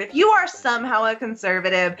healthcare, and if you are somehow a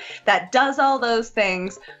conservative that does all those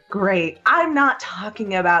things, great. I'm not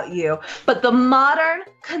talking about you. But the modern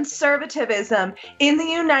conservatism in the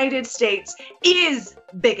United States is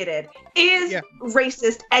bigoted, is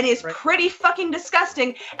racist, and is pretty fucking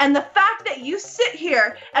disgusting. And the fact that you sit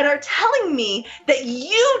here and are telling me that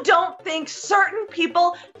you don't think certain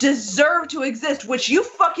people deserve to exist, which you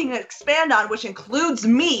fucking expand on, which includes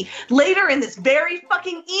me later in this very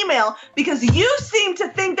fucking email, because you seem to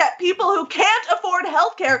think that people who can't afford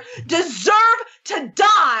healthcare deserve to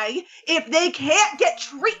die if they can't get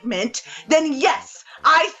treatment, then yes,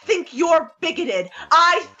 I think you're bigoted.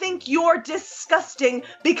 I think you're disgusting,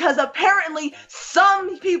 because apparently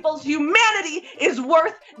some people's humanity is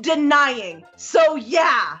worth denying. So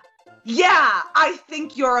yeah, I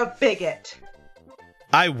think you're a bigot.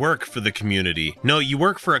 I work for the community. No, you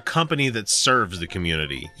work for a company that serves the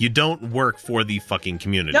community. You don't work for the fucking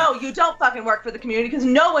community. No, you don't fucking work for the community, because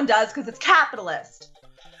no one does, because it's capitalist.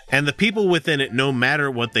 And the people within it, no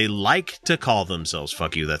matter what they like to call themselves,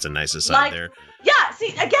 fuck you, that's a nice aside there. Yeah, see,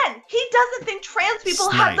 again, he doesn't think trans people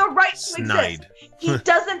have the right to exist. He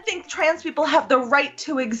doesn't think trans people have the right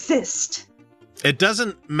to exist. It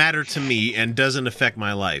doesn't matter to me and doesn't affect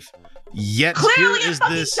my life. Yet Clearly here is it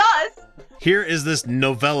this does. Here is this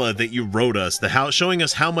novella that you wrote us, showing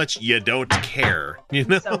us how much you don't care. You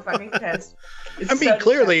know? So fucking pissed. I mean,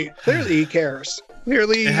 clearly he cares.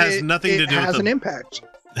 Clearly, it has nothing to do with an impact.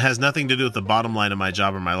 It has nothing to do with the bottom line of my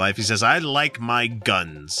job or my life. He says, I like my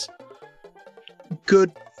guns.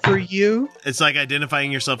 Good for you. It's like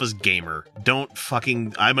identifying yourself as gamer. Don't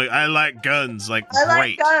fucking... I like guns. Like, I like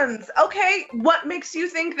great. guns. Okay, what makes you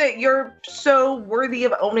think that you're so worthy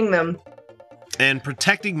of owning them? And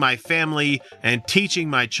protecting my family and teaching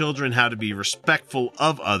my children how to be respectful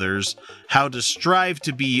of others, how to strive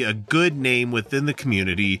to be a good name within the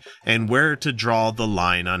community, and where to draw the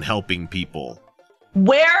line on helping people.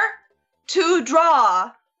 Where to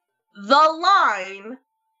draw the line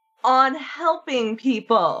on helping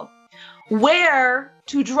people. Where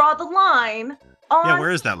to draw the line on... Yeah,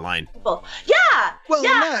 where is that line? People. Yeah! Well,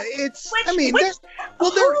 yeah. no, it's...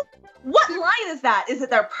 What line is that? Is it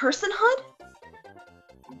their personhood?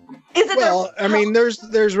 Is it I mean, there's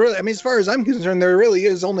really... I mean, as far as I'm concerned, there really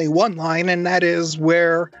is only one line, and that is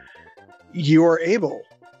where you're able...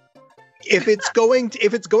 If it's going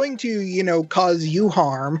to, you know, cause you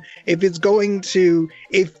harm, if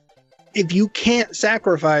you can't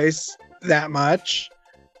sacrifice that much,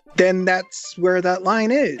 then that's where that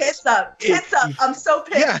line is. Tits up. I'm so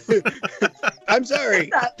pissed. Yeah. I'm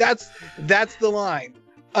sorry. That's the line.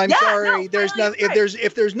 I'm sorry. There's nothing.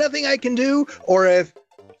 If there's nothing I can do, or if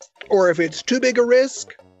it's too big a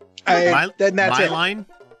risk, then that's it.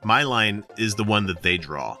 My line is the one that they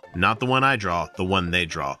draw, not the one I draw. The one they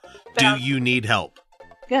draw. Do you need help?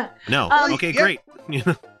 Yeah. No. Okay, great.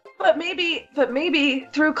 But maybe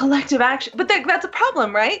through collective action. But that's a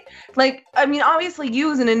problem, right? Like, I mean, obviously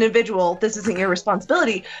you as an individual, this isn't your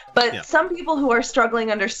responsibility, but some people who are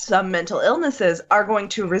struggling under some mental illnesses are going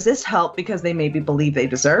to resist help because they maybe believe they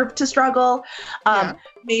deserve to struggle.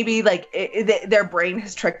 Maybe like their brain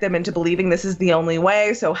has tricked them into believing this is the only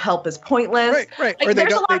way, so help is pointless. Right. Like, or they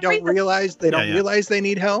don't realize they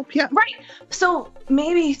need help. Yeah. Right. So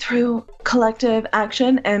maybe through collective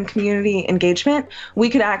action and community engagement,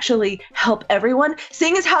 we could actually help everyone.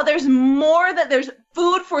 Seeing as how there's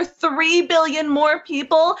food for 3 billion more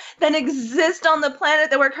people than exist on the planet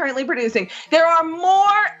that we're currently producing. There are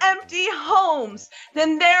more empty homes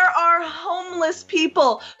than there are homeless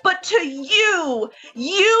people. But to you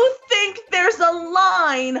think there's a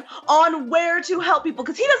line on where to help people.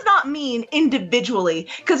 Because he does not mean individually.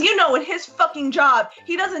 Because you know, in his fucking job,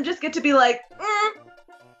 he doesn't just get to be like,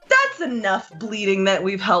 that's enough bleeding that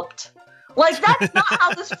we've helped. Like, that's not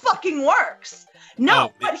how this fucking works.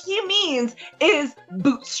 No, what he means is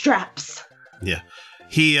bootstraps. Yeah.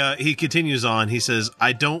 He continues on. He says,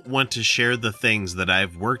 I don't want to share the things that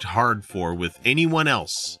I've worked hard for with anyone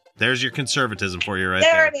else. There's your conservatism for you right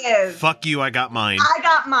there. There it is. Fuck you, I got mine. I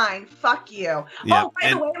got mine. Fuck you. Yeah, oh, by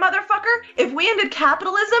the way, motherfucker, if we ended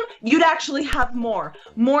capitalism, you'd actually have more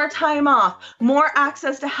time off, more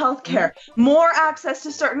access to healthcare, more access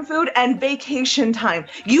to certain food, and vacation time.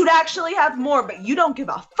 You'd actually have more, but you don't give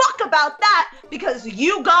a fuck about that because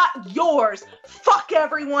you got yours. Fuck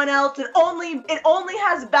everyone else. It only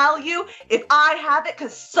has value if I have it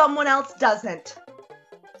because someone else doesn't.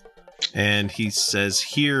 And he says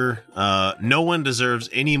here, no one deserves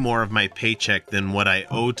any more of my paycheck than what I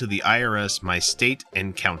owe to the IRS, my state,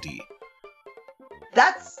 and county.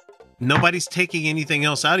 That's... Nobody's taking anything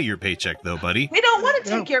else out of your paycheck, though, buddy. We don't want to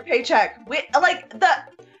take your paycheck. Like,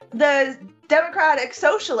 the Democratic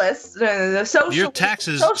Socialists, the social... Your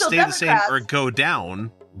taxes social stay the same or go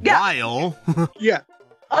down while... Yeah.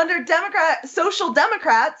 Under social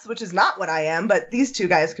democrats, which is not what I am, but these two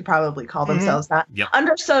guys could probably call themselves that. Yep.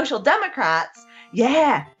 Under social democrats,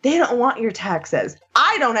 yeah, they don't want your taxes.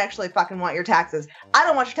 I don't actually fucking want your taxes. I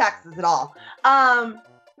don't want your taxes at all.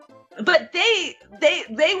 But they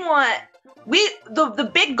want... The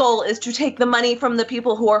big goal is to take the money from the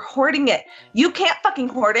people who are hoarding it. You can't fucking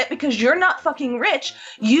hoard it because you're not fucking rich.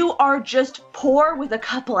 You are just poor with a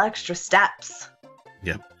couple extra steps.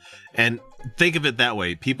 Yep. And think of it that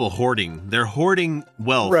way. People hoarding. They're hoarding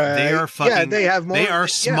wealth. Right. They are fucking... Yeah, they have more... They are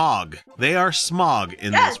smog. They are smog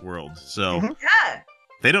in this world. So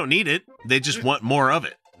they don't need it. They just want more of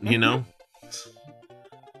it, you know?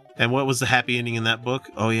 And what was the happy ending in that book?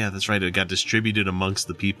 Oh, yeah, that's right. It got distributed amongst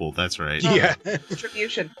the people. That's right. Yeah.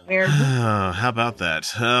 Distribution. Weird. How about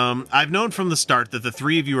that? I've known from the start that the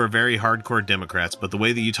three of you are very hardcore Democrats, but the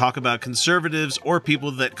way that you talk about conservatives or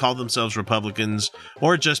people that call themselves Republicans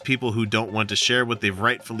or just people who don't want to share what they've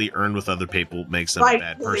rightfully earned with other people makes them a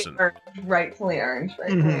bad person. Rightfully earned.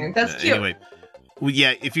 That's cute. Anyway. Well,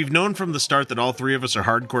 yeah, if you've known from the start that all three of us are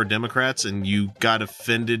hardcore Democrats and you got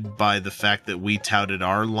offended by the fact that we touted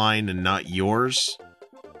our line and not yours,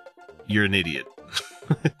 you're an idiot.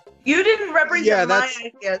 You didn't represent my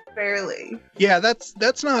ideas fairly. Yeah, that's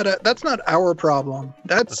not our problem.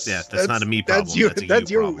 That's not a me problem.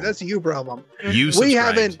 That's a you problem. You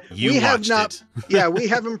subscribed. We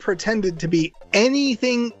haven't pretended to be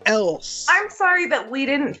anything else. I'm sorry that we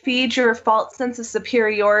didn't feed your false sense of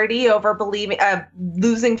superiority over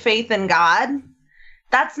losing faith in God.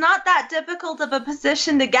 That's not that difficult of a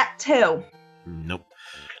position to get to. Nope.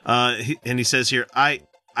 And he says here,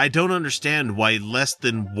 I don't understand why less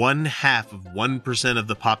than 0.5% of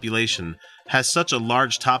the population has such a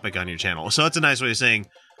large topic on your channel. So that's a nice way of saying,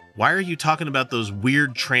 why are you talking about those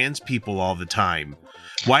weird trans people all the time?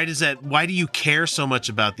 Why do you care so much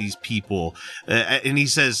about these people? And he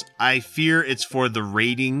says, I fear it's for the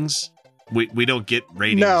ratings. We don't get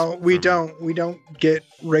ratings. No, we don't get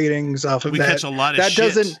ratings off of that. We catch a lot of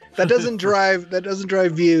shit. That doesn't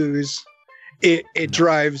drive views. It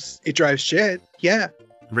drives shit. Yeah.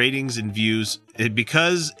 Ratings and views,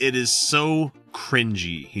 because it is so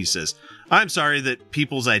cringy, he says. I'm sorry that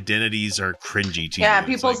people's identities are cringy to you. Yeah,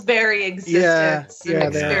 people's very existence and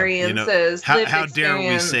experiences. How dare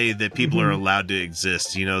we say that people are allowed to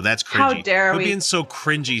exist? That's cringy. How dare we? We're being so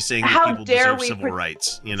cringy saying that people deserve civil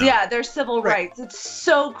rights. Yeah, they're civil rights. It's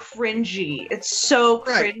so cringy. It's so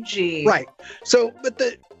cringy. Right. So, but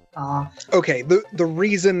okay, the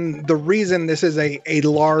reason this is a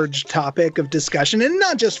large topic of discussion, and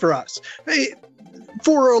not just for us,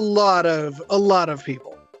 for a lot of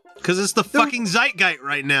people, because it's the fucking zeitgeist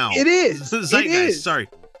right now. It is. Zeitgeist. It is. Sorry.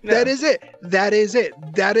 That is it. That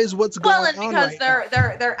is what's going on. Well, and because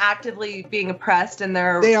they're actively being oppressed, and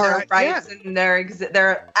their rights and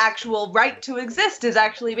their actual right to exist is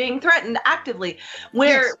actually being threatened actively.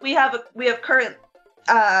 Where we have current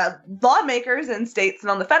lawmakers in states and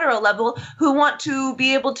on the federal level who want to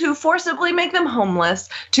be able to forcibly make them homeless,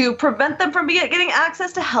 to prevent them from getting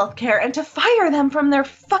access to healthcare, and to fire them from their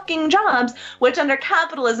fucking jobs, which under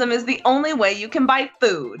capitalism is the only way you can buy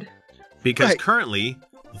food. Because currently,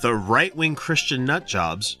 the right-wing Christian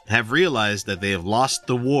nutjobs have realized that they have lost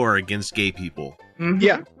the war against gay people. Mm-hmm.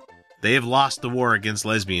 Yeah. They have lost the war against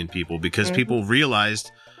lesbian people because people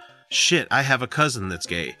realized, shit, I have a cousin that's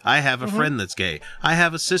gay. I have a friend that's gay. I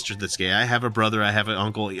have a sister that's gay. I have a brother. I have an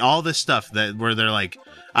uncle. All this stuff where they're like,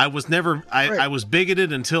 I was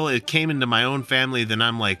bigoted until it came into my own family. Then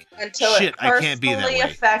I'm like, shit, I can't be that way.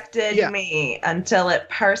 Affected me until it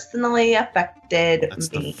personally affected That's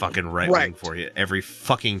the fucking right wing for you. Every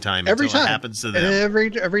fucking time. It happens to them. Every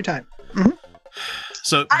time. Mm-hmm.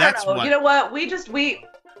 So that's what. You know what?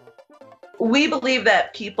 We believe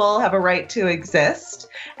that people have a right to exist,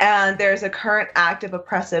 and there's a current active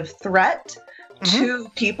oppressive threat to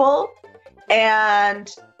people, and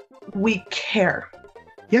we care.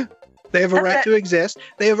 Yeah. They have a right to exist.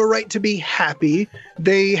 They have a right to be happy.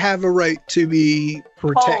 They have a right to be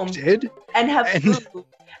protected. And have food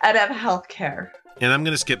and have health care. And I'm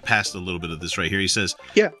going to skip past a little bit of this right here. He says,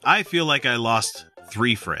 I feel like I lost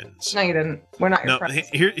 3 friends. No, you didn't. We're not your friends.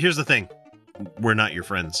 Here's the thing. We're not your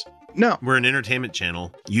friends. No. We're an entertainment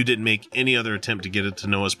channel. You didn't make any other attempt to get to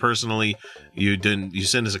know us personally. You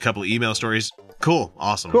sent us a couple of email stories. Cool.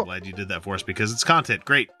 Awesome. I'm glad you did that for us because it's content.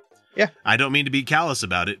 Great. Yeah. I don't mean to be callous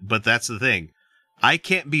about it, but that's the thing. I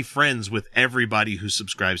can't be friends with everybody who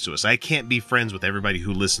subscribes to us. I can't be friends with everybody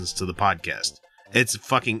who listens to the podcast. It's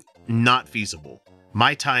fucking not feasible.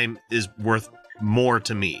 My time is worth more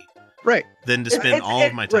to me. Right. Than to spend all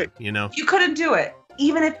of my time, you know? You couldn't do it.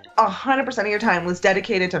 Even if 100% of your time was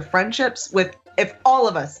dedicated to friendships with, if all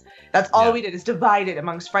of us, that's all we did is divide it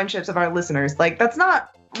amongst friendships of our listeners. Like, that's not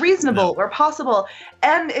reasonable or possible.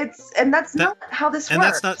 And that's not how this works. And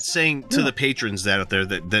that's not saying to the patrons that out there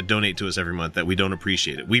that donate to us every month that we don't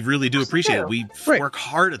appreciate it. We really do appreciate it. We work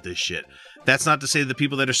hard at this shit. That's not to say the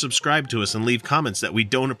people that are subscribed to us and leave comments that we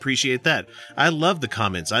don't appreciate that. I love the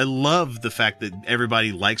comments. I love the fact that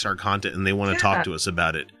everybody likes our content and they want to talk to us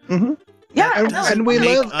about it. Mm-hmm. Yeah, and we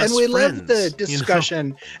love the discussion,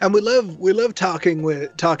 you know? And we love talking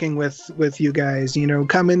with you guys. You know,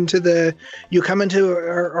 come into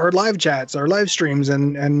our live chats, our live streams,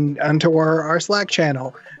 and onto our Slack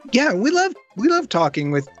channel. Yeah, we love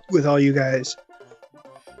talking with all you guys.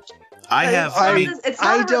 It's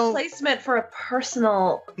not a replacement for a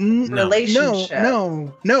personal relationship.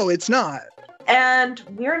 No, it's not. And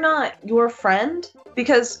we're not your friend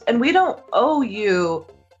and we don't owe you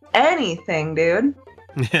anything, dude.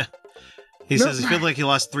 Yeah. He says he feels like he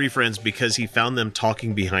lost 3 friends because he found them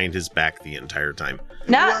talking behind his back the entire time.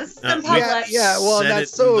 Not in public. Yeah, well,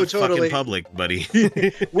 that's so totally public, buddy.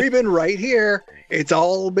 We've been right here. It's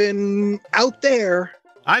all been out there.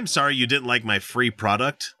 I'm sorry you didn't like my free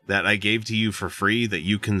product that I gave to you for free that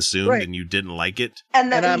you consumed and you didn't like it.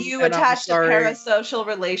 And then you attached a parasocial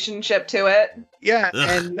relationship to it. Yeah,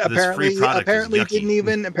 and apparently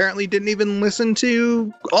didn't even listen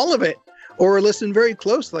to all of it or listen very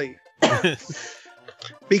closely.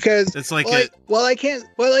 Because it's like I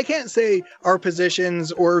can't say our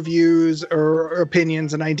positions or views or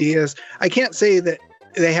opinions and ideas. I can't say that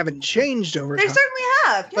they haven't changed over time. They certainly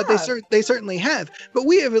have. Yeah. But they certainly have. But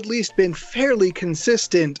we have at least been fairly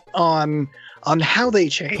consistent on how they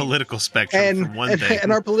change. Political spectrum, for one thing.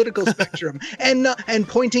 And our political spectrum. And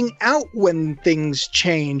pointing out when things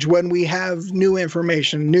change, when we have new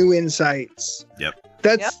information, new insights. Yep.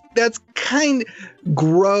 That's kind of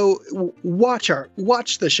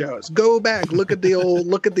watch the shows. Go back, look at the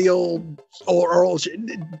old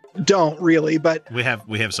don't really, but we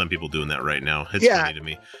have some people doing that right now. It's funny to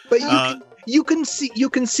me. But you can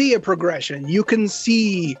see a progression. You can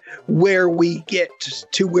see where we get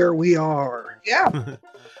to where we are. Yeah.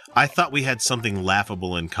 I thought we had something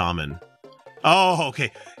laughable in common. Oh,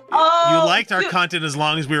 okay. You liked our content as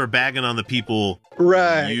long as we were bagging on the people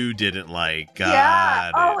you didn't like.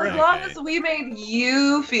 As long as we made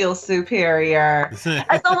you feel superior.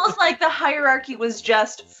 It's almost like the hierarchy was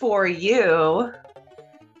just for you.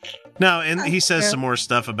 No, and he says some more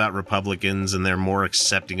stuff about Republicans and they're more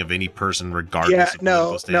accepting of any person regardless of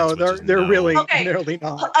political stance. They're really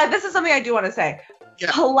not. This is something I do want to say.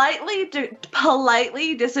 Yeah. Politely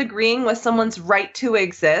disagreeing with someone's right to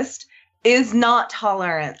exist is not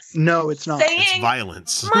tolerance. No, it's not. It's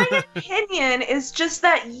violence. My opinion is just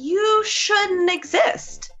that you shouldn't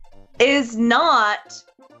exist is not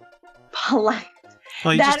polite.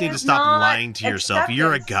 Well, you just need to stop lying to yourself.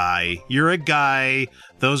 You're a guy.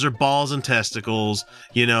 Those are balls and testicles.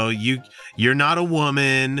 You know, you're not a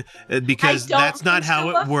woman because that's not how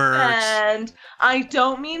it works. I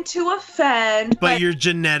don't mean to offend. But your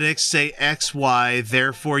genetics say XY,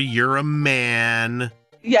 therefore you're a man.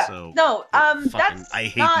 Yeah. So,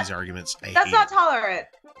 I hate these arguments. That's not tolerant.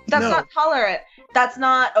 Not tolerant. That's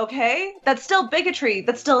not okay. That's still bigotry.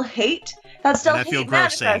 That's still hate. That's still hate. I feel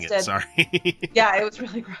gross saying it. Sorry. Yeah, it was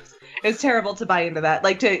really gross. It was terrible to buy into that.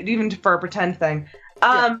 Like for a pretend thing.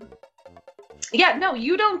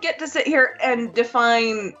 You don't get to sit here and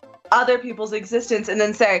define other people's existence and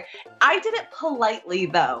then say, I did it politely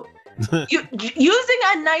though. Using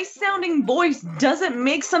a nice sounding voice doesn't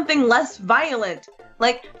make something less violent.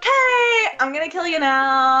 Like, hey, I'm gonna kill you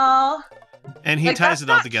now. And he ties it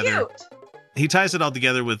all together. Cute. He ties it all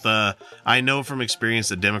together with, I know from experience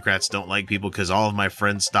that Democrats don't like people because all of my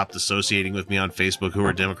friends stopped associating with me on Facebook who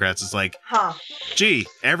are Democrats. It's like, gee,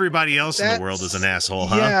 everybody else in the world is an asshole,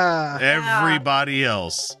 huh? Yeah. Everybody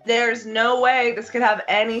else. There's no way this could have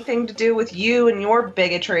anything to do with you and your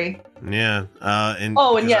bigotry. Yeah. I'm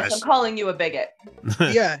calling you a bigot.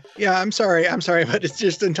 yeah, I'm sorry, but it's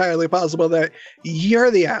just entirely possible that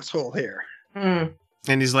you're the asshole here. Mm.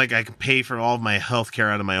 And he's like, I can pay for all of my health care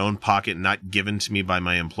out of my own pocket, not given to me by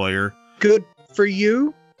my employer. Good for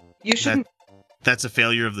you. You shouldn't. That's a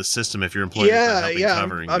failure of the system if your employer is not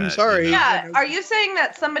covering I'm that, sorry. Yeah. Are you saying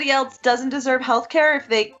that somebody else doesn't deserve health care if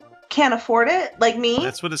they can't afford it, like me.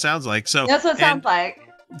 That's what it sounds like. So that's what it sounds like.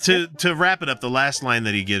 To wrap it up, the last line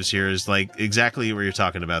that he gives here is like exactly what you're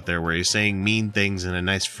talking about there, where he's saying mean things in a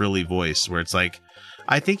nice frilly voice, where it's like,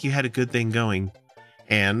 I think you had a good thing going,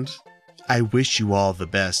 and I wish you all the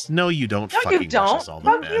best. No, you don't. No, fucking you don't. Wish us all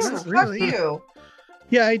the best. Fuck you.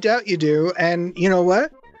 Yeah, I doubt you do. And you know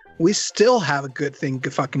what? We still have a good thing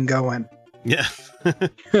fucking going. Yeah.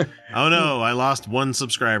 Oh no, I lost 1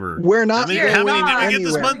 subscriber. We're not. How many did we get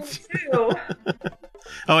this anywhere. month?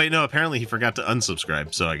 Oh wait, no. Apparently he forgot to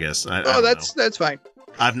unsubscribe. So I guess. I Oh, don't that's fine.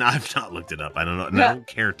 I've not looked it up. I don't know. And I don't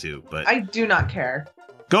care to. But I do not care.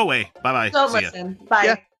 go away. Bye bye. Don't See ya. listen. Bye.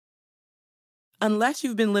 Yeah. Unless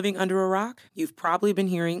you've been living under a rock, you've probably been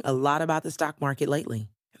hearing a lot about the stock market lately.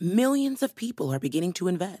 Millions of people are beginning to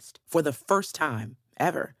invest for the first time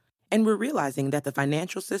ever. And we're realizing that the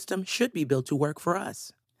financial system should be built to work for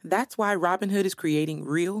us. That's why Robinhood is creating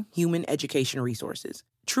real human education resources,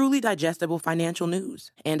 truly digestible financial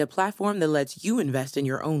news, and a platform that lets you invest in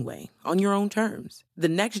your own way, on your own terms. The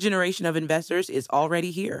next generation of investors is already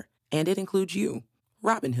here, and it includes you.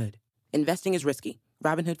 Robinhood. Investing is risky.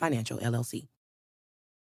 Robinhood Financial, LLC.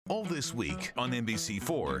 All this week on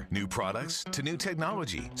NBC4, new products to new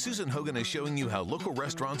technology. Susan Hogan is showing you how local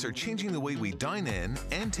restaurants are changing the way we dine in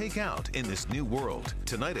and take out in this new world.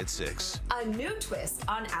 Tonight at 6. A new twist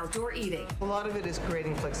on outdoor eating. A lot of it is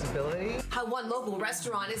creating flexibility. How one local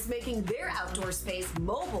restaurant is making their outdoor space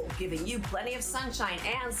mobile, giving you plenty of sunshine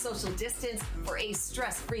and social distance for a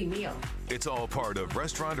stress-free meal. It's all part of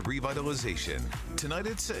restaurant revitalization. Tonight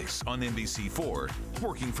at 6 on NBC4,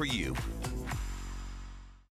 working for you.